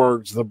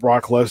Goldbergs, the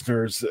Brock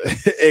Lesnars.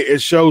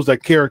 It shows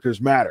that characters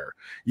matter.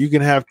 You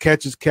can have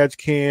catch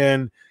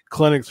can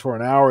clinics for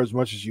an hour as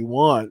much as you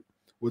want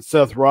with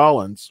Seth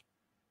Rollins,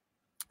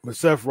 but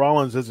Seth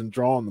Rollins isn't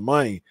drawing the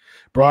money.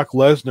 Brock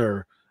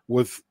Lesnar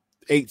with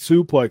 8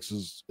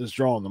 suplexes is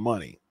drawing the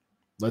money.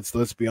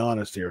 Let's be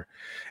honest here.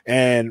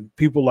 And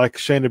people like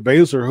Shayna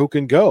Baszler, who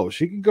can go.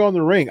 She can go in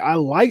the ring. I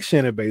like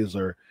Shayna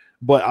Baszler,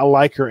 but I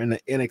like her in the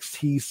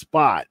NXT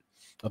spot.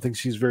 I think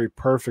she's very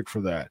perfect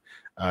for that.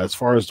 As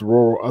far as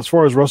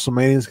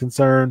WrestleMania is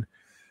concerned,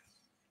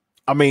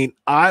 I mean,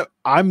 I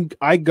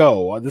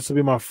go. This will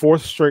be my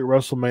 4th straight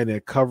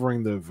WrestleMania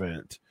covering the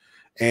event,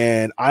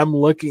 and I'm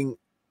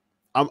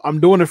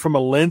doing it from a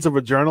lens of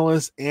a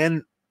journalist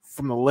and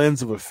from the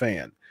lens of a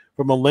fan.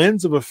 From a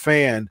lens of a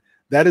fan,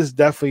 that is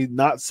definitely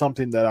not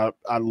something that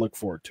I look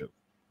forward to.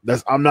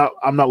 I'm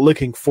not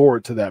looking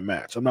forward to that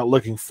match. I'm not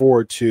looking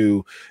forward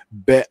to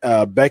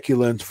Becky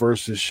Lynch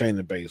versus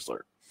Shayna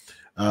Baszler.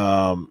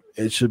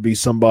 It should be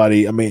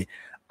somebody. I mean,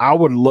 I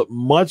would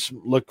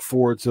look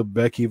forward to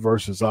Becky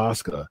versus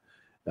Asuka,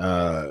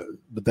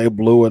 but they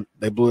blew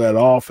that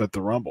off at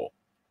the Rumble.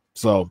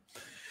 So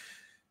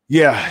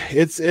yeah,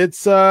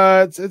 it's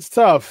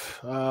tough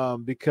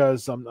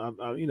because I'm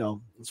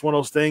it's one of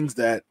those things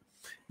that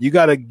you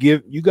got to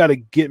get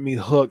me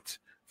hooked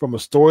from a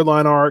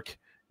storyline arc.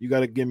 You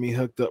got to get me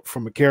hooked up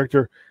from a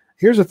character.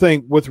 Here's the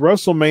thing with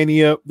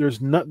WrestleMania,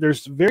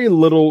 there's very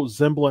little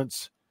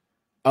semblance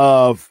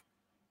of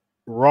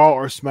Raw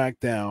or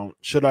SmackDown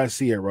should I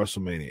see at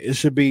WrestleMania. It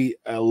should be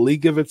a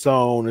league of its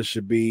own. It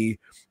should be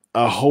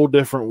a whole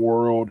different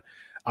world.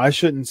 I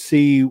shouldn't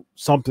see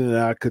something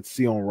that I could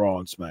see on Raw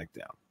and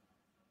SmackDown.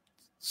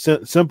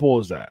 Simple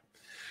as that.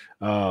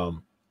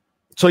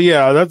 So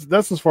yeah,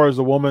 that's as far as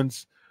the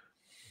women's.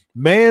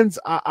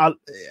 I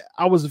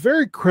was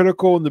very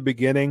critical in the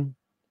beginning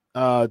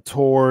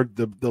toward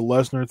the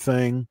Lesnar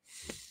thing.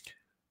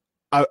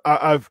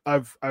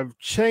 I've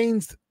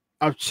changed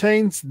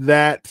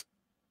that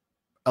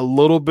a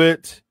little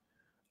bit.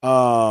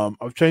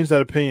 I've changed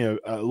that opinion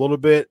a little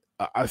bit.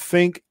 I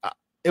think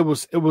it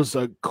was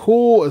a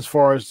cool as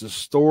far as the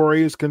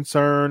story is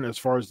concerned, as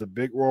far as the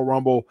big Royal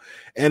Rumble,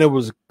 and it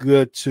was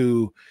good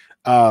to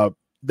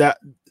that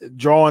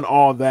drawing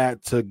all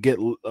that to get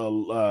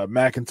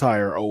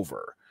McIntyre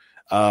over.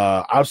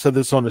 I've said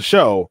this on the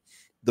show.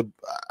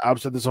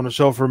 I've said this on the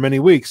show for many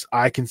weeks.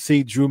 I can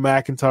see Drew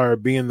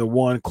McIntyre being the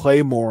one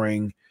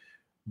claymoring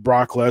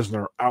Brock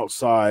Lesnar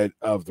outside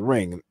of the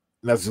ring. And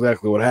that's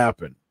exactly what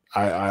happened.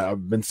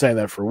 I've been saying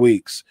that for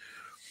weeks.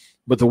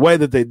 But the way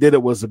that they did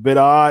it was a bit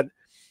odd.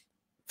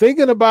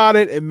 Thinking about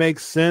it, it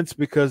makes sense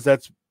because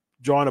that's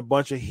drawing a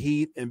bunch of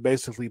heat and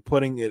basically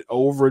putting it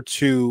over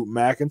to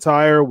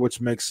McIntyre,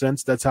 which makes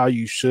sense. That's how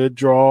you should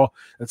draw.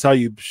 That's how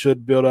you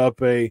should build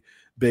up a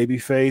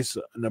babyface,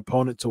 an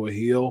opponent to a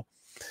heel.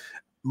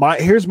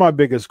 Here's my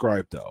biggest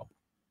gripe, though.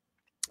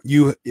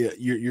 You're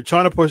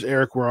trying to push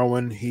Eric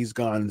Rowan. He's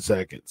gone in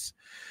seconds.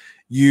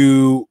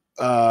 John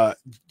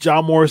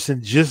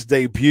Morrison just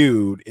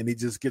debuted, and he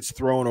just gets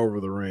thrown over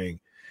the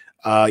ring.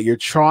 You're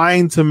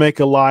trying to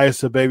make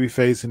Elias a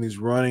babyface, and he's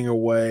running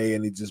away,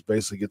 and he just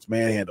basically gets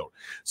manhandled.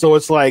 So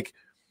it's like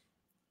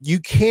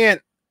you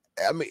can't.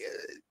 I mean,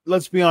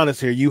 let's be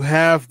honest here. You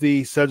have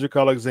the Cedric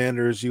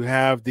Alexanders, you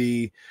have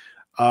the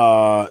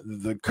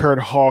Kurt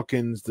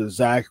Hawkins, the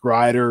Zack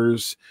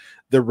Ryders,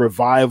 the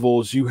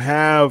Revivals. You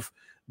have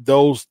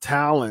those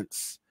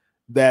talents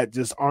that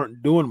just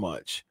aren't doing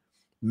much.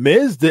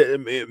 Miz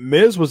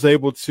was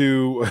able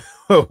to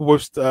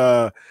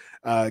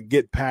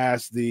get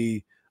past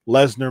the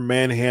Lesnar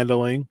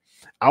manhandling.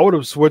 I would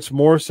have switched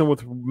Morrison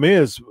with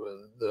Miz.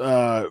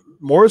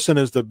 Morrison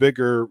is the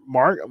bigger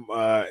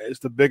is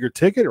the bigger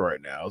ticket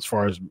right now as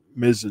far as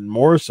Miz and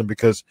Morrison,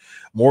 because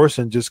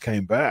Morrison just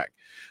came back.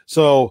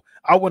 So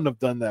I wouldn't have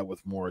done that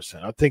with Morrison.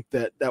 I think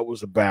that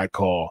was a bad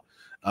call.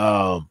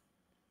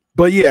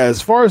 But yeah,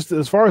 as far as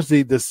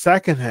the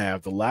second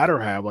half, the latter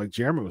half, like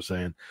Jeremy was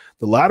saying,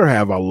 the latter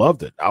half, I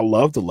loved it. I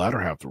loved the latter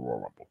half of the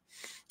Royal Rumble.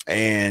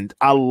 And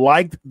I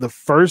liked the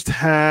first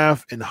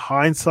half in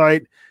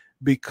hindsight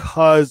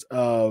because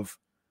of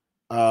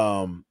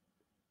the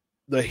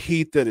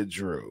heat that it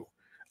drew.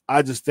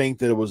 I just think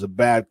that it was a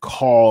bad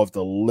call of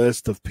the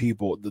list of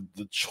people,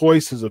 the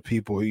choices of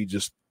people he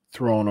just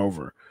thrown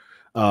over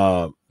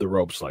the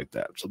ropes like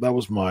that. So that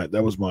was my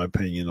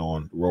opinion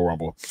on Royal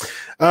Rumble.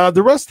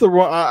 The rest of the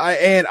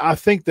I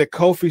think that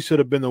Kofi should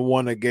have been the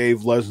one that gave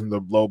Lesnar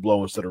the low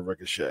blow instead of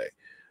Ricochet.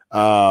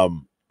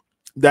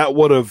 That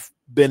would have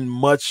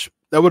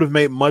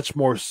made much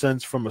more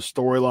sense from a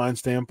storyline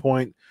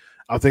standpoint.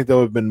 I think that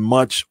would have been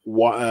much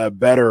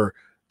better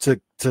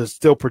to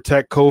still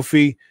protect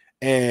Kofi,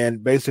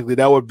 and basically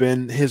that would have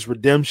been his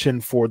redemption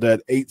for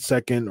that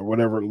 8-second or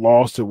whatever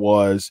loss it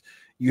was.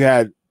 You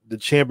had the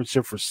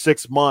championship for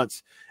 6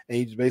 months, and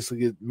you basically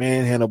get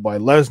manhandled by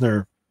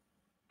Lesnar.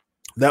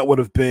 That would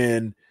have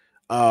been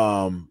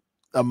a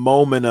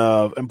moment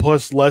of, and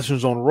plus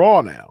Lesnar's on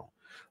Raw now,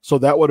 so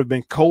that would have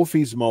been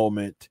Kofi's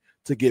moment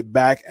to get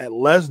back at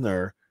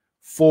Lesnar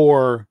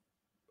for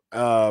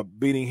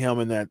beating him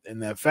in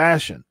that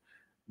fashion.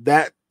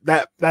 That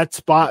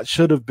spot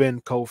should have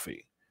been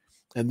Kofi.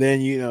 And then,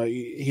 he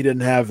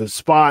didn't have his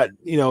spot,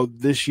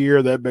 this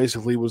year. That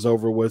basically was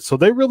over with. So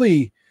they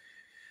really,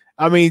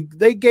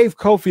 they gave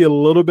Kofi a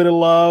little bit of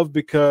love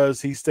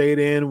because he stayed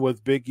in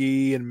with Big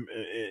E and,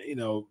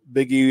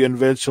 Big E and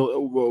eventually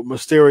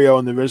Mysterio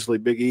and eventually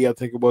Big E, I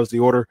think it was the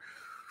order.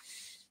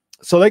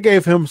 So they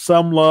gave him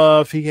some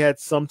love. He had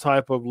some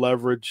type of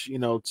leverage, to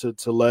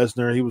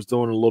Lesnar. He was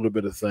doing a little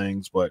bit of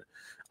things, but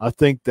I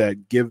think that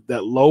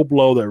low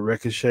blow that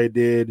Ricochet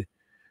did,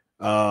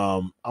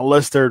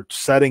 unless they're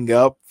setting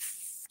up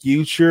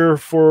future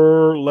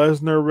for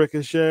Lesnar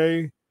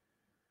Ricochet,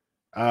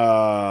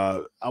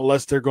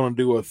 unless they're going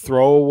to do a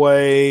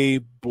throwaway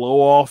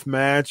blow-off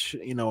match,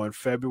 in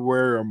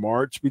February or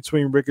March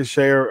between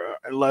Ricochet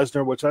and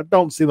Lesnar, which I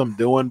don't see them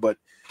doing, but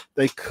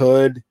they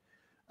could.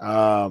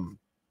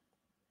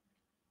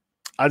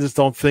 I just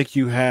don't think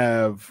you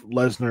have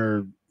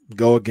Lesnar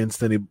go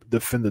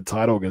defend the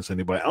title against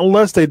anybody,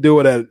 unless they do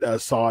it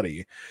at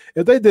Saudi.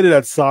 If they did it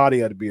at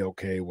Saudi, I'd be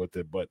okay with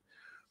it, but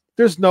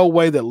there's no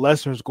way that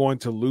Lesnar's going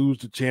to lose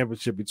the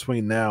championship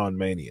between now and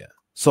Mania.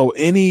 So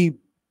any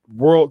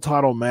world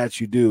title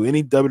match you do,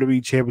 any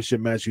WWE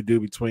championship match you do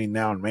between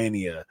now and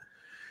Mania,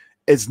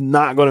 it's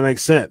not going to make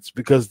sense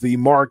because the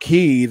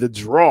marquee, the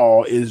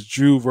draw, is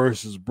Drew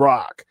versus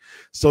Brock.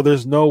 So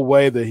there's no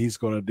way that he's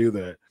going to do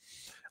that.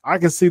 I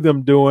can see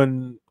them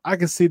doing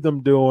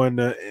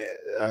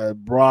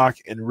Brock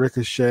and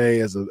Ricochet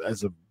as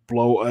a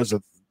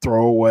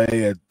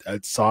throwaway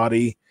at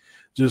Saudi,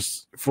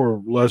 just for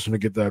Lesnar to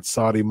get that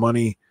Saudi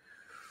money.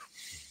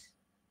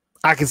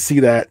 I can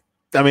see that.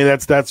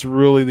 That's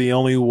really the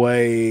only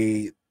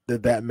way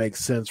that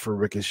makes sense for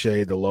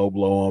Ricochet to low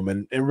blow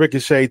him, and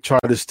Ricochet tried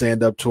to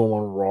stand up to him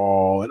on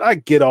Raw, and I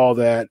get all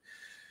that.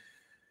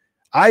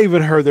 I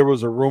even heard there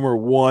was a rumor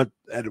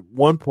at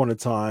one point in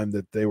time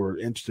that they were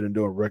interested in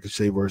doing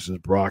Ricochet versus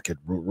Brock at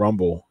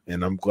Rumble,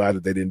 and I'm glad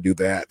that they didn't do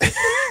that.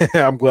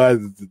 I'm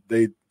glad that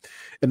they,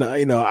 and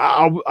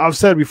I've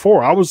said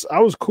before, I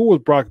was cool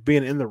with Brock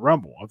being in the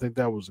Rumble. I think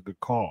that was a good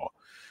call.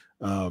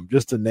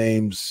 Just the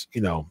names,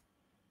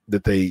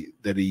 that they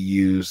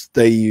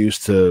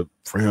used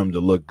for him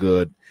to look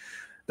good.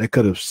 They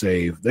could have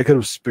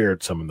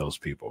spared some of those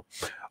people.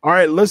 All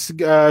right, let's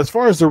as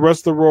far as the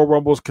rest of the Royal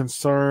Rumble is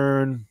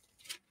concerned.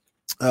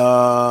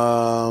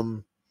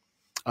 I'm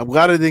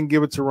glad I didn't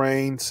give it to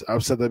Reigns.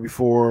 I've said that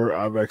before.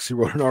 I've actually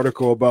wrote an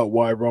article about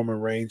why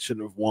Roman Reigns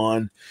shouldn't have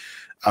won.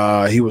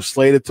 He was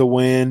slated to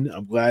win.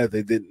 I'm glad that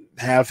they didn't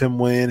have him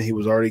win. He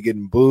was already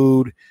getting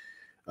booed.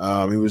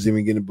 He was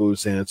even getting booed in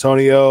San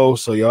Antonio.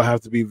 So y'all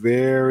have to be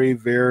very,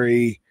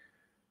 very,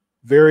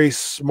 very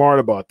smart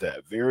about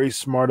that. Very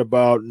smart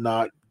about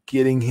not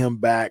getting him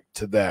back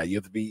to that. You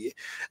have to be.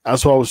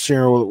 That's what I was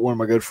sharing with one of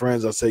my good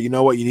friends. I said, you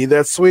know what? You need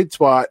that sweet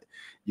spot.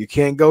 You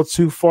can't go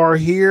too far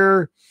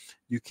here.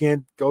 You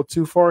can't go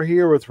too far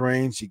here with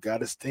Reigns. You got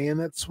to stay in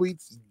that sweet.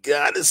 You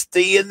got to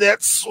stay in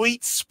that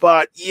sweet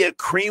spot. Yeah,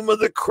 cream of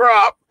the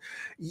crop.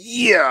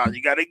 Yeah,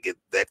 you got to get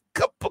that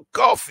cup of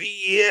coffee.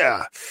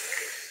 Yeah,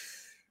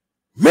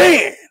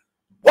 man.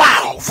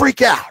 Wow,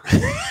 freak out.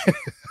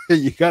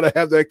 You got to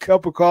have that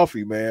cup of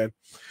coffee, man.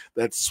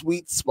 That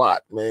sweet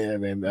spot,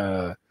 man.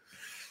 And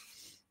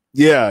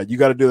yeah, you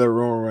got to do that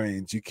Roman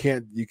Reigns. You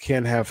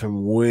can't have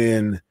him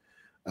win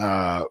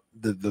the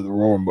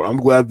Royal Rumble. I'm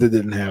glad they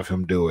didn't have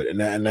him do it, and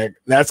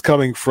that's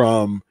coming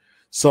from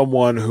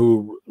someone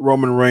who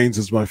Roman Reigns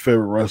is my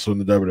favorite wrestler in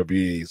the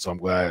WWE. So I'm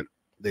glad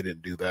they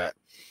didn't do that.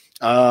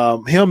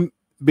 Him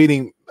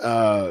beating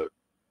Corbin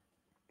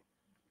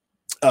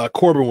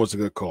was a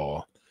good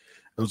call.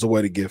 It was a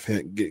way to get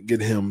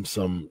him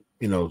some,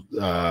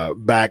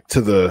 back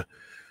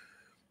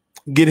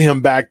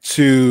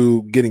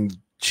to getting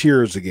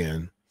cheers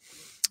again.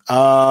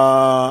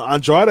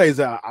 Andrade is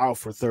out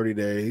for 30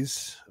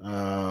 days.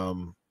 I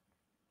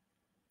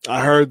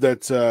heard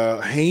that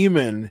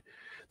Heyman,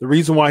 the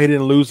reason why he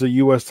didn't lose the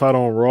U.S.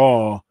 title on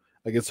Raw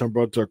against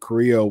Humberto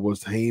Carrillo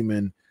was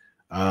Heyman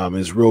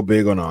is real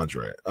big on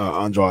Andrade.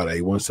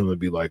 He wants him to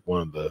be like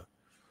one of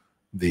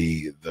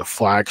the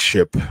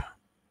flagship,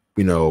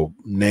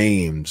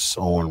 names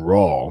on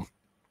Raw.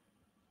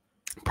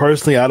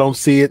 Personally, I don't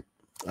see it,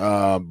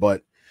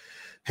 but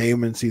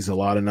Heyman sees a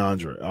lot in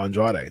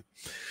Andrade.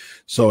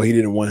 So he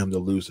didn't want him to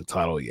lose the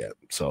title yet.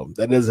 So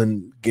that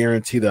doesn't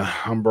guarantee that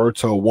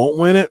Humberto won't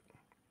win it.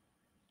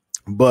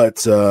 But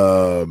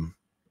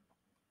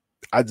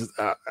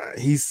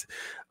he's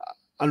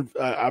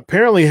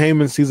apparently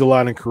Heyman sees a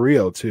lot in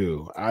Carrillo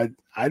too. I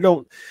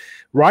don't.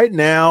 Right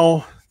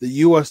now, the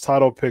U.S.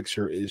 title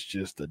picture is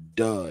just a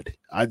dud.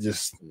 Andrade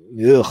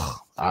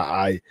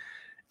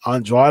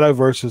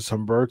versus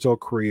Humberto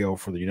Carrillo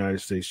for the United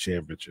States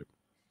Championship.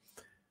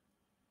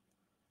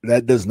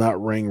 That does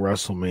not ring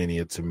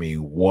WrestleMania to me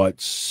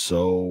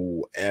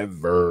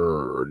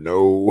whatsoever.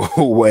 No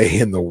way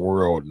in the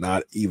world.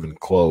 Not even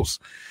close.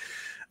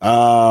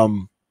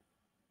 Daniel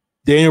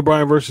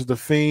Bryan versus The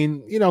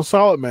Fiend.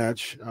 Solid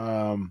match.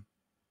 I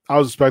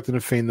was expecting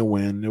The Fiend to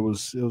win. It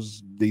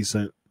was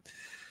decent.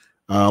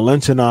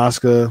 Lynch and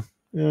Asuka.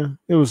 Yeah,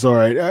 it was all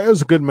right. It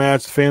was a good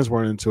match. The fans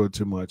weren't into it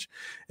too much.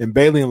 And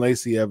Bayley and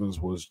Lacey Evans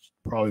was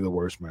probably the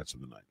worst match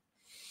of the night.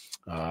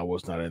 I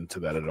was not into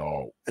that at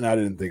all, and I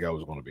didn't think I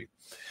was going to be.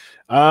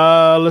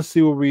 Let's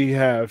see what we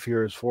have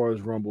here as far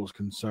as Rumble is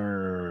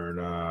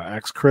concerned.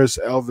 Ask Chris.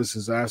 Elvis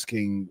is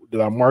asking,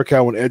 did I mark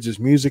out when Edge's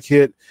music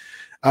hit?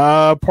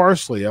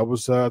 Partially.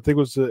 I think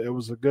it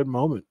was a good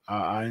moment.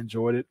 I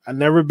enjoyed it. I've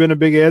never been a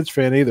big Edge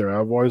fan either.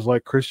 I've always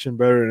liked Christian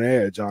better than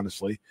Edge,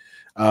 honestly.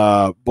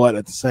 But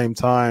at the same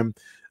time,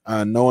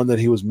 knowing that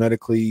he was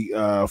medically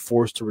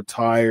forced to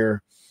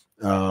retire,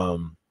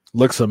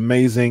 looks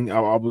amazing.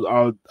 I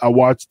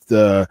watched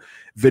the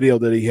video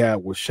that he had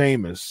with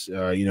Sheamus.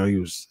 He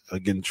was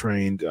getting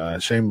trained.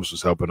 Sheamus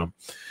was helping him,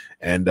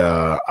 and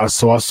I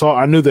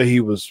knew that he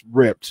was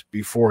ripped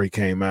before he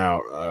came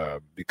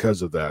out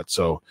because of that.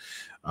 So,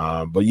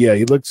 but yeah,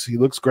 he looks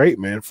great,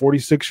 man.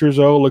 46 years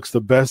old, looks the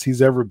best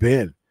he's ever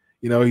been.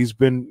 He's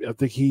been. I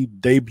think he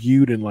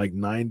debuted in like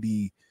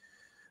 90.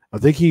 I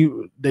think he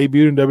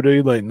debuted in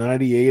WWE like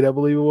 98, I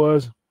believe it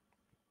was.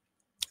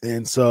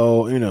 And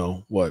so,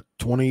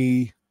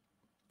 20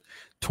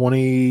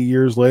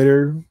 years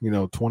later,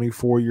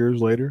 24 years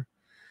later,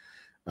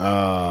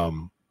 or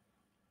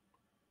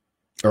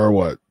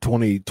what,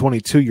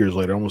 22 years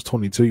later, almost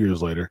 22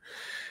 years later,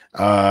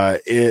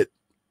 he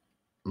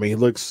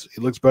looks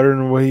better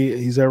than what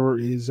he's ever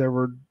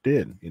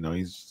did.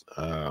 He's,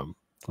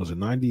 was it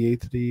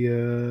 98 to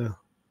the,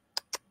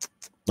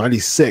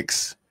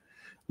 96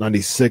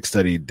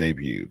 that he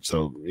debuted.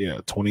 So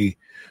yeah,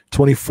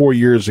 24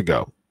 years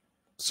ago.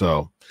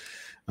 So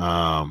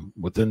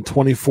Within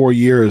 24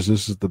 years,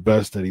 this is the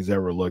best that he's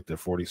ever looked at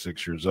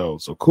 46 years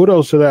old. So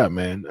kudos to that,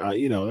 man.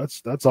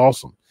 That's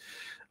awesome.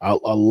 I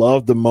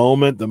love the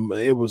moment.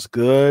 It was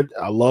good.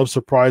 I love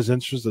surprise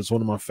entrance. That's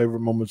one of my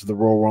favorite moments of the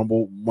Royal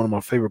Rumble. One of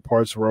my favorite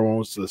parts of Royal Rumble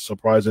was the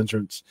surprise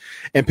entrance.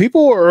 And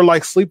people are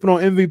like sleeping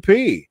on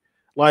MVP.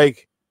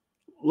 Like,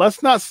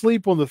 let's not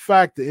sleep on the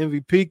fact that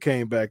MVP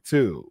came back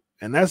too.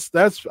 And I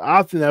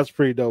think that's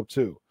pretty dope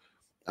too.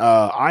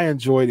 I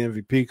enjoyed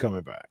MVP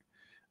coming back.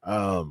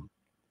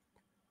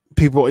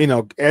 People,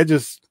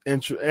 Edge's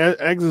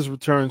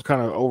returns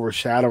kind of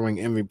overshadowing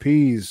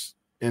MVP's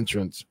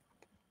entrance.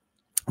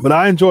 But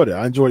I enjoyed it.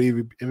 I enjoyed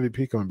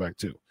MVP coming back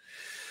too.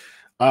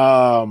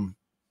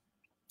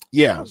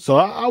 Yeah, so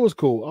I was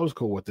cool. I was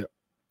cool with it.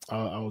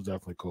 I was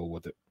definitely cool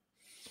with it.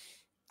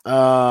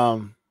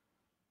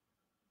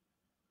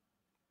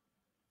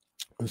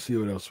 Let's see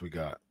what else we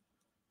got.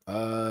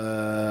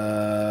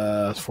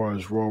 As far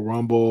as Royal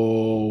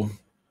Rumble,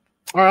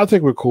 all right, I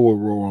think we're cool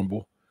with Royal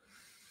Rumble.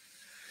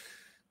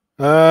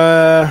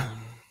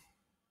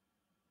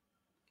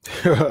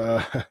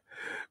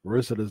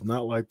 Marissa does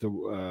not like the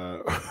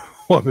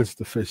women's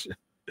division.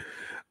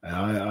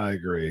 I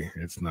agree.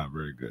 It's not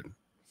very good.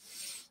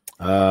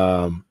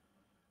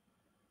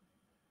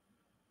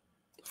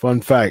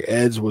 Fun fact: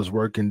 Edge was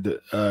working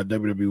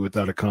WWE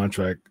without a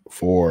contract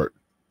for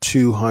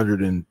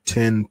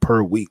 $210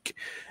 per week,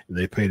 and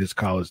they paid his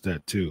college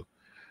debt too.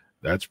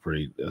 That's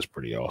pretty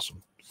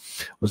awesome.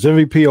 Was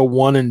MVP a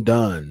one and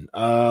done?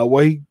 Well,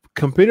 he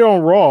competed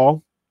on Raw,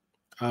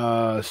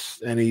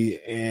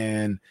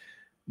 and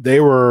they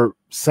were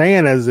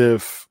saying as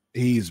if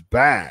he's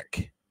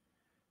back.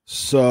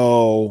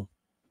 So,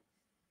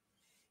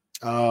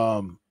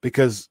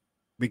 because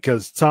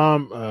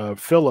Tom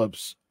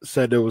Phillips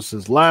said it was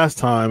his last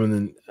time, and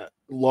then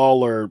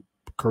Lawler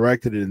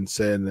corrected it and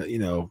said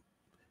that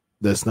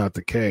that's not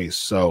the case.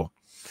 So,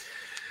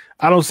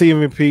 I don't see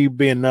MVP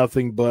being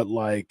nothing but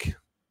like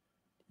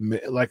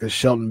a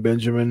Shelton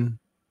Benjamin,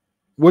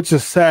 which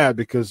is sad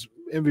because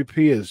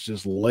MVP is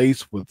just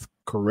laced with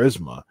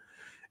charisma.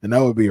 And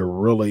that would be a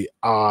really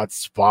odd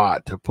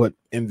spot to put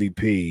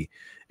MVP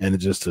and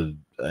just an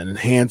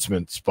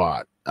enhancement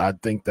spot. I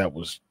think that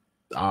was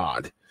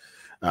odd.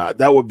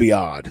 That would be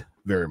odd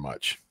very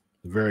much.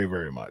 Very,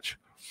 very much.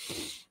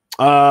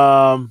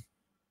 Yeah.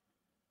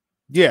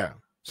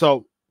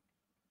 So,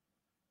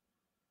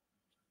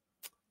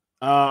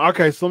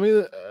 okay. So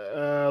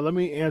let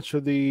me answer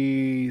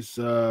these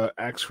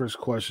Ask Chris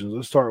questions.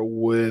 Let's start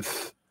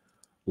with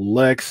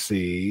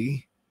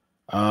Lexi.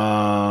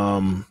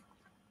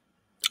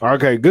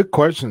 Okay, good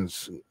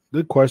questions.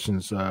 Good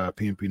questions,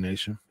 PNP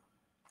Nation.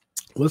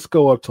 Let's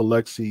go up to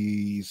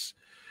Lexi's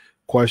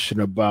question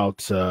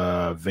about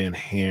Van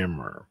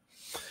Hammer.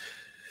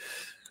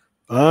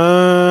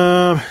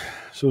 As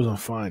soon as I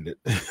find it.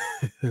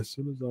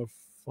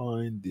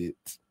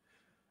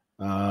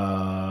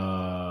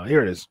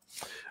 Here it is.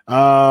 What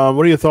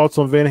are your thoughts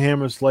on Van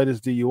Hammer's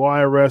latest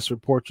DUI arrest?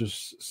 Reports are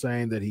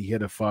saying that he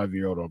hit a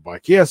 5-year-old on a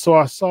bike. Yeah, so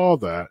I saw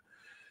that.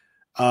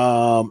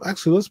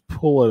 Actually, let's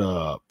pull it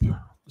up.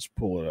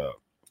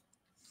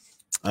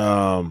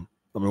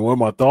 What are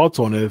my thoughts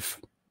on it?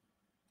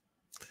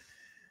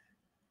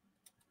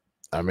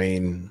 He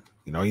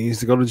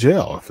needs to go to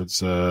jail if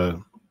it's a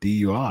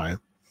DUI.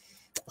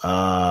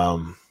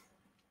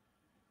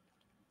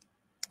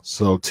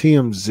 So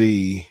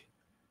TMZ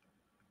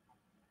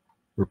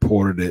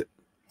reported it.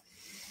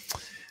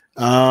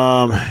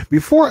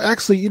 Before,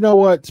 actually, you know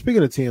what?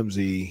 Speaking of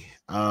TMZ,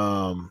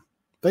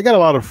 they got a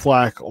lot of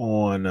flack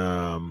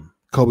on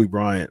Kobe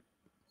Bryant.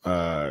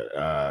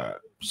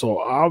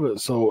 So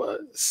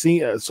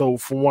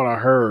from what I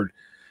heard,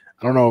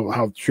 I don't know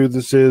how true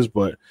this is,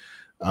 but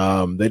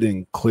they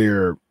didn't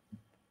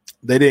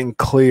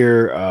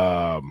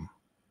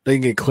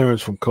get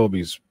clearance from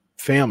Kobe's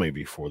family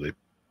before they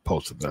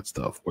posted that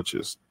stuff, which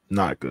is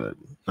not good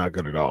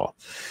at all.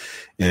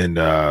 And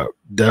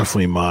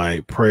definitely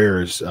my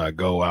prayers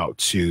go out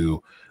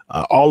to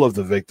all of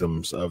the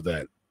victims of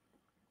that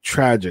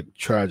tragic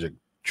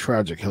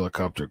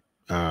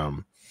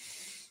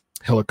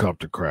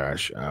helicopter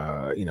crash.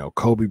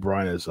 Kobe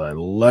Bryant is a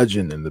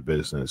legend in the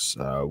business,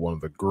 one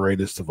of the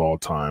greatest of all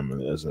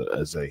time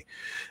as a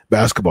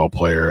basketball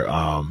player.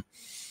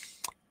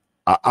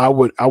 I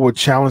would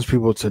challenge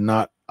people to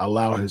not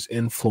allow his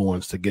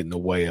influence to get in the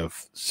way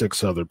of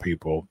 6 other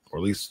people, or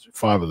at least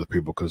 5 other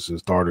people, because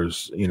his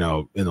daughter's in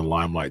the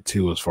limelight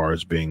too, as far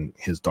as being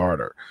his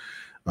daughter.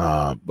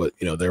 But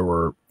there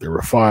were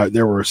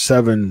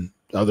 7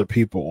 other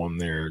people on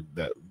there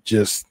that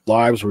just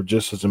lives were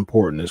just as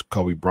important as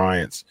Kobe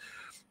Bryant's.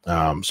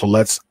 So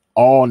let's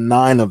all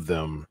 9 of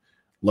them,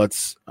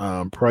 let's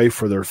pray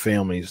for their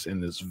families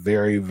in this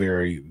very,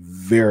 very,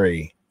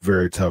 very,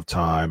 very tough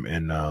time.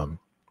 And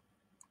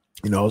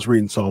I was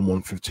reading Psalm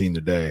 115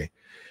 today,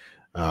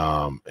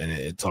 and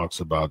it talks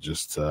about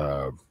just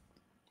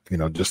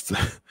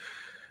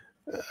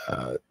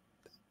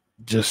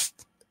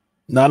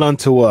not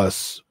unto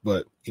us,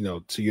 but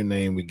to your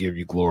name we give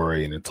you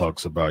glory, and it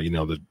talks about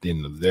the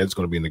dead's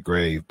going to be in the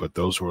grave, but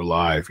those who are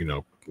alive,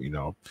 you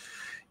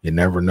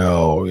never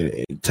know.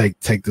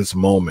 Take this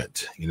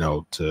moment,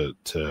 to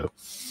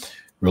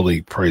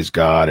really praise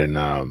God,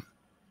 and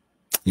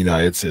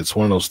it's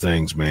one of those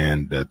things,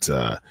 man,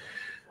 that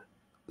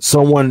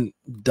someone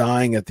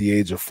dying at the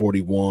age of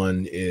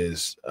 41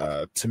 is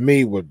to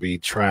me would be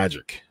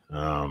tragic,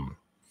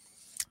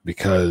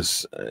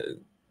 because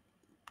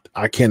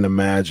I can't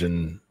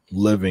imagine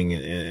living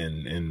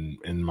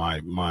in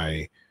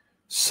my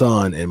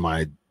son and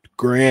my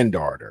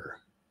granddaughter,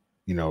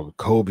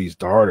 Kobe's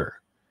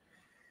daughter.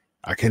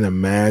 I can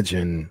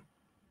imagine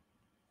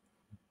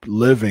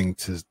living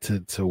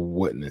to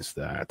witness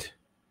that.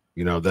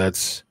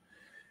 That's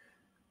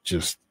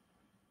just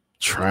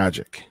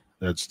tragic.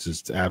 That's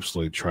just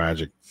absolutely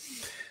tragic.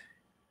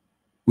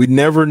 We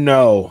never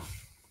know.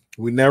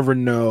 We never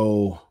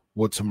know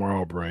what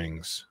tomorrow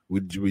brings.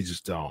 We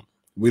just don't.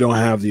 We don't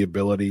have the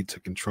ability to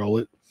control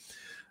it.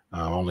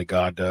 Only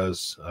God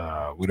does.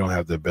 We don't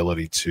have the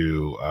ability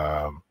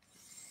to.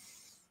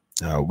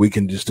 We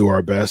can just do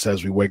our best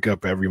as we wake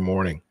up every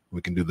morning.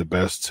 We can do the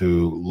best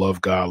to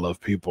love God, love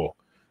people.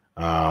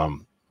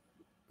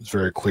 It's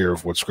very clear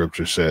of what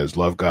Scripture says: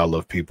 love God,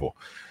 love people,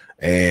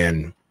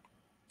 and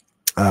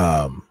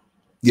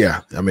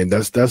yeah. I mean,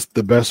 that's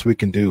the best we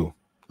can do.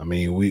 I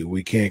mean,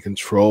 we can't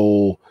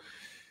control.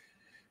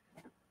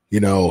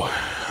 Being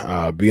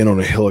on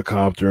a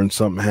helicopter and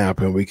something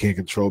happened. We can't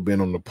control being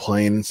on the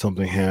plane and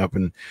something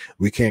happened.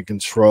 We can't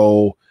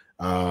control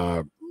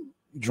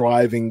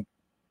driving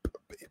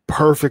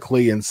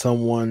perfectly and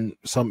some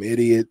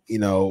idiot,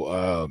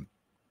 running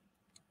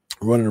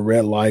a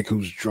red light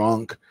who's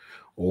drunk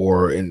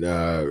or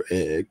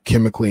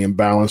chemically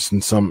imbalanced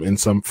in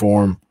some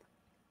form.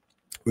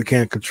 We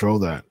can't control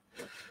that.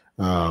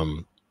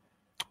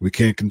 We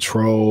can't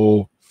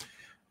control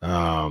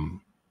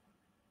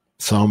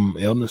some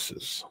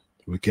illnesses.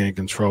 We can't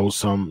control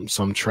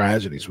some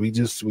tragedies. We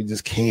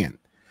just can't.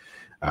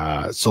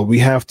 So we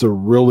have to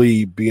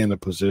really be in a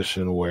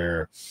position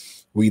where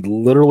we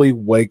literally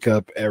wake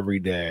up every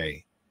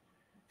day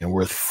and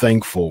we're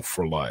thankful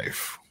for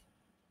life.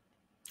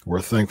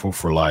 We're thankful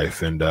for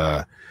life. And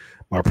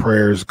my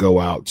prayers go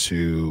out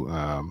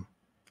to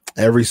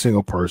every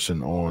single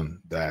person on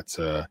that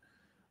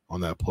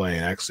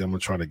plane. Actually, I'm gonna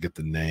try to get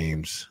the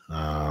names.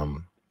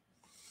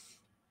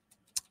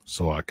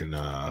 So I can,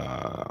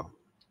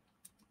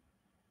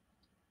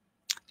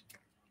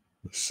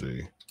 let's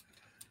see.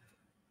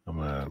 I'm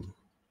going to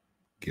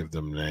give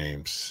them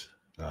names.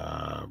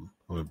 I'm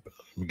going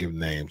to give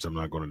names. I'm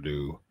not going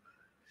to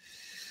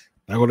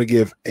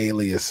give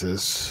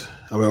aliases.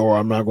 Or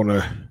I'm not going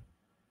to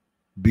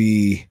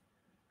be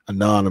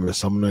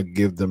anonymous. I'm going to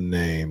give them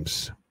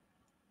names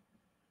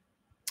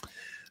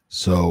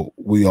so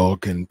we all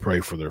can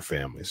pray for their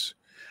families.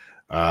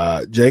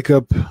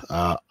 Jacob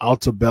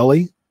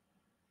Altabelli.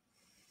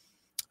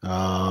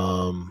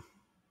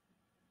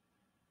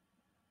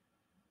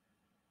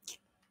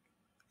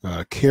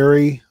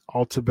 Carrie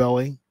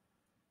Altabelli,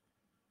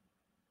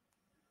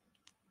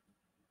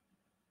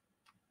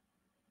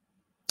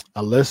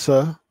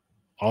 Alyssa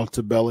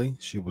Altabelli,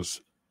 she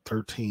was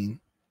 13,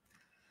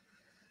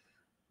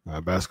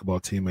 basketball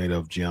teammate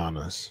of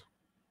Gianna's,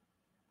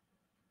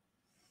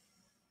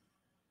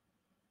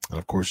 and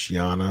of course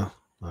Gianna,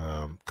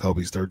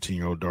 Kobe's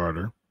 13-year-old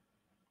daughter.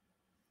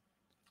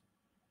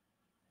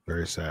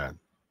 Very sad.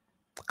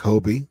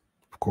 Kobe,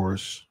 of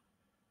course.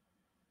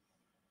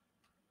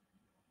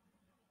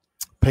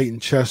 Peyton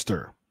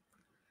Chester.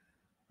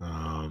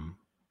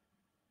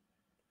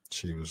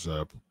 She was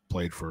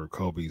played for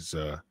Kobe's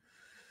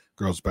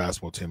girls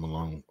basketball team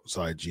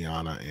alongside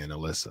Gianna and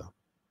Alyssa.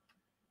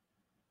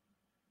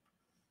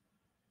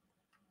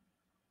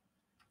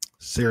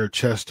 Sarah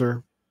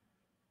Chester.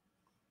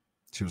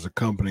 She was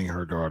accompanying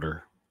her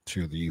daughter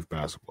to the youth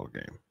basketball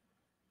game.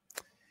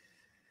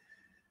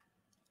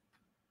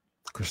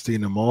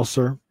 Christina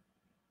Malser,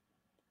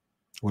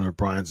 one of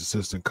Brian's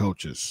assistant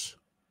coaches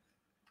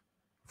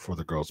for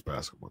the girls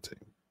basketball team.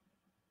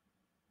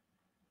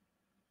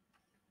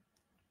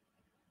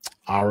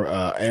 Our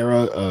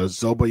Era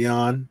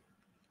Zobayan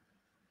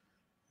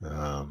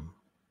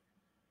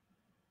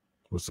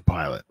was the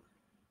pilot.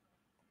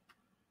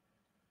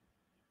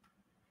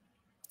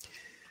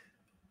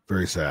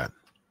 Very sad.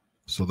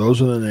 So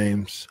those are the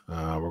names.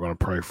 We're going to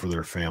pray for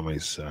their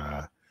families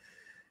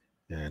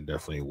and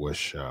definitely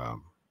wish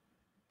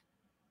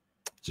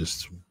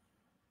just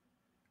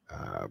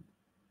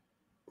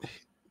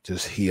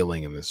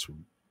healing in this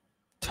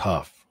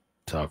tough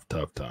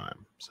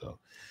time. So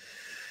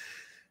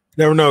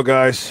never know,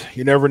 guys.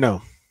 You never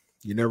know.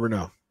 You never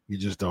know. You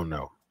just don't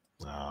know.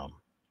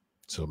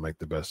 So make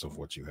the best of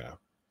what you have.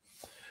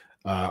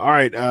 All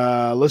right.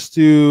 Let's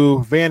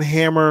do Van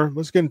Hammer.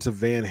 Let's get into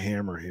Van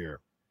Hammer here.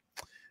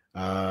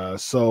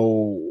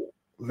 So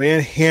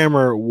Van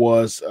Hammer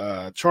was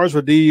charged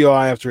with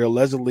DUI after he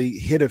allegedly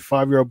hit a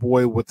 5-year-old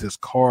boy with his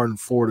car in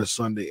Florida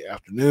Sunday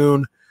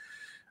afternoon.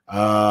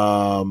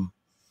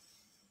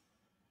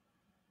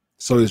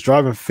 So he's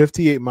driving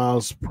 58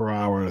 miles per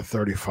hour in a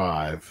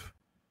 35,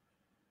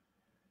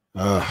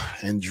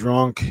 and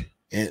drunk.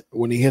 And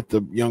when he hit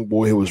the young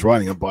boy who was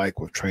riding a bike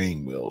with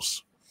training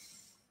wheels,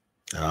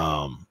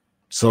 so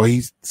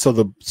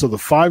the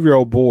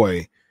 5-year-old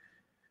boy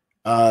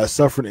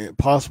suffered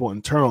possible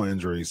internal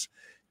injuries,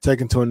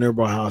 taken to a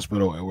nearby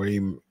hospital, and where he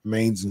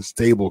remains in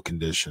stable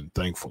condition.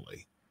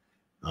 Thankfully,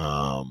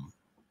 I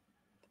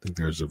think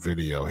there's a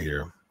video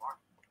here.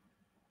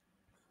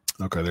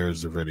 Okay,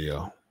 there's the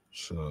video.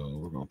 So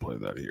we're gonna play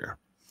that here.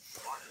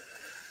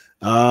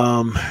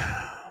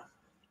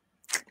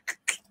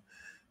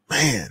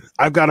 Man,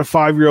 I've got a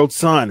 5-year-old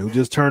son who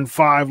just turned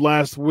 5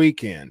 last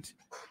weekend.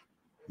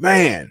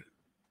 Man,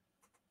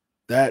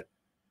 that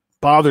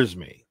bothers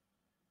me.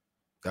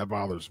 That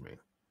bothers me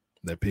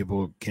that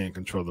people can't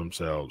control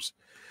themselves.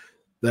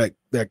 That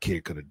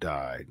kid could have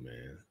died,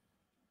 man.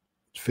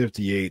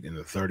 58 in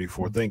the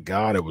 34. Thank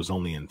God it was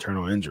only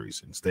internal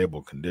injuries in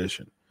stable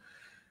condition.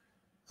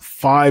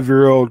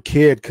 5-year-old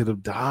kid could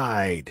have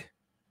died.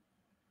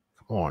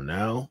 Come on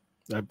now.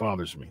 That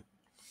bothers me.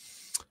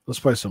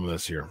 Let's play some of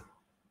this here.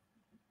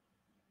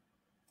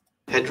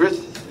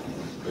 Hedrith.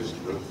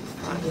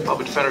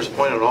 Public defenders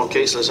appointed on all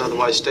cases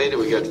otherwise stated.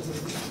 We got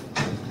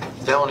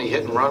felony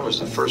hit and run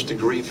was the first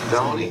degree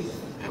felony,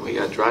 and we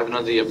got driving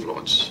under the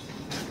influence.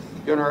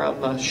 Your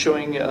Honor, I'm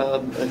showing a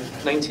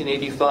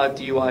 1985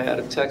 DUI out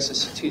of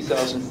Texas,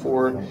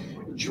 2004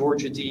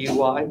 Georgia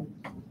DUI.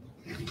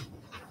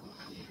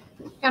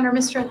 Your Honor,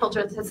 Mr.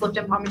 Hildreth has lived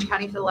in Palm Beach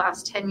County for the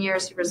last 10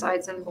 years. He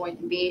resides in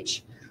Boynton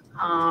Beach.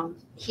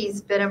 He's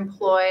been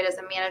employed as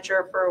a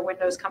manager for a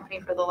windows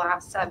company for the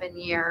last 7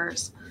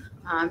 years.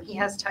 He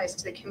has ties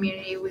to the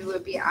community. We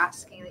would be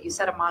asking that you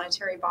set a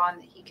monetary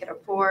bond that he could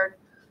afford.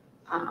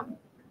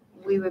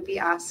 We would be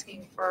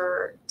asking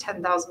for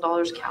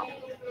 $10,000 count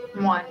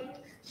 1,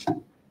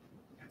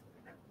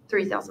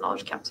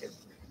 $3,000 count 2.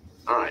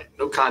 All right.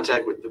 No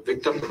contact with the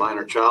victim, the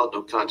minor child.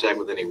 No contact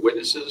with any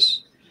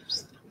witnesses.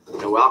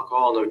 No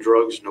alcohol, no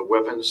drugs, no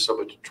weapons.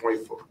 Subject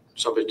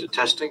to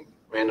testing,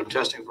 random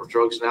testing for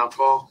drugs and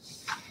alcohol.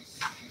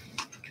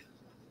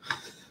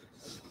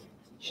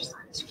 She's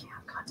not as you can't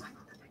have contact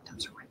with the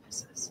victims or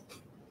witnesses.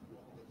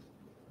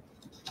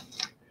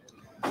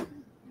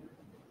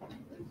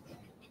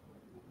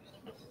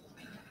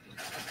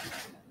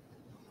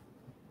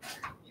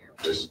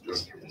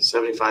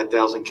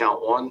 $75,000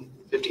 count 1,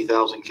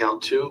 $50,000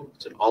 count 2.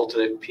 It's an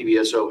alternate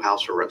PBSO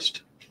house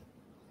arrest.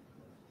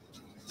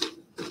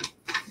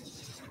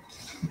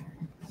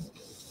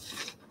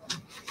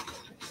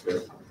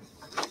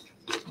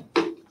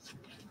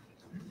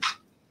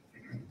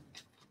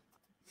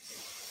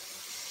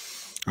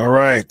 All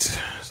right.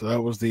 So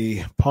that was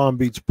the Palm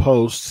Beach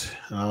Post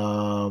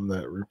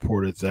that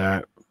reported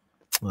that.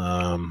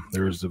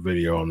 There's the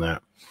video on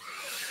that.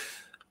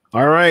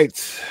 All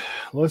right.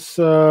 Let's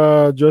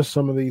address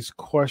some of these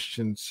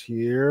questions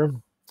here.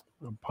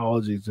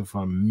 Apologies if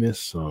I miss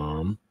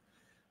some.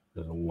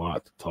 There's a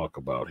lot to talk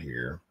about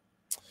here.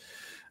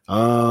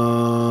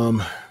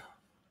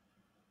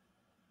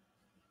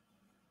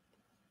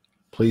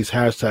 Please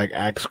hashtag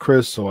Ask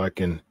Chris so I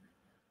can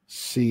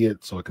see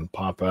it, so I can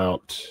pop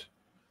out.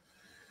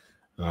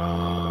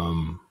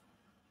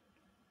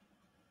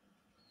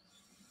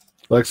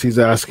 Lexi's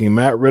asking,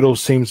 Matt Riddle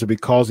seems to be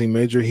causing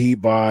major heat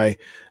by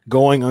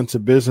going onto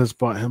business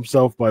by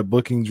himself by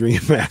booking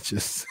dream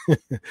matches.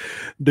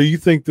 Do you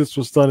think this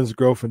will stun his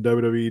growth in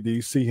WWE? Do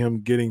you see him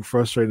getting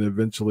frustrated and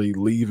eventually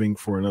leaving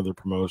for another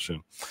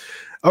promotion?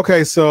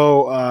 Okay,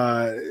 so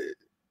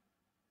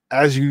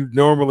as you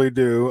normally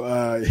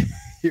do,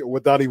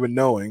 without even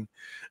knowing,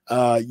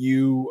 I'm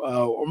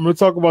going to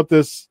talk about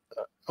this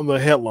on the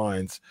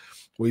headlines.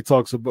 He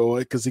talks about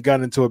because he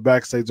got into a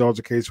backstage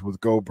altercation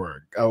with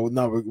Goldberg.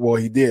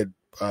 He did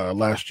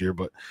last year,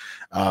 but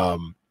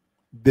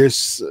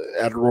this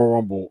at Royal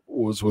Rumble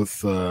was with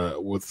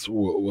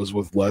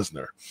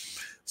Lesnar.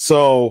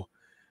 So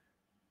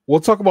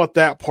we'll talk about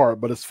that part.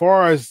 But as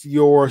far as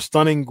your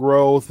stunning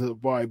growth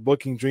by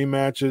booking dream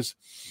matches,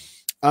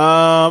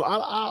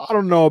 I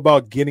don't know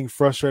about getting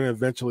frustrated and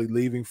eventually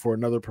leaving for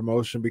another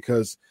promotion,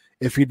 because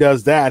if he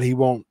does that, he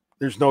won't.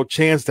 There's no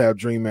chance to have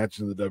dream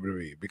matches in the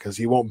WWE because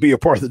he won't be a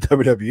part of the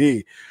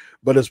WWE.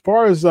 But as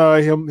far as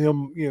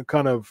him,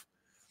 kind of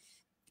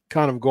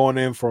going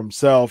in for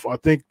himself, I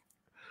think,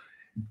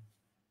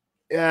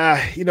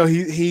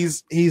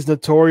 he's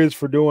notorious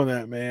for doing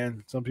that,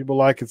 man. Some people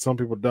like it, some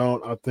people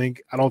don't. I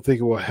don't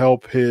think it will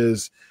help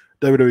his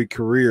WWE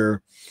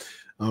career.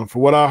 For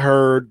what I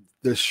heard,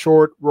 the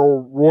short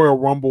Royal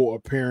Rumble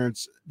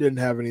appearance didn't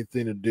have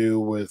anything to do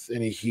with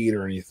any heat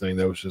or anything.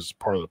 That was just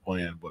part of the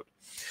plan, but.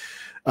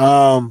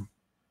 I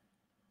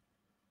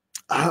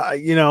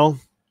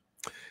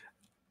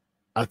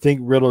think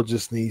Riddle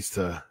just needs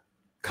to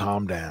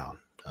calm down.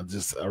 I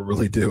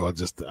really do. I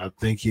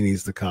think he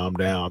needs to calm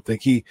down. I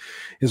think he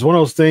is one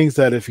of those things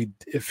that if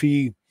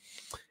he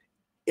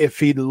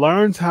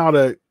learns how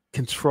to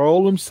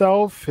control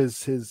himself,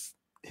 his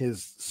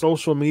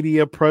social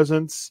media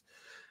presence,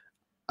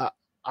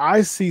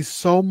 I see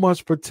so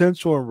much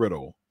potential in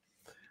Riddle.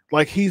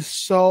 Like, he's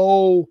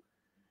so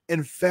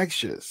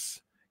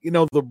infectious.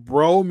 The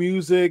bro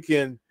music,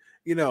 and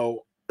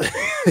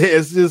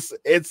it's just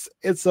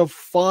it's a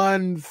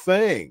fun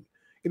thing.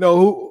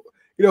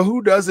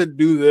 Who doesn't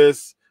do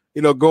this,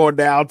 going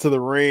down to the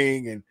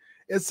ring, and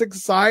it's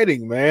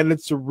exciting, man.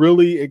 It's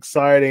really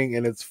exciting,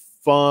 and it's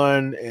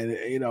fun, and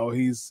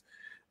he's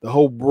the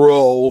whole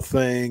bro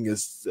thing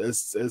is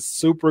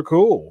super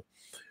cool.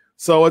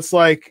 So it's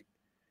like,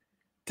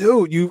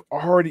 dude,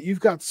 you've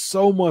got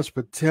so much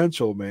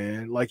potential,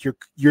 man. Like,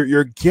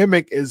 your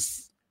gimmick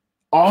is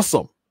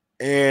awesome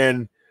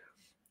and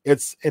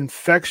it's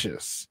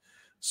infectious.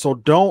 So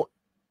don't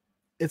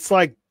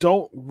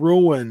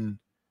ruin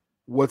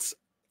what's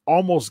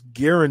almost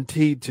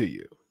guaranteed to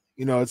you.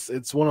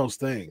 It's one of those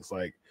things,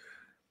 like,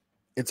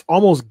 it's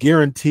almost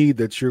guaranteed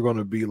that you're going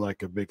to be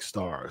like a big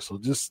star. So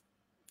just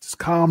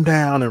calm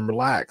down and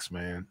relax,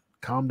 man.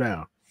 Calm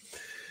down.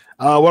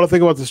 What do I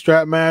think about the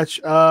strap match?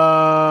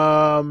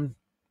 Yeah,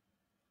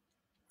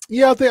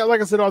 I think,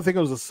 like I said, I think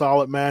it was a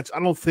solid match. I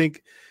don't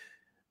think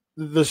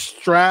the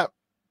strap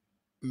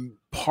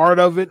part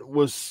of it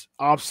was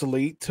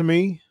obsolete to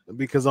me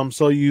because I'm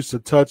so used to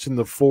touching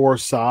the four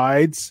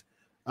sides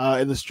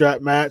in the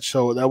strap match.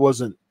 So that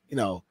wasn't,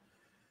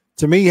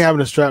 to me,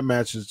 having a strap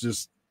match is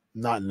just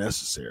not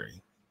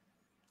necessary,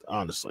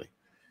 honestly.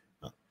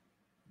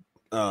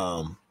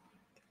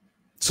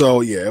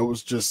 So yeah, it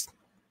was just,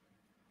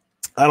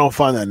 I don't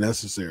find that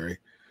necessary.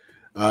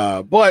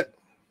 But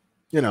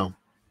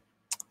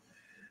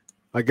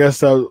I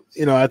guess at the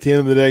end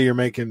of the day, you're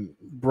making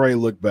Bray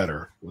look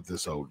better with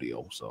this whole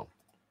deal. So,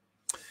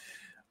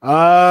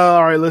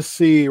 all right, let's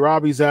see.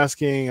 Robbie's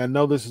asking, I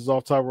know this is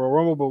off top of Royal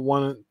Rumble, but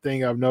one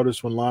thing I've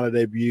noticed when Lana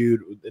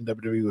debuted in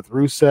WWE with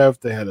Rusev,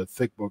 they had a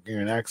thick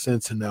Bulgarian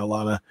accent, and now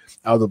Lana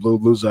out of the blue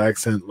loses an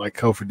accent like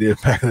Kofi did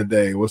back in the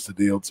day. What's the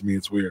deal? To me,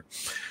 it's weird.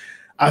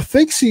 I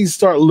think she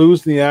started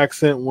losing the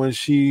accent when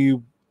she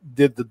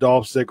did the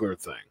Dolph Ziggler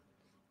thing,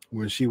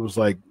 when she was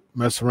like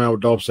messing around with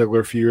Dolph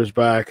Ziggler a few years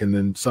back, and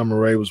then Summer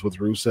Rae was with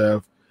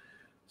Rusev.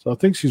 So I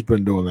think she's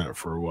been doing that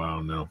for a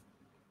while now.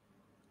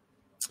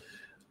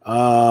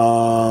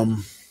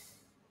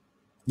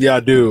 Yeah,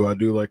 I do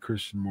like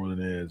Christian more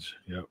than Edge.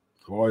 Yep.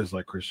 I've always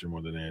liked Christian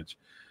more than Edge.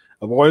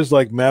 I've always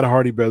liked Matt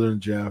Hardy better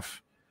than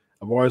Jeff.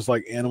 I've always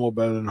liked Animal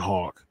better than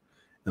Hawk.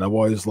 And I've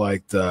always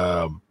liked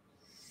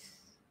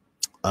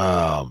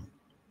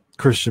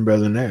Christian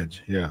better than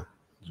Edge. Yeah.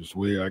 Just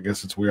weird. I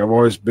guess it's weird. I've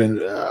always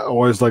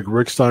liked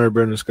Rick Steiner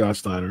better than Scott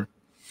Steiner.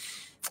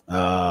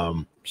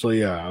 So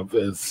yeah,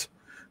 it's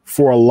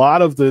for a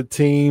lot of the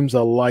teams, I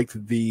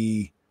liked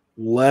the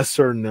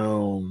lesser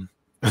known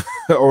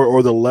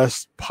or the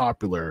less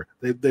popular.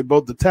 They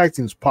both, the tag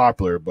team's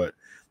popular, but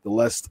the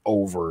less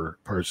over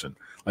person.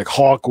 Like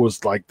Hawk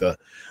was like the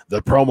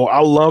promo. I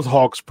loved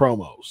Hawk's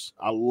promos.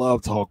 I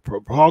loved Hawk.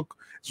 Hawk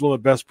is one of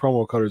the best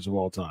promo cutters of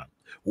all time.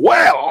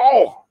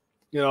 Well,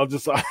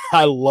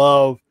 I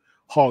love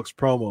Hawk's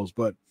promos,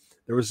 but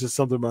there was just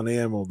something about the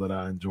animal that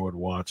I enjoyed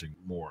watching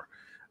more.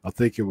 I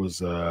think it was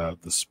the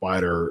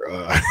spider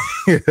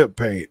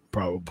paint,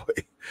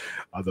 probably.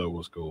 I thought it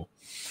was cool.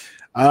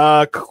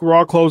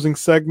 Raw closing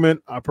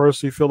segment. I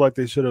personally feel like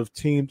they should have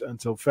teamed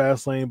until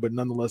Fastlane, but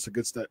nonetheless a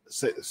good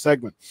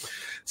segment.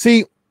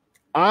 See,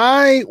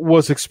 I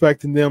was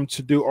expecting them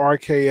to do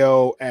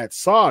RKO at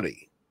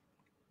Saudi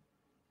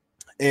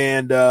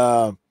and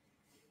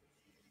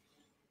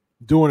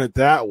doing it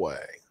that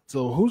way.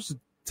 So who's the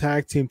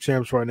tag team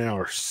champs right now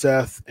are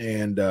Seth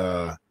and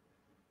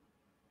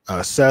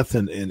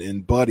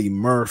Buddy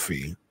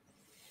Murphy.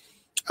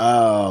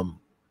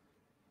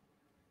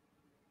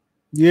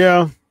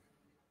 Yeah.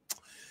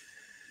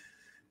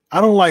 I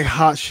don't like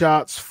hot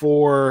shots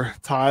for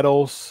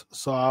titles,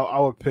 so I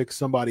would pick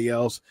somebody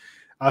else.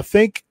 I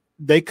think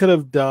they could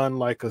have done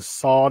like a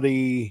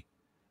Saudi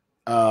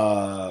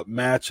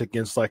match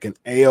against like an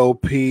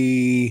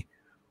AOP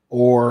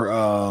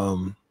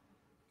or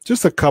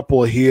just a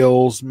couple of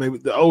heels. Maybe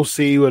the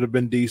OC would have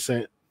been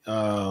decent.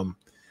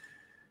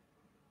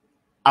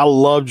 I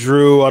love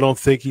Drew. I don't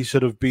think he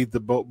should have beat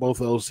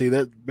both OC.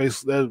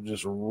 That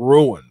just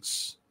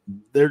ruins.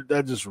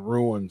 That just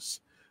ruins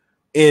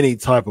any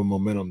type of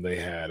momentum they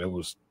had.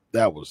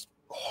 That was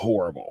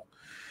horrible.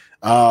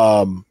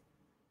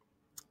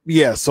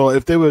 Yeah, so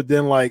if they would have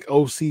done like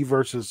OC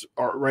versus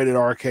rated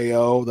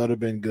RKO, that'd have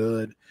been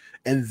good.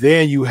 And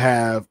then you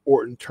have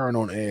Orton turn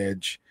on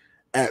Edge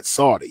at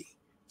Saudi.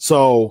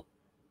 So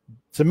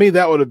to me,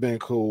 that would have been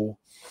cool.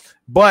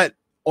 But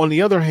on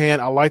the other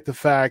hand, I like the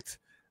fact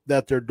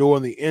that they're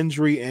doing the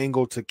injury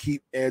angle to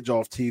keep Edge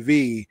off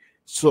TV.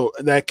 So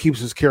that keeps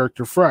his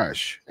character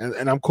fresh.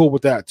 And I'm cool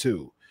with that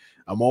too.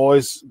 I'm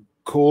always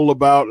cool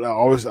about,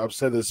 I've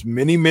said this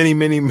many, many,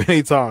 many,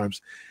 many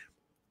times.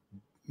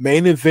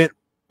 Main event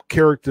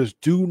characters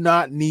do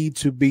not need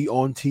to be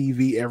on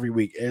TV every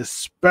week,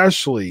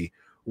 especially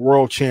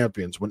world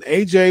champions. When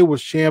AJ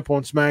was champ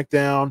on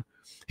SmackDown,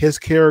 his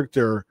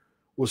character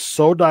was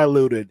so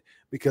diluted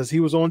because he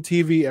was on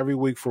TV every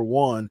week for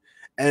one,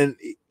 and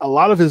a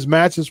lot of his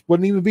matches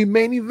wouldn't even be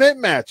main event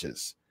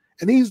matches.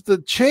 And he's the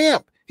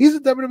champ. He's a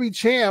WWE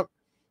champ,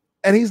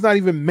 and he's not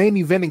even main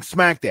eventing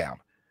SmackDown.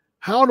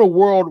 How in the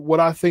world would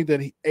I think that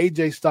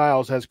AJ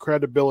Styles has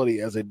credibility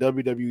as a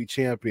WWE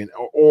champion,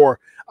 or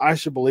I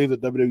should believe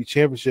that WWE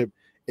Championship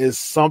is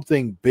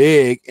something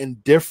big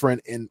and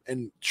different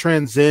and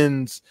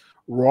transcends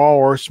Raw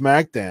or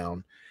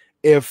SmackDown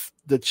if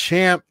the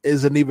champ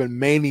isn't even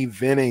main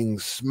eventing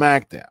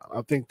SmackDown?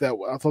 I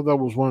thought that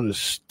was one of the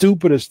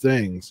stupidest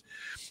things.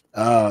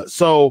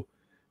 So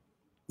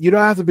you don't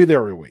have to be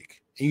there every week.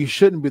 You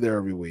shouldn't be there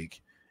every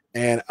week.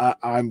 And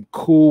I'm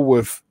cool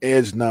with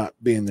Edge not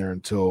being there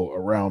until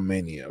around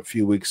Mania, a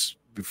few weeks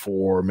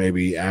before,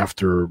 maybe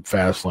after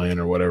Fastlane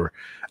or whatever.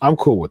 I'm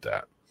cool with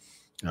that.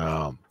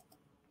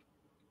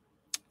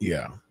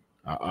 Yeah,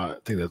 I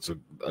think that's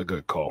a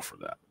good call for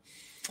that.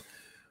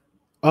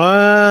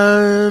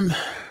 All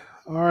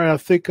right, I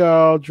think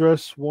I'll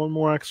address one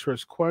more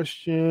express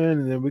question,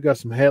 and then we got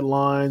some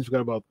headlines. We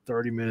got about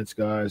 30 minutes,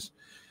 guys.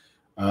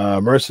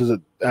 Marissa's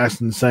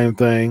asking the same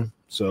thing.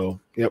 So,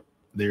 yep,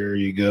 there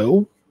you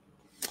go.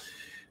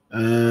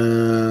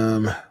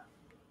 All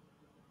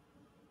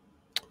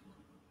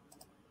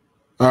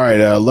right,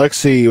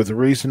 Lexi, with the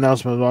recent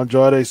announcement of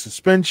Andrade's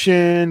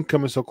suspension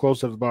coming so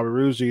close after Bobby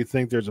Roode, do you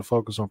think there's a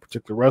focus on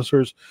particular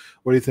wrestlers?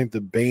 What do you think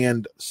the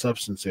banned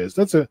substance is?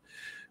 That's a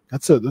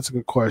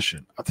good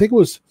question. I think it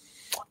was.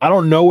 I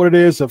don't know what it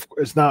is.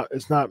 It's not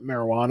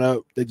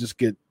marijuana. They just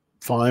get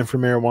fined for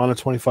marijuana,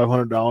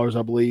 $2,500,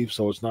 I believe.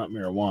 So it's not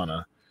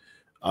marijuana.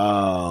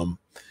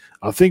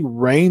 I think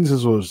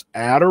Reigns' was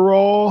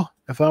Adderall,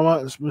 if I'm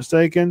not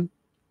mistaken.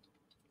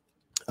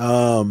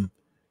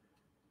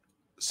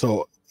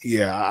 So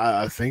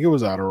yeah, I think it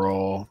was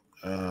Adderall.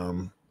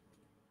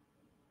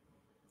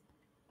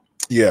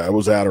 Yeah, it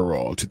was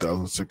Adderall,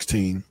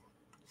 2016.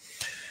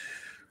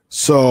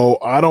 So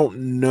I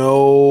don't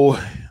know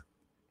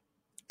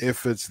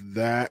if it's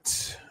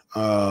that.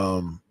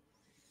 I'm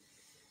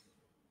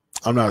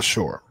not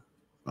sure.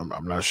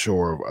 I'm not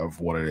sure of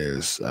what it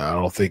is. I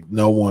don't think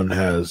no one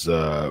has.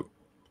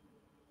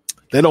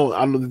 I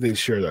don't think they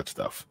share that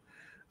stuff.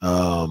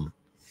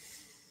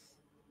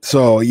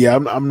 So yeah,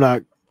 I'm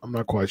not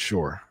quite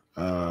sure.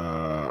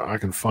 I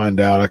can find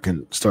out. I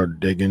can start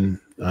digging.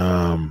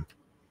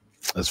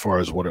 As far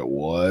as what it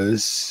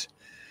was.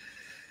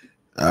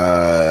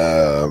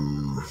 Yeah,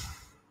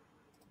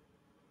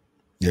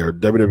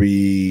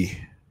 WWE.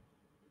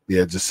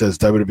 Yeah, it just says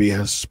WWE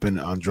has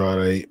suspended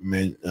Andrade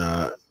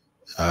Manuel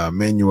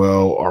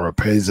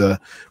Oropeza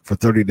for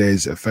 30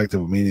 days,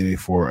 effective immediately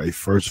for a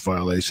first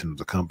violation of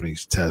the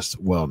company's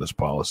test wellness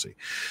policy.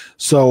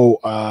 So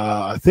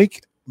I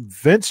think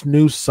Vince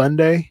knew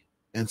Sunday,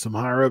 and some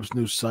higher ups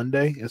knew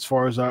Sunday. As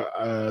far as I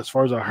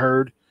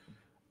heard,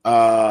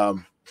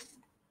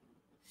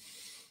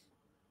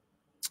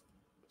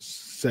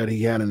 said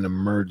he had an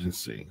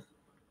emergency.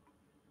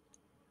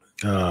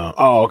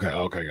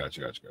 Okay,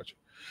 gotcha.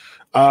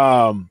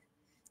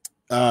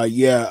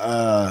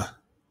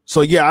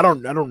 So yeah, I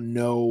don't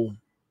know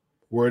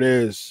where it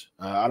is.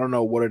 I don't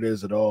know what it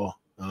is at all.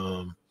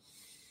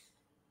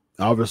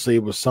 Obviously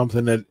it was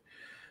something that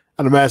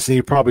I'd imagine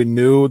he probably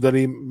knew that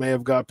he may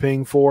have got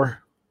pinged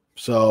for.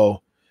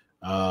 So,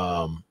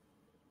 but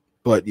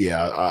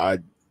yeah,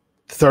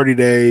 30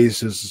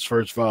 days is his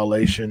first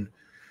violation.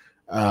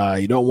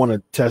 You don't want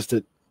to test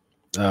it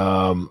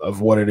of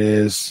what it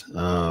is.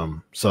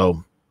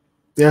 So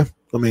yeah,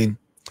 I mean,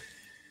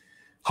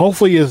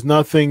 hopefully it's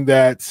nothing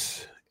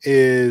that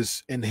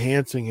is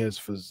enhancing his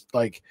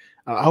like.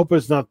 I hope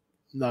it's not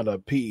a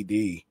PED.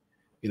 You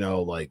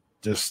know, like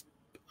just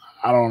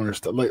I don't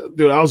understand. Like,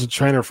 dude, I was a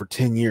trainer for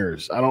 10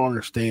 years. I don't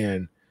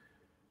understand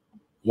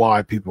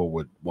why people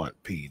would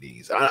want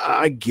PEDs.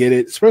 I get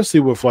it, especially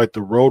with like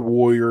the Road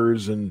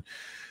Warriors and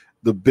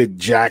the big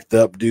jacked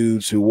up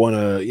dudes who want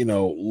to,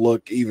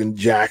 look even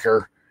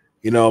jacker.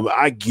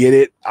 I get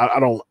it. I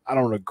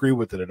don't agree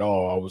with it at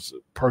all. I was a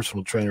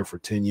personal trainer for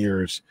 10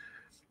 years,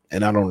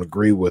 and I don't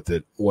agree with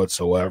it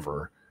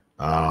whatsoever.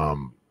 That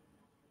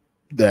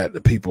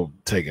the people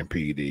taking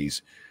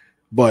PEDs,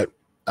 but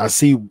I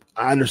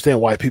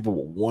understand why people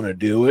would want to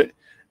do it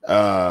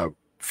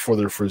for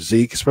their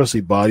physique,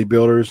 especially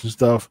bodybuilders and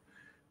stuff.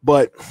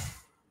 But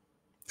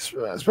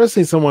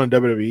especially someone in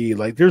WWE,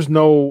 like there's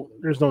no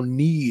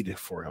need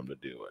for him to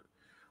do it.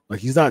 Like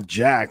he's not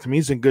jacked. I mean,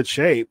 he's in good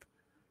shape.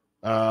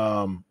 He's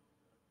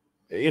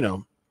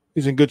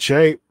in good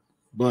shape,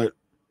 but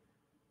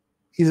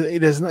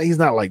he's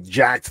not like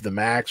jacked to the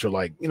max or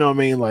like, you know what I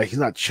mean? Like he's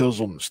not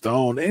chiseled in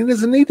stone, and he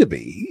doesn't need to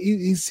be.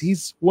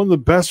 He's one of the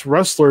best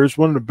wrestlers,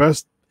 one of the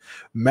best,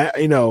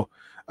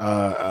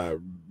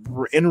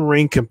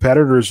 in-ring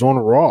competitors on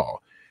Raw.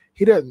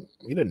 He didn't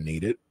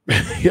need it.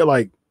 He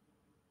doesn't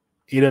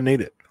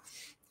need it.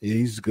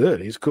 He's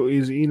good. He's cool.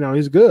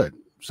 He's good.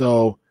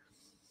 So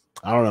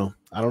I don't know.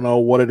 I don't know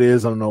what it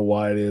is. I don't know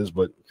why it is,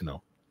 but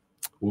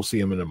we'll see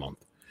him in a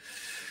month.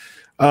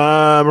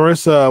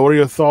 Marissa, what are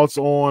your thoughts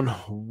on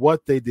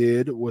what they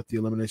did with the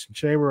Elimination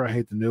Chamber? I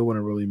hate the new one. I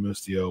really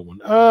missed the old one.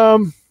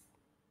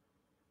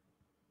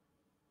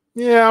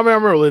 Yeah, I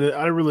mean,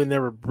 I really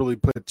never really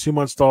put too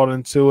much thought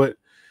into it.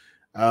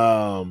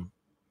 I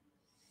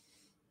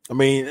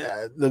mean,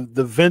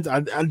 the Vince. I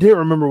didn't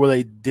remember when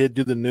they did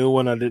do the new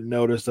one. I didn't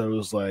notice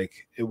that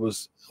it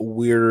was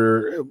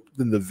weirder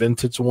than the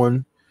vintage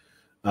one.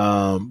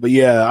 But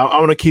yeah, I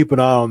want to keep an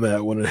eye on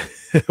that when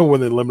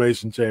when the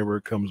Elimination Chamber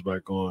comes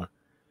back on.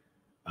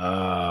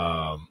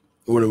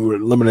 When the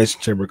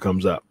Elimination Chamber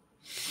comes up.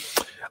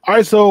 All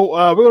right, so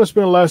we're going to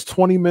spend the last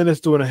 20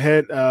 minutes doing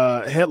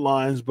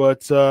headlines,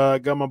 but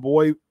got my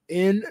boy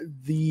in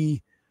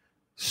the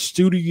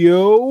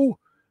studio.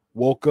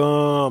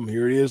 Welcome.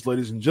 Here it is,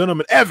 ladies and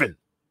gentlemen. Evan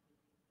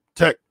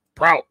Tech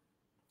Prout.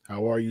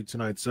 How are you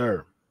tonight,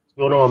 sir? What's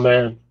going on,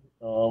 man?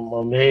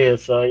 I'm here,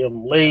 so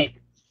I'm late.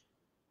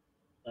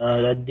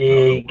 I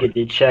did get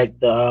to check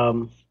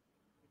the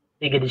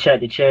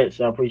chat,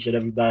 so I appreciate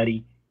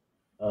everybody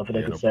for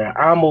that concern.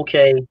 I'm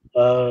okay.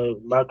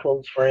 My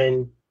close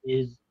friend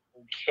is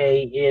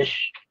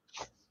okay-ish,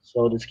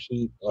 so just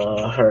keep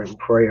her in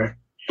prayer.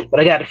 But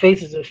I got the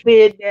Faces of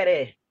Fear,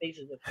 daddy.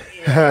 Faces of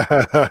Fear.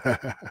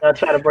 I'm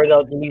trying to bring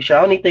out the new show.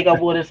 I don't even think I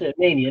wore this at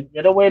Mania.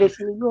 Did I wear this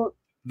in New York?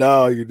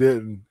 No, you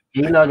didn't.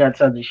 You know I got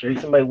tons of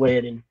shirts. Somebody wear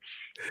it in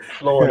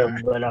Florida,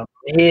 but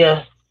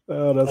here.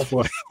 Oh, that's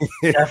funny.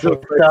 That's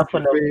some stuff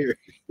in the.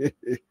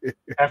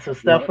 That's some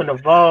stuff in the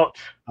vault.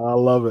 I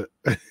love it.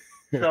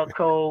 What's up,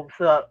 Cole?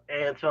 What's up,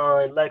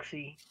 Anton,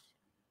 Lexi?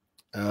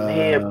 I'm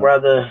here,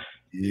 brother.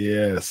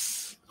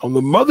 Yes, on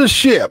the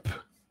mothership.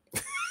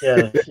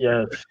 Yes.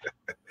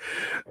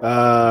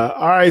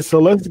 All right, so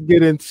let's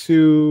get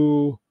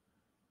into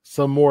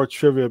some more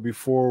trivia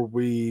before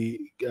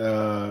we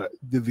do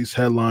these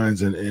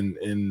headlines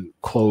and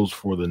close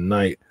for the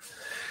night.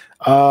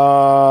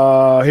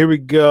 Here we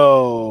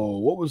go.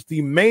 What was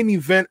the main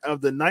event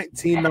of the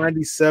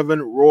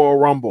 1997 Royal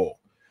Rumble?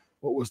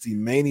 What was the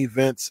main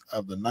event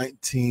of the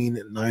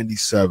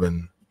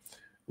 1997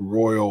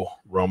 Royal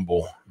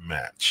Rumble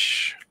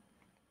match?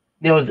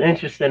 It was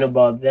interesting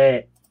about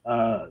that.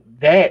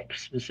 That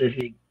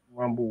specific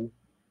Rumble,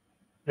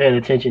 paying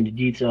attention to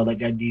detail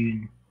like I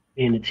do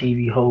being a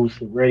TV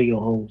host, a radio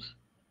host,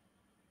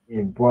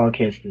 and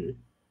broadcaster.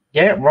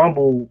 That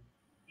Rumble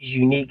is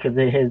unique because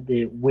it has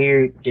the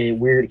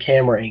weird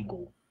camera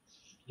angle.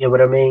 You know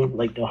what I mean?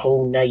 Like the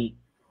whole night,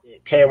 the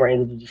camera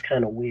angles are just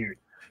kind of weird.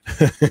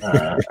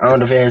 I don't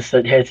know if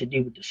it had to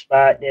do with the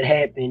spot that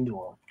happened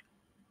or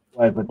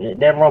what, but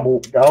that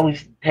Rumble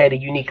always had a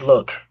unique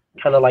look,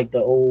 kind of like the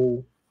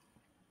old.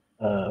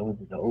 Was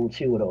it the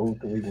 02 or the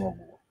 03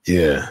 Rumble?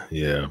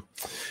 Yeah.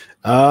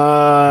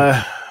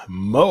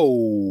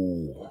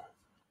 Mo.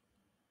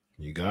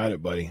 You got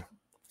it, buddy.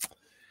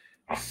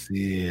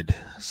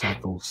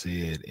 Psycho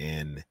Sid,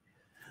 and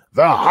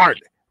the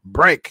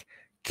Heartbreak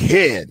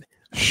Kid,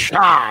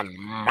 Shawn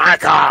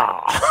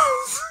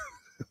Michaels.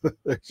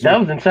 That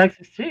was in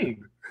Texas, too.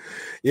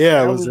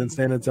 Yeah, it was in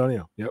San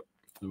Antonio. Yep.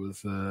 It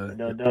was.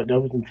 That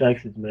was in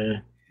Texas,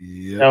 man.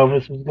 Yeah.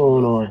 Elvis was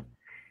going on.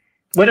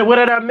 What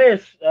did I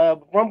miss?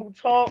 Rumble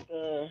Talk?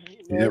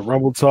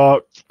 Rumble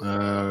Talk.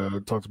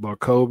 Talked about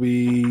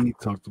Kobe.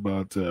 Talked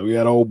about, we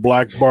had old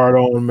Black Bart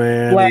on,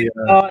 man. Black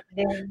Bart,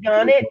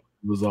 done it.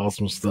 It was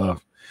awesome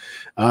stuff.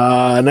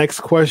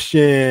 Next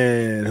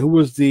question. Who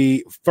was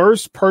the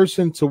first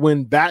person to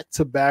win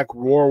back-to-back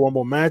Royal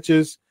Rumble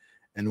matches,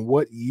 and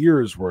what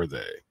years were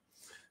they?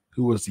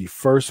 Who was the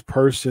first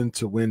person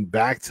to win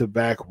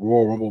back-to-back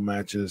Royal Rumble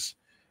matches,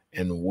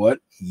 and what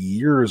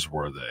years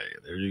were they?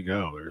 There you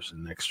go. There's the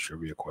next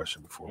trivia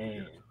question before we get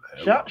into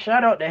that.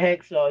 Shout out to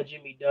Hacksaw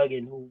Jimmy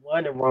Duggan, who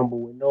won the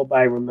Rumble, and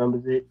nobody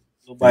remembers it.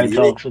 Nobody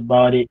talks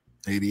about it.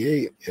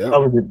 88. Yeah. That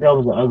was an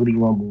ugly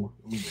Rumble.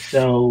 I mean, it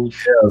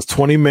was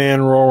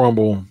 20-man Royal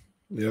Rumble.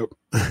 Yep.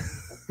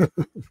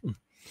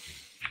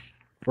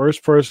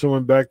 First person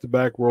went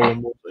back-to-back Royal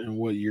Rumble, and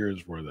what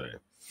years were they?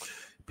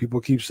 People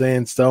keep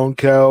saying Stone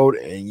Cold,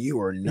 and you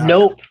are not.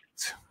 Nope.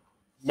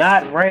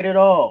 Not right at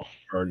all.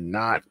 Are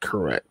not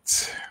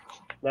correct.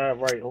 Not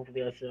right.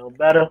 Hopefully I sound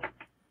better.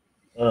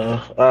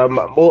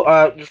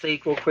 Just say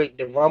real quick,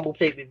 the Rumble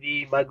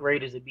pay-per-view, my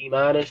grade is a B-.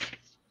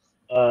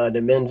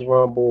 The men's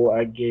Rumble,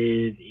 I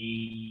give a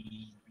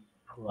B+.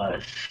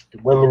 The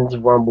women's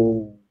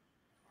Rumble,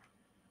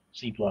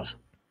 C+.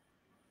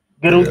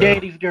 Good old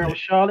Daddy's girl,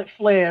 Charlotte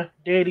Flair,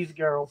 Daddy's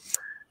girl.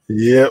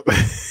 Yep.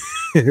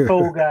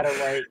 Cole got it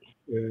right.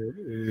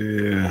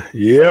 Yeah.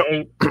 Yep.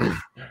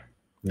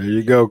 There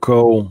you go,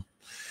 Cole.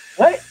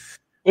 What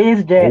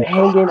is that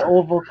hanging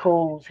over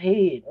Cole's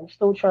head? I'm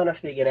still trying to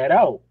figure that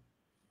out.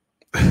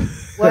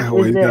 What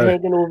is that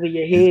hanging over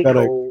your head,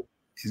 Cole?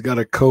 He's got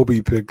a Kobe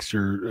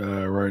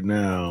picture right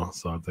now,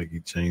 so I think he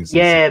changed it.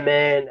 Yeah,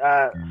 man.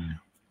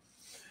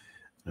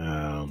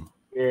 Yeah,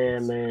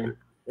 man.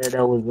 Yeah,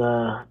 that was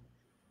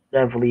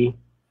definitely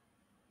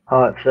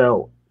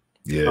heartfelt.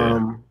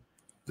 Yeah,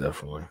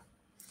 definitely.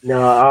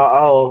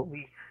 No,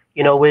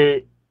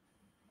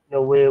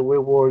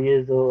 we're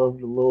warriors of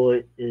the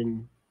Lord,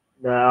 and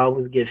I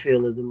always get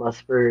feelings in my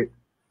spirit.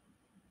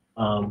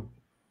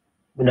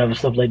 Whenever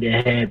stuff like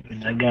that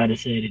happened, I gotta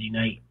Saturday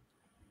night,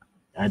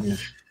 I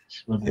just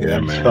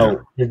wasn't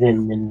felt.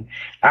 And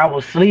I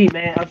was asleep,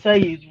 man. I'll tell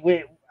you,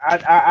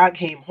 I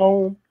came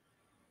home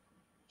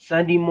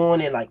Sunday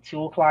morning, like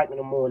 2:00 in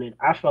the morning.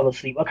 I fell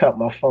asleep. I cut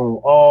my phone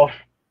off,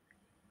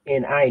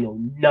 and I know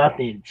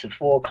nothing to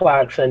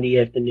 4:00 Sunday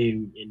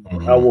afternoon.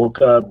 And I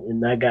woke up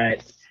and I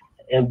got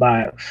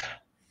inbox,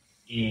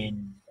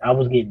 and I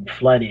was getting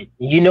flooded.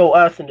 And you know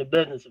us in the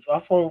business, if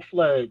our phone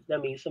floods,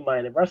 that means somebody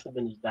in the wrestling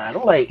business died.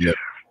 I'm like,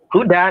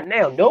 who died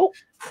now? Nope.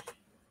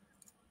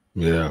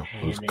 Yeah,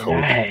 it was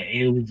cold.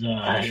 It was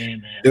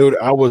man. Dude,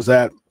 I was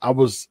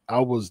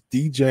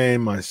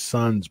DJing my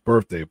son's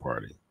birthday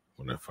party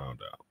when I found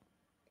out.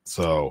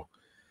 So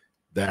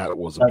that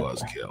was a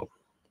buzzkill.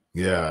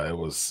 Yeah, it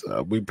was.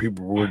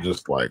 People were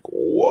just like,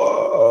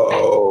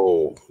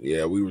 "Whoa!"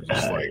 Yeah, we were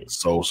just like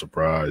so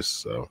surprised.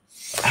 So,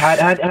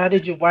 how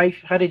did your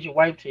wife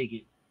take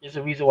it? There's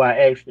a reason why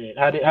I asked that.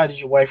 How did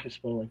your wife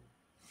respond?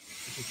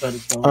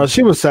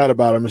 She was sad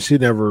about him, and she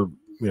never,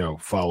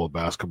 followed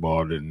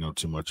basketball. Didn't know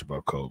too much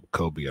about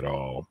Kobe at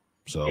all.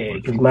 So,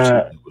 she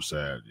was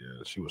sad.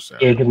 Yeah, she was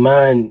sad. Yeah, because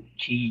mine,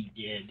 she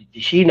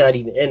not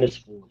even in the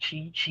sport.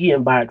 She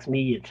inboxed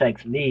me and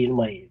texted me, and I'm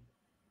like,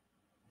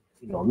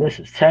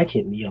 Mrs. Tech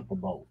hit me up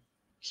about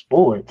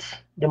sports.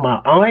 Then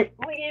my aunt,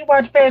 we ain't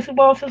watched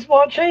basketball since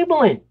Walt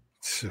Chamberlain.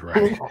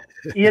 Right.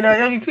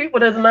 People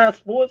that's not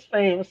sports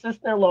fans, my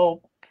sister-in-law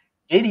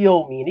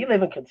videoed me, and he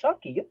live in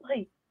Kentucky.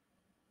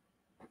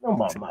 I'm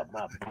like, my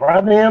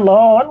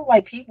brother-in-law. I don't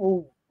like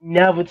people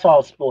never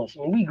talk sports.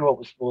 I mean, we grew up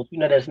with sports.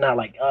 That's not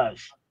like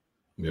us.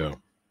 Yeah.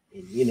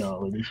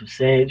 And, this was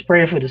sad. It's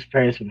praying for the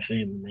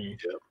family, man.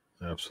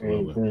 Yeah,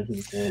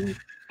 absolutely.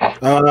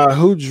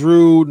 Who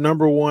drew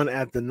number one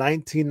at the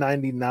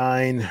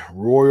 1999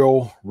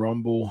 Royal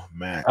Rumble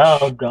match?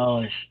 Oh,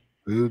 gosh.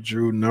 Who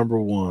drew number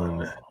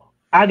one?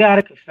 I got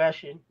a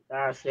confession.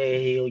 I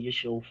said, hey, on your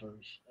show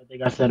first. I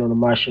think I said on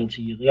my show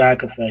to you. I got a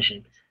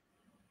confession.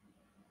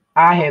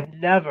 I have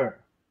never,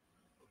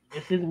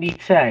 this is me,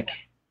 Tech,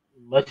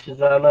 as much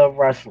as I love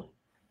wrestling,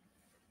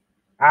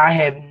 I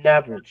have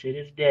never, to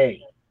this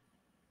day,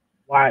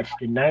 watched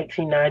the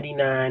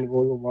 1999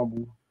 Royal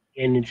Rumble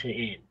end to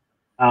end.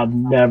 I've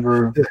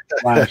never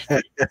watched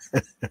it.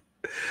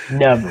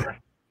 Never.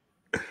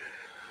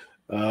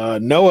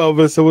 No,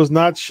 Elvis, it was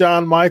not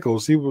Shawn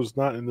Michaels. He was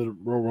not in the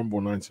Royal Rumble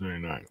in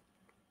 1999.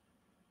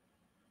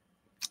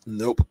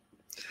 Nope.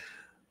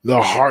 The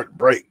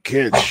Heartbreak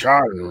Kid,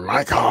 Shawn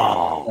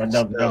Michaels.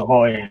 The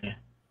boy.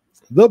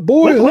 The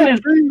boy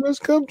has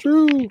come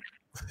true.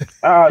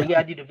 Oh, you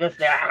gotta do the best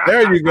there.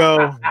 There you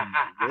go.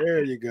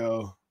 There you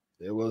go.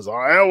 It was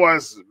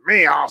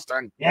me,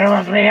 Austin. It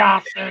was me,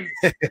 Austin.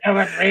 It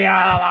was me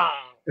all along.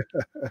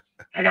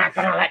 I'm not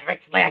gonna let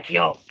Ric Flair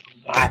kill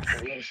my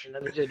creation.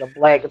 Let me do the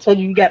black. I told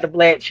you got the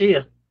black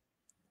chair.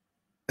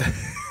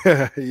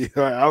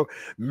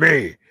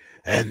 Me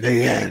and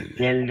the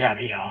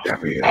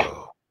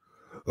NWO.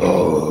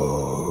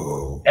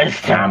 Oh. It's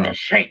time to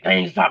shake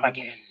things up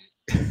again.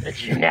 The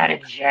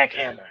genetic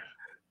jackhammer.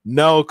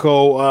 No,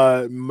 Cole.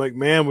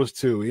 McMahon was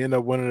two. He ended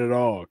up winning it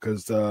all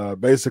because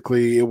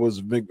basically it was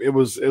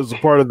a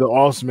part of the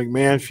Austin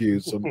McMahon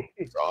feud. So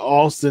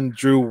Austin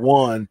drew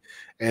one,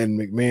 and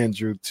McMahon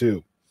drew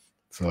two.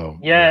 So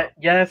yes,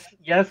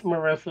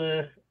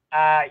 Marissa.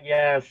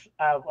 Yes,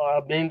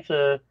 I've been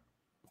to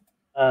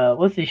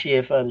what's this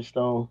shit at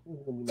Featherstone?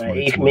 Like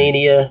 8th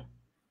Mania.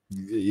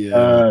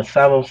 Yeah.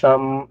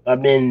 Something.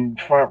 I've been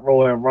front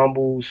row at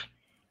Rumbles.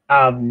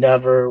 I've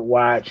never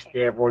watched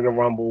that Royal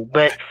Rumble,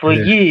 but for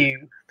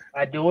you,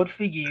 I do it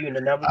for you, and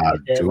I never get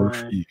that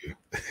line.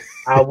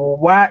 I will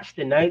watch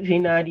the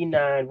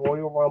 1999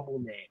 Royal Rumble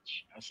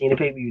match. I've seen the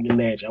pay-per-view in the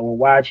match. I will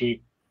watch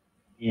it,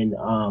 and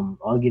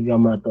I'll give y'all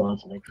my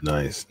thoughts next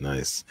time.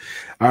 Nice.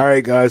 All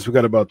right, guys, we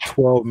got about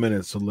 12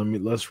 minutes, so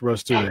let's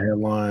rush through the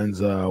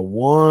headlines. I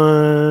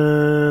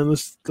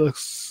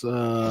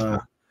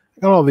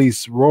got all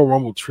these Royal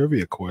Rumble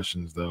trivia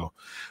questions, though.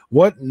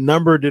 What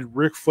number did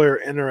Ric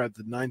Flair enter at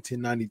the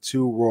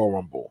 1992 Royal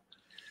Rumble?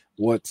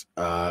 What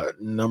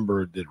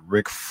number did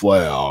Ric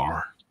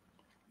Flair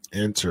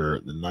enter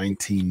the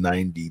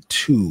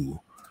 1992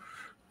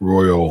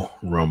 Royal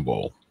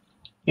Rumble?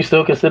 You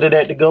still consider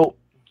that the GOAT?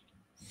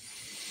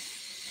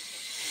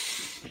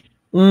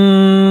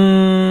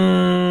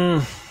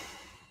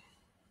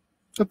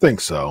 I think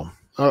so.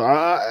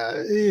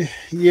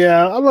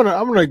 Yeah, I'm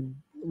gonna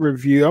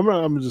review. I'm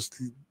gonna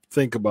just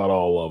think about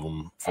all of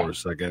them for a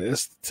second.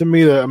 It's to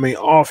me that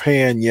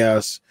offhand,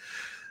 yes.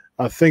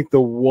 I think the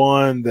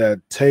one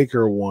that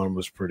Taker won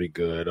was pretty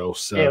good.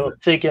 07. Yeah,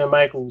 Taker and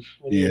Michaels.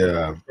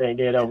 Yeah,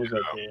 that was up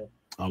there.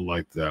 I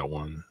like that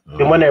one.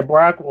 The one that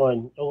Brock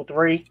won,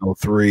 03.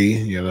 03.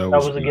 Yeah, that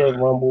was a good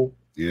Rumble.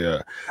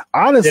 Yeah,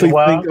 I honestly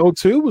think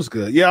 02 was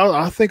good. Yeah,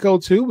 I think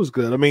 02 was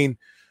good. I mean,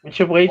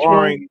 Triple H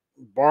barring.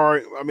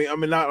 I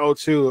mean, not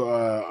 02.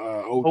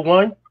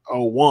 01.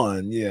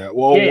 01, yeah.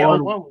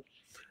 Well,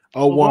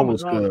 01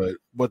 was good,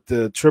 but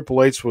the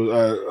Triple H was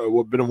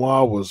what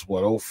Benoit was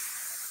what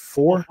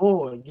 04?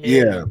 04,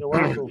 yeah.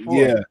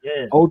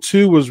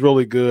 02 was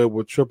really good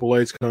with Triple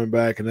H coming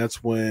back, and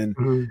that's when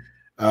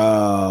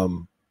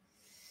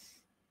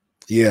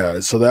Yeah,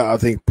 so that I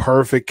think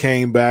Perfect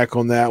came back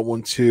on that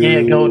one too.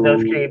 Yeah,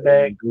 Goldust came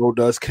back.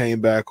 Goldust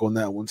came back on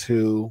that one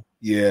too.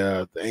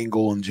 Yeah, the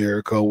Angle and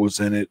Jericho was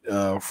in it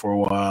for a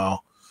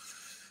while.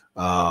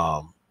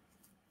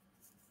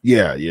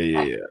 Yeah.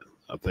 I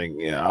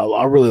think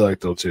I really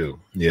like those too.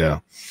 Yeah,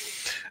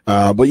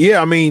 but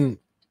yeah, I mean,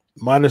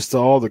 minus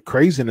all the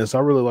craziness, I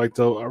really liked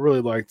 04. I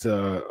really liked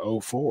Benoit.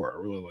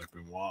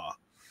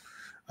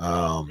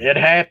 It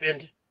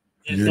happened.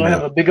 It's gonna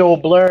have a big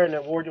old blur in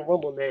the Royal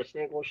Rumble match.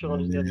 They ain't gonna show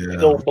us that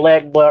big old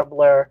Black Bart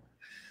blur.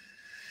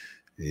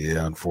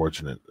 Yeah,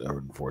 unfortunately.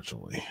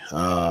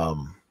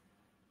 Angle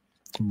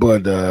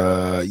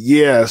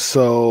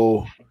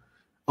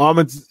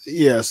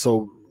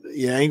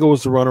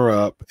was the runner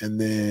up, and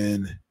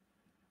then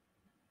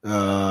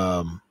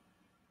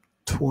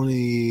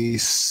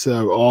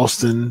 27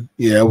 Austin.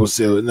 Yeah, it was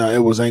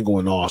Angle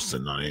and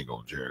Austin, not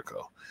Angle and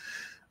Jericho.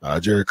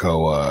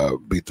 Jericho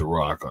beat The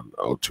Rock on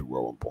 02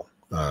 Royal Rumble.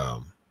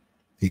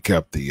 He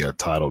kept the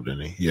title,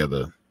 didn't he?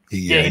 Yeah,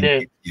 he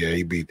did. Yeah,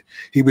 he beat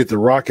The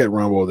Rock at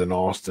Rumble, then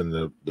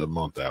Austin the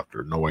month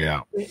after, No Way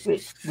Out. Which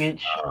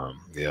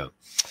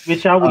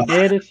I would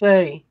dare to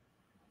say,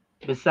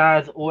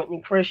 besides Orton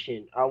and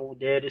Christian, I will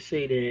dare to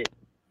say that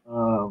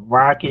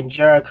Rock and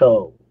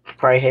Jericho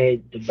probably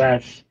had the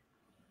best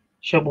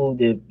triple,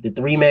 the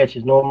three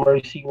matches: No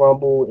Mercy,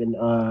 Rumble, and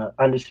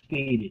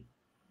Undisputed.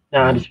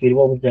 Not Undisputed.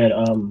 What was that?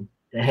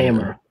 The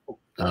Hammer.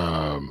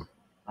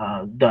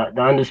 The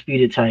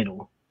Undisputed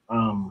title.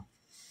 No,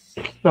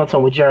 I'm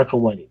talking with Jericho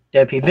won it.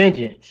 That be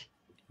Vengeance.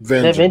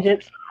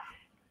 Vengeance.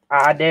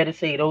 I dare to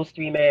say those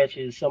three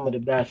matches some of the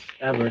best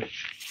ever.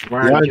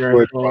 I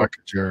enjoyed Rock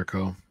and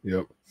Jericho.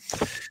 Yep.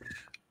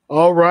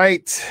 All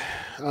right.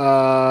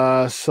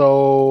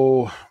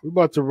 So we're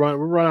about to run.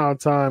 We're running out of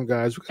time,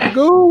 guys. We gotta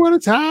go out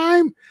of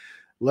time.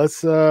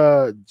 Let's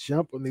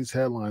jump on these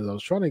headlines. I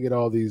was trying to get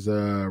all these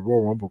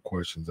Royal Rumble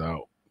questions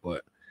out,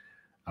 but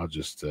I'll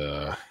just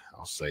I'll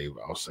save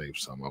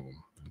some of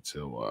them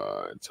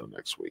until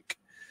next week.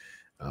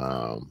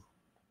 I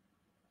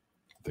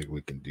think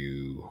we can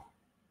do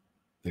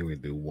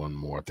one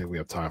more. I think we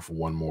have time for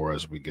one more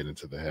as we get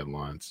into the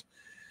headlines.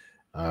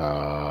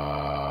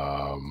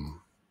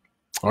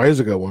 Here's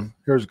a good one.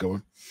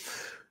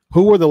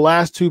 Who were the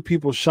last two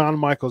people Shawn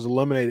Michaels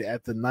eliminated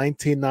at the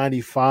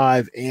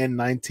 1995 and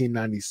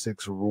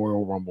 1996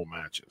 Royal Rumble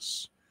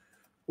matches?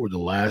 Were the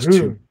last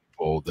two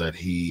people that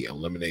he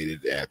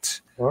eliminated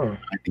at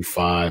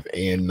 95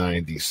 and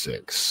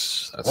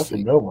 96? That's a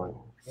good one.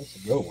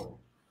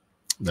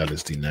 That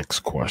is the next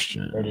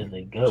question. That is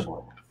a good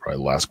one. Probably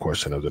the last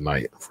question of the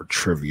night for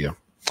trivia.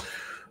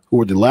 Who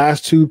were the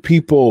last two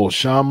people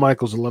Shawn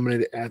Michaels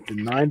eliminated at the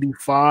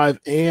 95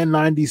 and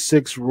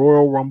 96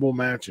 Royal Rumble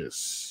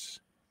matches?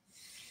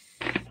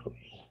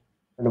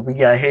 And if we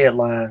got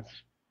headlines.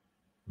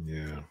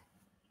 Yeah.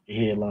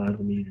 The headlines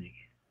of music.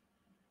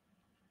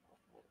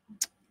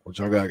 What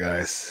y'all got,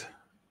 guys?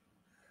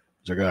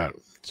 What y'all got?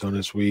 As soon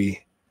as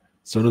we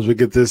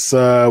get this,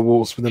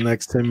 we'll spend the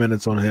next 10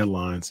 minutes on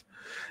headlines.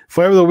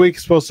 Flavor of the week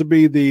is supposed to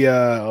be the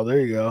there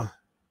you go.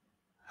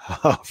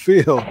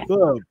 Feel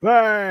the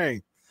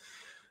bang.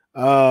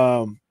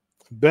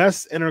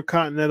 Best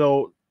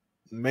Intercontinental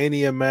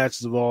Mania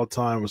matches of all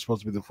time was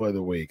supposed to be the Flavor of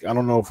the week. I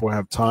don't know if we'll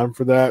have time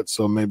for that,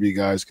 so maybe you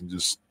guys can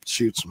just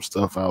shoot some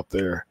stuff out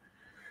there.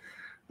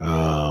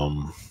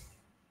 But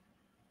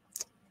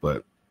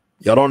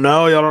y'all don't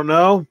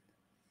know.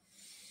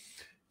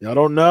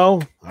 All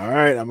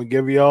right, I'm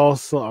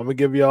gonna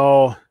give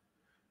y'all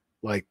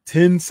like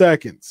 10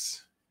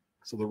 seconds.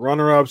 So the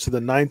runner-ups to the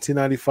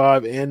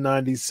 1995 and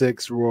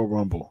 96 Royal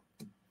Rumble.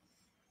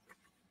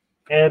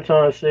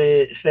 Anton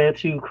said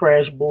Fatu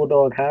Crash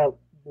Bulldog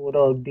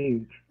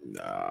Dude.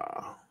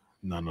 Nah,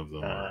 none of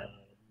them are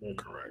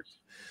correct.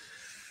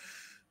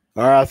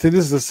 All right, I think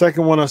this is the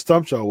second one I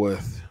stumped y'all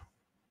with.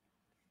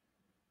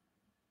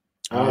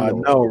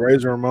 No,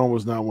 Razor Ramon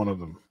was not one of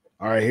them.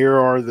 All right,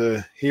 here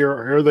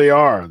they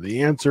are.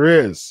 The answer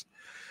is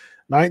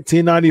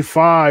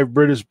 1995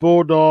 British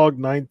Bulldog,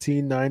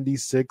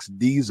 1996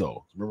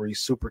 Diesel. Remember, he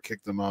super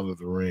kicked them out of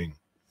the ring.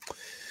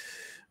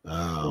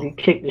 He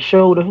kicked the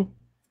shoulder.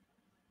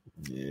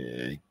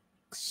 Yeah, he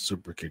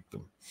super kicked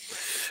them.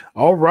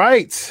 All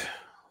right,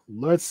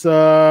 let's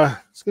get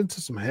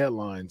into some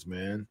headlines,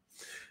 man.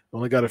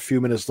 Only got a few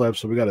minutes left,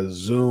 so we got to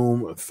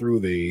zoom through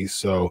these.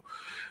 So,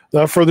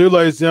 without further ado,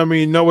 ladies and gentlemen,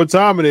 you know what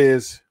time it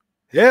is.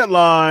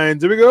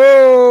 Headlines. Here we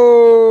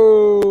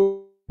go.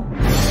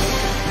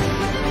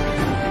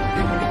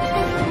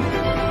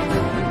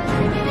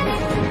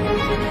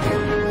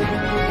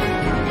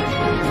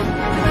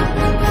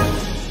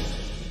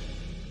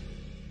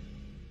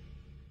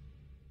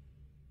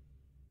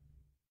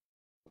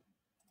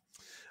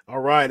 All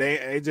right,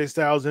 AJ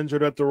Styles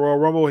injured at the Royal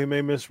Rumble. He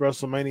may miss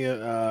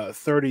WrestleMania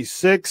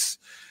 36.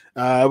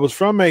 It was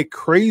from a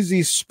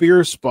crazy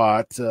spear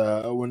spot.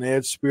 When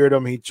Ed speared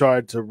him, he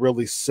tried to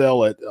really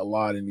sell it a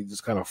lot, and he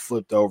just kind of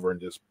flipped over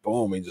and just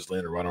boom, he just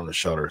landed right on the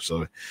shoulder.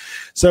 So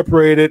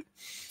separated.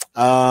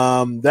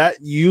 That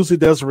usually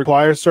doesn't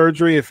require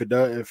surgery. If it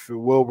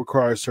will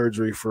require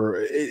surgery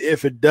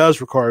if it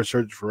does require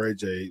surgery for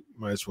AJ,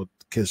 might as well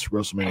kiss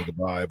WrestleMania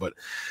goodbye. But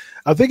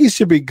I think he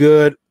should be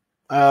good.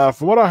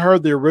 From what I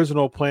heard, the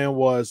original plan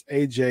was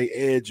AJ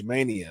Edge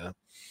Mania,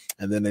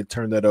 and then they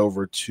turned that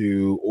over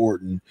to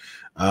Orton,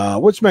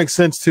 which makes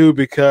sense too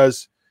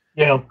because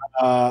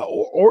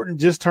Orton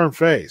just turned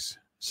face.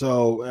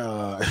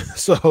 So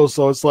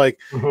it's like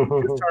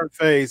you turn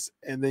face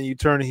and then you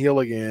turn heel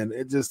again.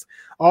 It just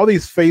all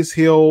these face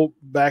heel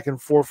back and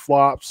forth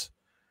flops.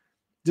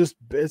 Just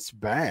it's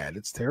bad.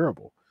 It's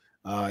terrible.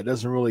 It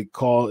doesn't really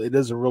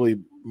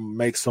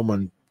make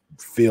someone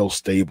feel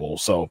stable.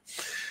 So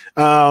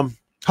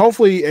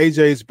hopefully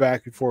AJ's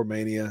back before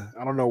Mania.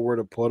 I don't know where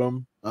to put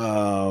him.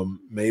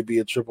 Maybe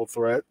a triple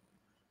threat,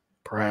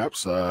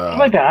 perhaps.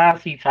 Like the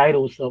IC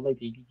title, so like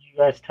the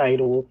US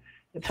title.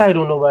 The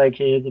title nobody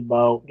cares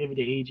about. Give it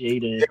to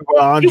AJ.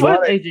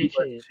 Andrade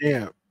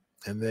champ,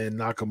 and then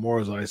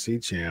Nakamura's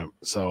IC champ.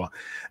 So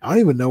I don't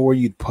even know where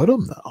you'd put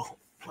him though.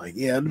 Like,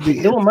 it'd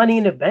be doing Money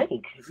in the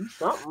Bank. Do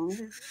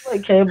something.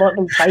 Like care about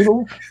them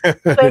titles.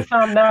 Same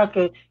time I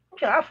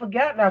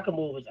forgot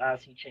Nakamura was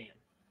IC champ.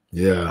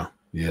 Yeah.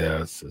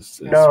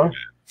 It's no.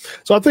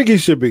 So I think he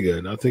should be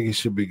good. I think he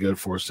should be good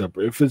for a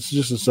separate. If it's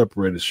just a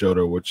separated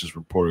shoulder, which is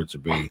reported to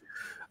be,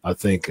 I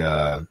think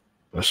I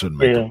shouldn't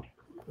make him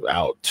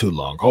out too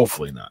long.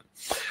 Hopefully not.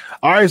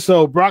 All right,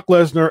 so Brock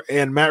Lesnar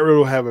and Matt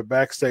Riddle have a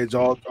backstage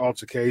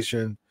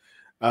altercation.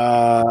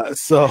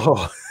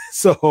 So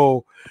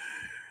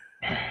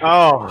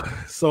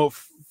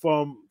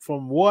from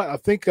what I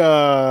think,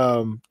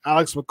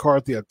 Alex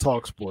McCarthy at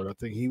TalkSport, I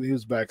think he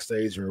was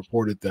backstage and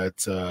reported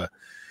that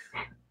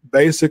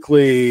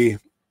basically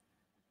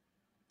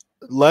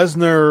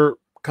Lesnar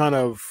kind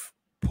of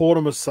pulled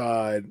him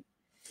aside.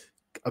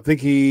 I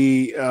think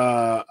he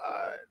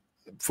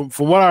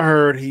from what I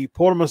heard, he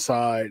pulled him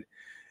aside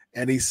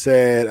and he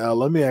said,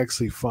 let me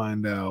actually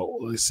find out.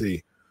 Let's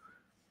see.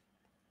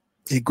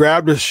 He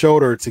grabbed his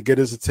shoulder to get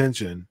his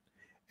attention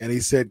and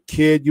he said,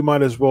 "Kid, you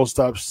might as well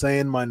stop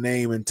saying my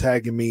name and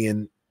tagging me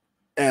in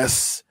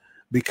S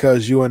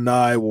because you and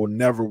I will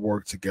never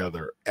work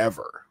together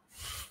ever."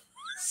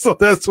 So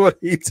that's what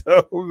he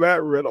told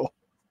Matt Riddle.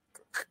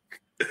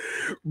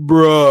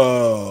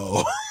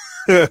 Bro.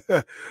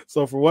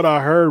 So from what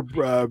I heard,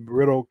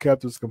 Riddle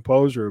kept his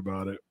composure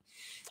about it.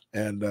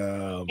 And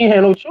he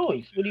had no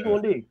choice. What are you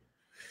gonna do?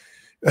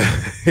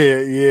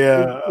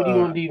 Yeah. What are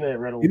you gonna do, Matt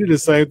Riddle? He did the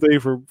same thing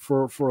for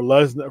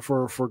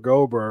Lesnar for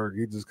Goldberg.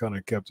 He just kind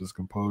of kept his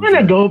composure. In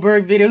that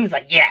Goldberg video, he was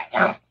like,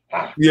 "Yeah,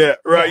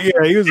 right,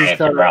 yeah." He was just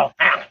kind of.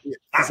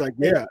 He's like,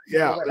 "Yeah,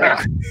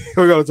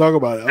 we're gonna talk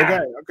about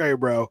it." Okay,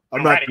 bro.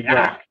 I'm not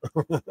your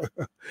bro.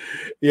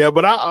 Yeah,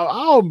 but I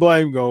don't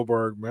blame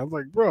Goldberg, man. I'm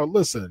like, bro,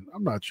 listen,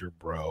 I'm not your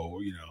bro.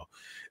 You know.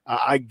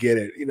 I get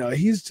it. You know,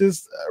 he's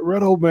just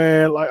Riddle,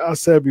 man. Like I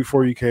said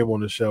before you came on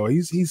the show,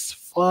 he's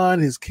fun.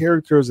 His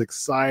character is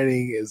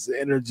exciting. It's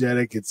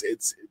energetic.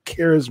 It's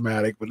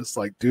charismatic. But it's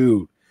like,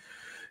 dude,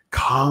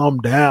 calm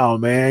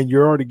down, man.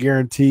 You're already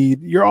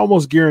guaranteed. You're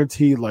almost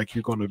guaranteed like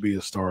you're going to be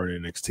a star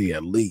in NXT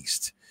at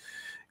least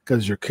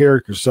because your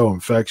character's so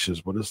infectious.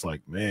 But it's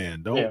like,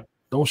 man, don't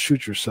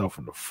shoot yourself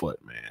in the foot,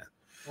 man.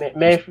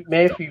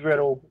 Matthew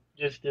Riddle,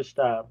 just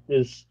stop.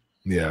 Just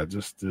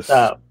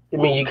stop. I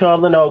mean, you're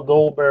calling out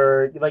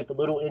Goldberg, you're like the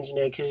little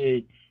engineer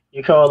kid.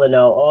 You're calling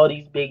out all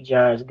these big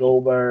giants,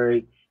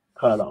 Goldberg,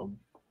 call out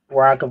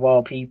Brock of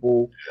all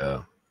people.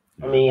 Yeah.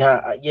 I mean,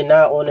 you're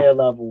not on their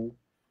level.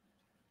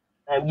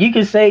 You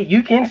can say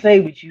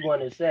what you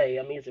want to say.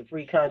 I mean, it's a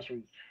free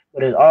country,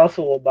 but it's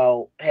also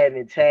about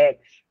having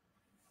tact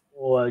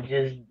or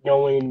just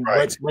knowing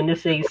when to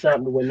say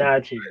something and when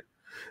not to.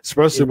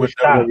 Especially when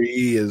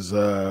WWE is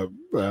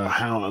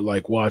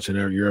watching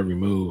your every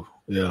move.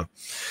 Yeah.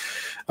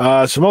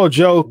 Samoa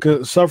Joe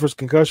suffers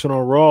concussion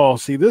on Raw.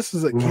 See, this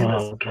is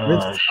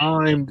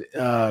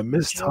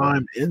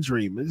mistimed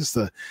injury. Just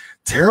a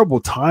terrible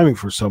timing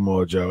for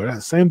Samoa Joe.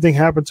 That same thing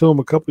happened to him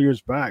a couple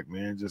years back,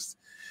 man.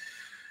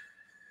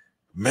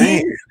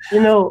 You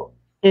know,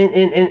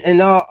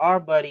 and our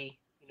buddy,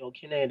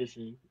 Ken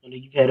Anderson.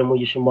 You've had him on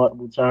your show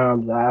multiple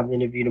times. I've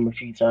interviewed him a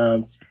few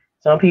times.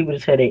 Some people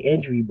just had an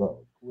injury bug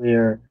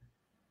where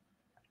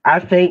I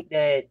think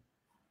that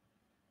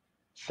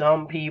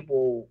some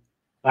people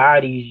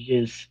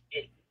bodies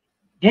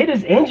they're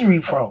just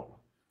injury prone.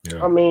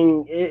 Yeah. I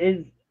mean,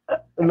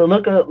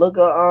 look at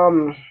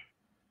Roman.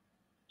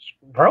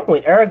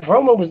 Eric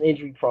Roman was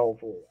injury prone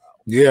for a while.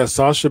 Yeah,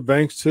 Sasha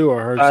Banks too.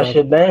 I heard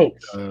Sasha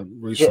Banks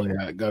recently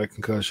got a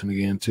concussion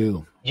again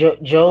too.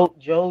 Joe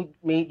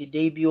made the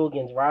debut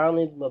against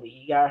Rollins, but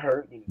he got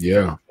hurt. And he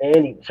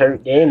was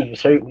hurt. Then he was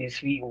hurt with his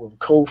feet with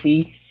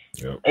Kofi.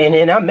 Yep. And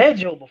then I met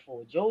Joe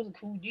before. Joe's a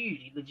cool dude.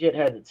 He legit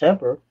has a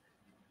temper,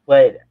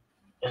 but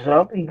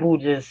some people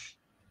just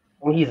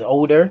when he's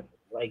older,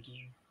 like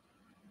he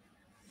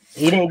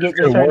didn't get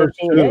to turn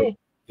 18. Yeah,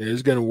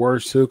 it's getting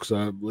worse too because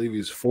I believe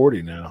he's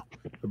 40 now.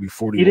 He'll be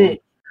 41.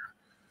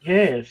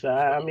 Yes,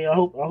 I mean, I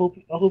hope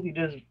he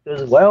does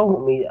well. I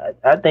mean,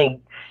 I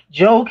think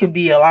Joe could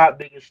be a lot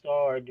bigger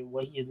star than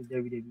what he is in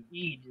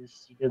WWE.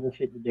 Just he doesn't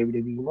fit the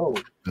WWE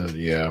mold.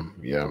 Yeah.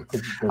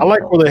 I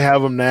like where they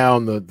have him now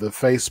in the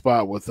face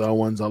spot with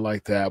Owens. I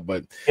like that,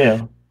 but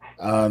yeah,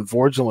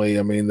 unfortunately,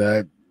 I mean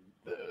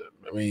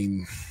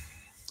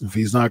if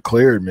he's not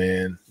cleared,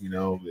 man,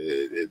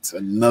 it's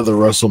another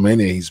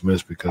WrestleMania he's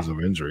missed because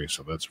of injury.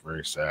 So that's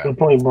very sad. Good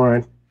point,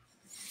 Brian.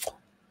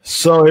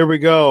 So here we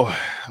go.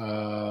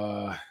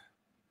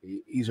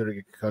 Easier to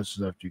get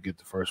concussions after you get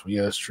the first one.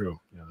 Yeah, that's true.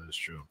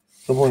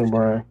 Good point,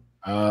 Brian.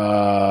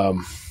 All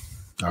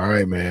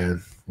right,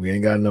 man. We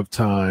ain't got enough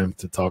time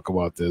to talk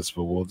about this,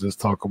 but we'll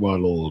just talk about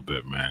it a little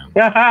bit, man.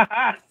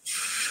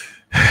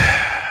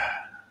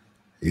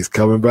 He's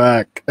coming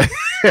back.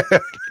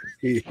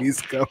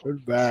 He's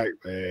coming back,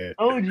 man.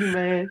 Told you,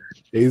 man.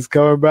 He's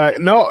coming back.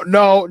 No.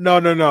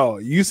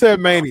 You said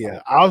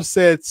Mania. I've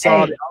said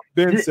Saudi. I've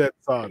been said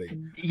Saudi.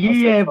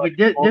 Yeah, but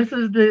this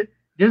is the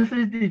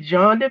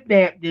John the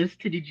Baptist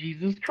to the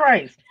Jesus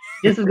Christ.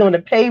 This is going to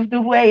pave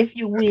the way, if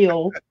you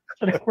will,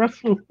 for the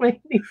WrestleMania.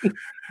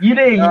 You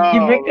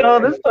picked all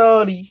the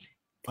Saudi.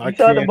 You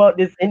talked about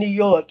this in New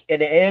York at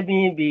the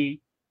Airbnb,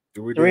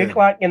 3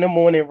 o'clock in the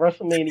morning,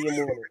 WrestleMania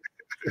morning.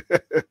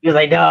 He was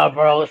like, "Nah,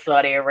 bro,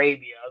 Saudi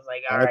Arabia." I was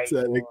like, "All right."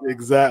 That's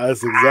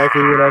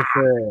exactly what I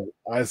said.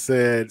 I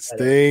said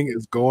Sting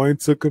is going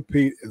to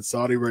compete in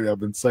Saudi Arabia. I've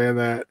been saying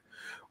that,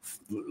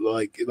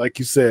 like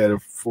you said,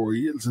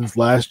 since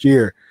last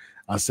year.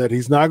 I said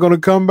he's not going to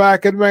come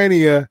back at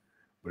Mania,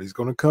 but he's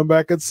going to come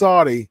back at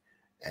Saudi.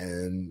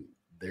 And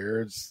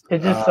there's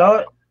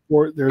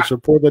report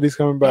that he's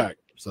coming back.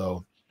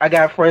 So I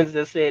got friends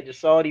that said the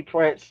Saudi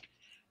prince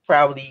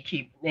probably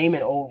keep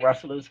naming old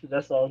wrestlers because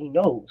that's all he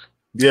knows.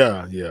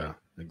 Yeah,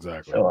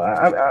 exactly.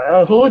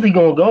 So who is he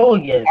gonna go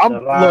against?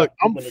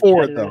 I'm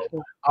for it though.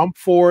 I'm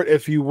for it.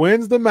 If he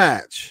wins the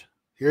match,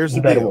 here's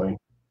the deal. Win.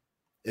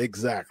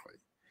 Exactly.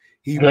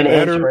 He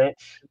better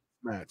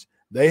match.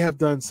 They have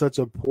done such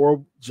a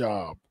poor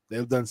job.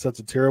 They've done such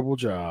a terrible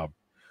job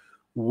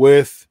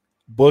with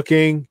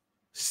booking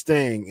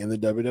Sting in the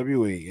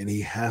WWE, and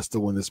he has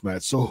to win this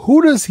match. So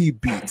who does he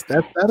beat?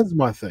 That is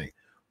my thing.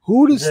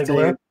 Who does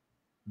Sting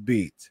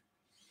beat?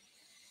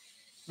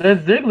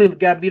 Ziggler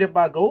got beat up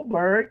by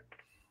Goldberg.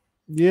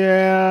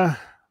 Yeah,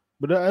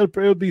 but it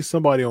would be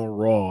somebody on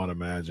Raw, I'd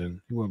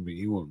imagine. He wouldn't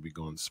be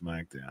going to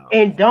SmackDown.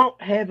 And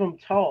don't have him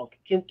talk.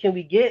 Can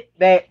we get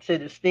back to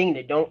the Sting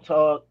that don't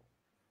talk?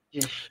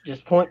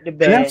 Just point the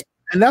bat.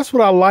 And that's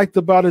what I liked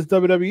about his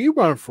WWE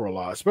run for a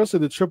lot, especially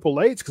the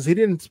Triple H, because he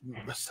didn't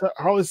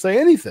hardly say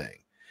anything.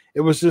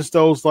 It was just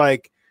those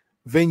like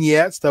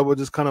vignettes that were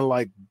just kind of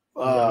like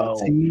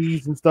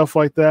tease and stuff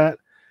like that.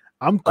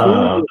 I'm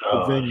cool with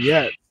the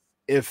vignette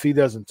if he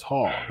doesn't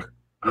talk.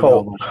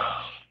 Cole.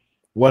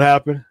 What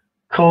happened?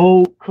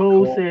 Cole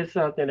said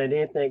something I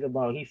didn't think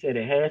about. He said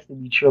it has to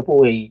be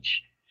Triple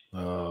H.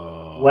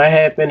 What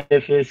happened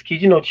if it's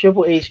because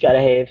Triple H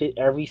gotta have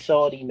every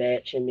Saudi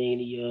match in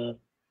Mania.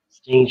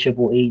 Sting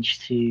Triple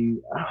H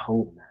too. I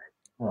hope not.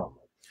 Oh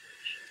my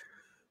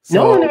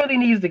no one really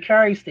needs to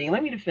carry Sting.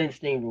 Let me defend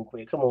Sting real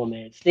quick. Come on,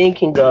 man. Sting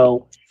can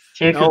go.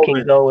 Chico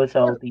can go. It's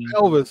healthy.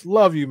 Elvis,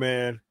 love you,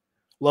 man.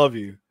 Love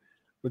you.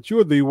 But you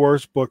are the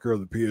worst booker of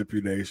the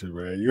PNP Nation,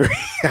 man.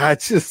 I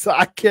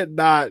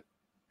cannot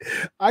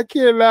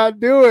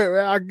do it,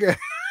 man. I get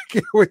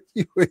with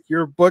you with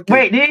your booking.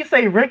 Wait, did you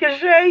say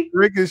Ricochet?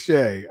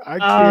 Ricochet. I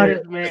can't.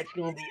 This match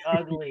gonna be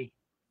ugly.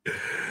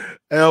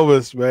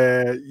 Elvis,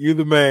 man, you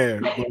the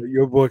man, but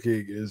your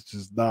booking is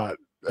just not.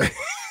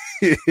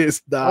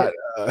 It's not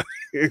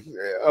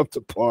up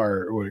to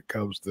par when it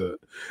comes to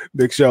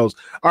big shows.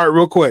 All right,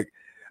 real quick.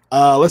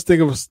 Let's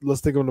think of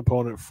an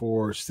opponent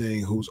for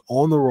Sting who's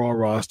on the Raw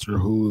roster,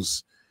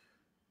 who's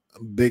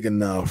big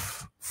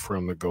enough for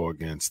him to go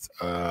against.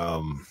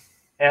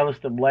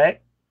 Aleister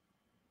Black.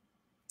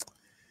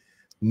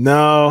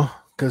 No,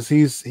 because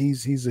he's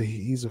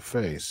a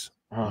face.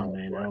 Oh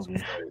man, that was a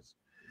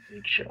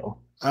big show.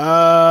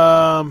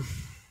 Man,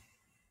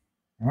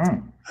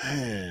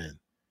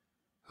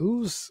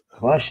 who's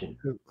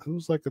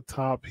like a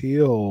top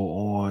heel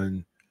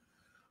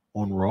on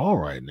Raw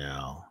right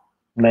now?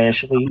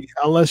 Lashley.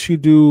 Unless you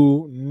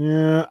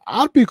do,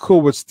 I'd be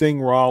cool with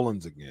Sting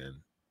Rollins again.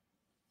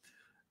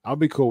 I'll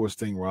be cool with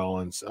Sting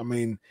Rollins. I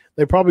mean,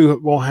 they probably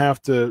won't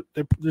have to.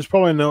 There's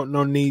probably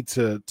no need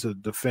to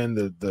defend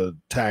the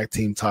tag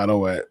team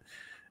title at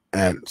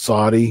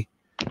Saudi.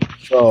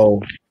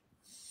 So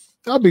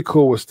I'll be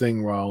cool with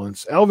Sting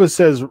Rollins. Elvis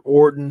says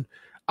Orton.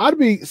 I'd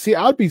be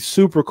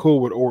super cool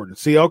with Orton.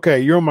 See, okay,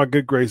 you're on my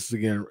good graces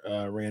again,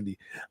 Randy.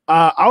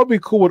 I'll be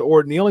cool with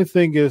Orton. The only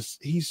thing is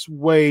he's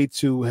way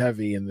too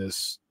heavy in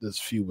this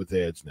feud with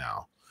Edge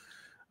now.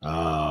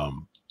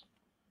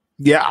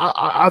 Yeah,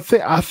 I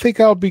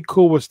think I'll be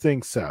cool with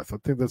Sting Seth. I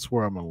think that's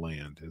where I'm gonna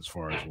land as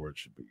far as where it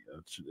should be.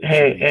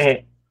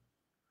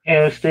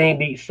 And Sting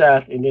beat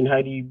Seth, and then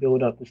how do you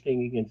build up the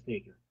Sting against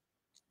Taker?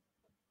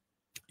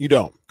 You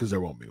don't, because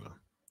there won't be one.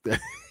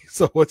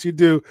 So what you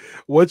do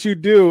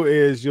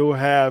is you'll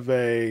have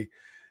a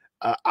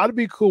I'd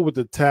be cool with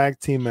the tag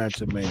team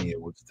match at Mania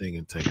with Sting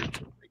and Taker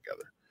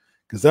together,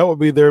 because that would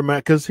be their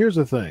match. Because here's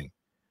the thing.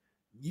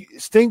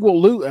 Sting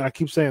will lose, and I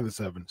keep saying this,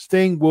 Evan.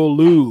 Sting will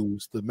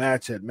lose the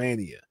match at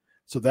Mania,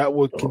 so that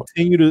will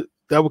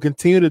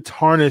continue to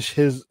tarnish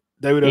his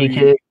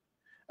WWE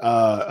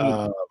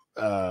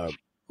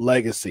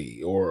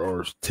legacy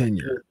or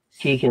tenure.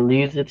 He can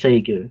lose the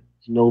Taker.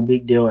 It's no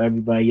big deal.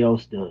 Everybody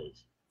else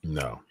does.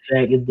 No. The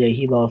fact is that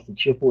he lost to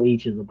Triple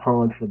H as a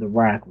pawn for The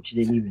Rock, which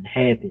didn't even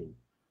happen.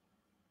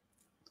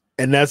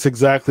 And that's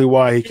exactly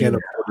why he can't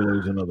afford to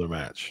lose another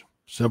match.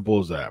 Simple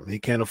as that.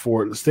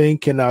 Sting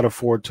cannot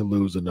afford to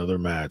lose another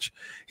match.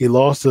 He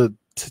lost to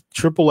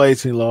Triple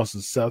H and he lost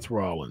to Seth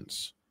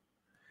Rollins.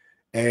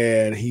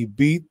 And he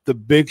beat the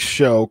Big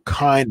Show,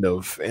 kind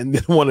of, and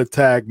then won a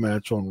tag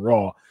match on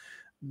Raw.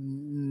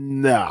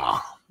 No,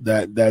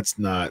 that's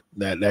not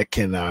that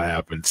cannot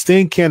happen.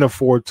 Sting can't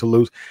afford to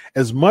lose.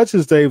 As much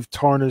as they've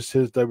tarnished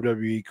his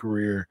WWE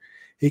career,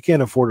 he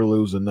can't afford to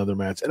lose another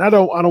match. And I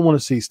don't want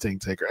to see Sting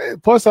Taker.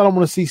 Plus, I don't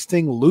want to see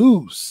Sting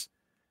lose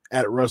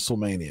at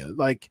WrestleMania.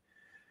 Like,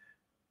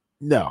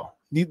 no,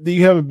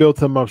 you haven't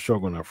built him up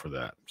strong enough for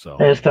that. So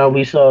last time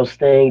we saw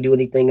Sting do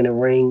anything in the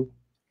ring,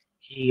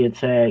 he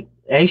attacked.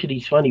 Actually,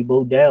 it's funny,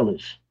 Bo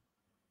Dallas.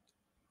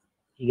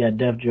 He got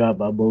death dropped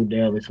by Bo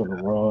Dallas on the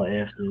Raw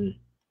after.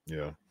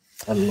 Yeah,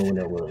 I don't know when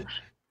that was.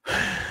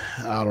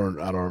 I don't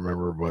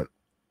remember, but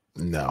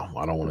no,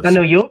 I don't want to. I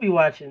know you'll be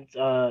watching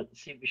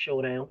Secret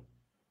Showdown.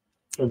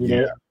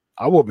 Yeah,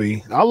 I will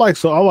be. I like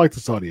the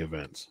Saudi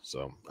events,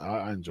 so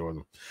I enjoy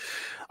them.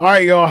 All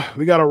right, y'all,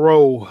 we got to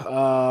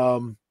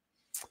roll.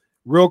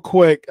 Real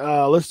quick,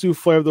 let's do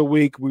Flavor of the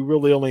Week. We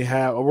really only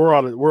have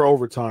we're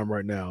overtime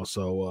right now,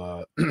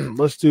 so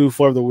let's do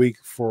Flavor of the Week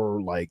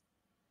for like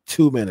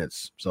 2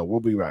 minutes. So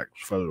we'll be back.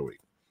 Flavor of the Week.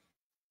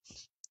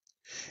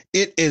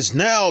 It is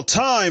now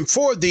time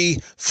for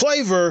the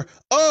Flavor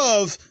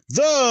of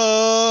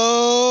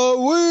the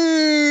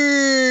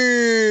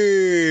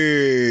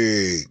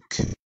Week.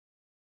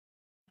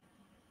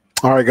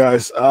 All right,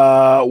 guys.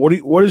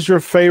 What is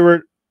your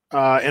favorite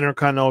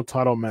Intercontinental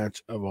title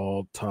match of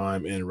all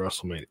time in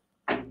WrestleMania?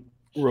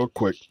 Real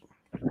quick.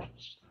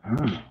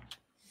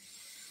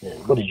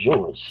 What is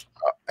yours?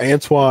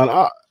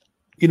 Antoine,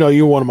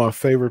 you're one of my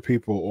favorite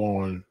people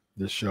on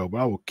this show, but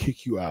I will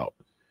kick you out.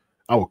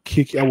 I will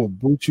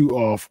boot you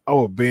off. I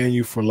will ban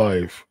you for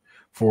life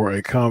for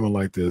a comment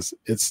like this.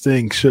 Its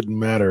thing shouldn't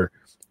matter.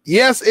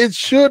 Yes, it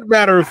should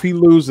matter if he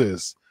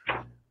loses.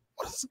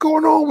 What is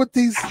going on with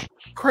these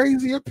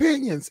crazy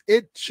opinions?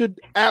 It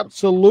should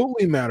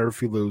absolutely matter if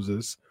he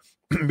loses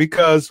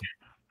because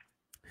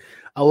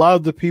a lot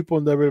of the people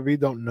in WWE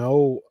don't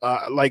know,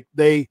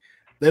 they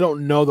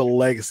don't know the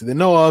legacy. They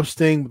know of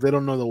Sting, but they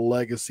don't know the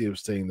legacy of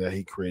Sting that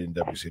he created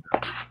in WCW.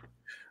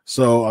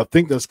 So I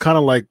think that's kind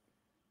of like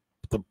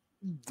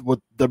what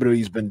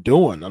WWE's been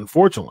doing,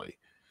 unfortunately.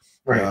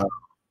 Right.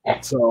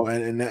 So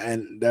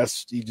and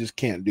that's, you just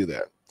can't do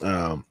that.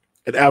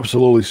 It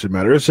absolutely should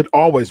matter. It should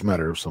always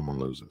matter if someone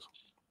loses.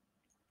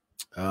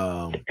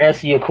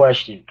 Answer your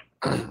question.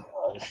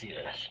 Let's see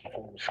this.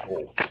 Old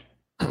school.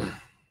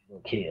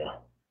 Okay.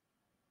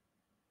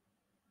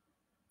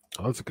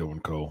 Oh, that's a good one,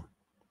 Cole.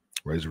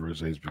 Razor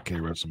vs. HBK,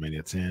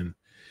 WrestleMania 10.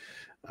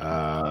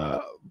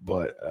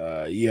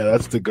 Yeah,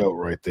 that's the GOAT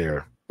right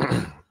there.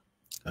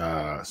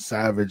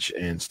 Savage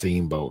and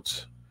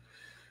Steamboats.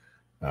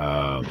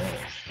 I'll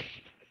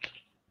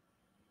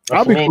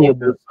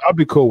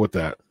be cool with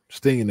that.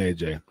 Sting and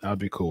AJ. I'll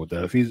be cool with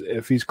that.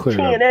 If he's clear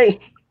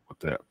with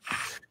that.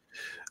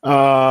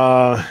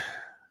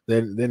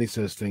 Then he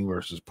says Sting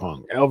versus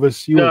Punk.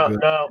 Elvis, you no.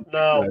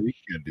 You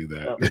can't do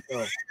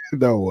that.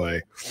 No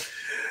way.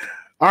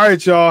 All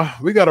right, y'all.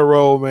 We got to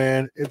roll,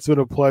 man. It's been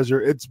a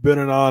pleasure. It's been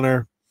an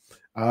honor.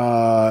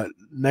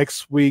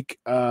 Next week,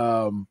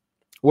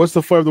 what's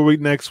the Flavor of the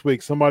Week next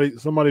week? Somebody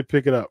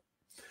pick it up.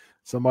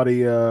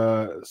 Somebody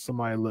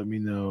let me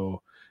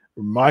know.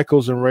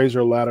 Michaels and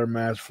Razor ladder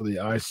match for the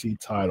IC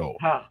title.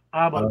 How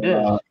about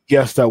this?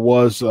 Yes, that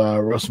was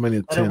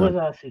WrestleMania 10.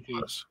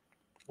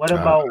 What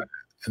about?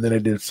 And then they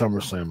did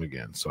SummerSlam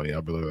again. So yeah,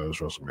 I believe that was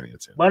WrestleMania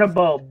 10. What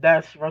about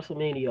that's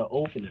WrestleMania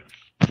opener?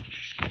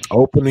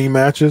 Opening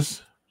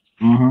matches?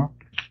 Mm-hmm.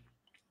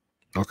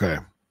 Okay.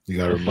 You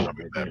gotta remind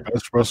me of that.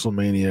 Best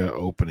WrestleMania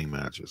opening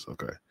matches.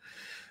 Okay.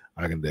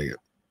 I can dig it.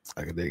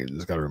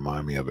 Just gotta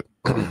remind me of it.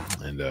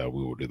 And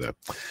we will do that.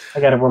 I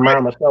gotta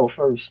remind myself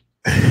first.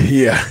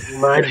 Yeah.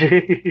 Remind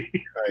you.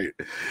 Right.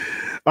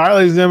 All right,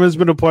 ladies and gentlemen, it's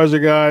been a pleasure,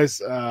 guys.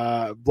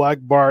 Black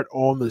Bart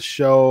on the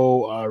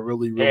show.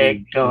 Really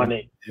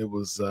it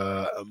was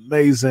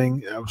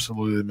amazing,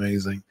 absolutely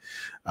amazing.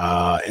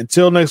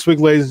 Until next week,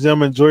 ladies and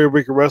gentlemen, enjoy your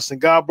week of wrestling.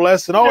 God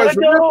bless, and always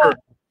remember,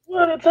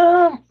 what a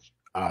time.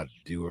 I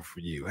do it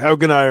for you. Have a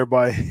good night,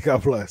 everybody.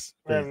 God bless.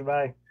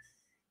 Everybody.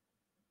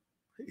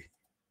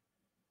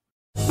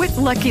 With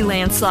Lucky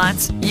Land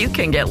Slots, you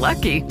can get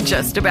lucky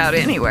just about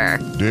anywhere.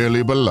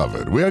 Dearly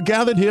beloved, we are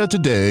gathered here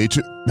today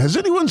to... Has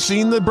anyone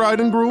seen the bride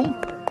and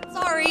groom?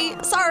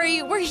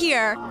 Sorry, we're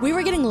here. We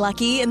were getting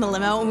lucky in the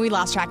limo and we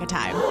lost track of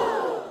time.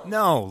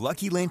 No,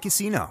 Lucky Land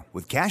Casino,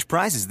 with cash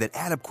prizes that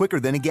add up quicker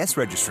than a guest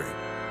registry.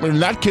 In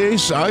that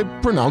case, I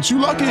pronounce you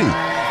lucky.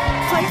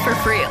 Play for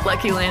free at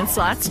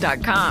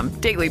LuckyLandSlots.com.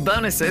 Daily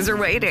bonuses are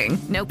waiting.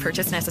 No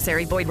purchase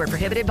necessary. Void where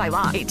prohibited by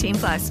law.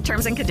 18+.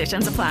 Terms and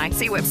conditions apply.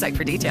 See website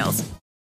for details.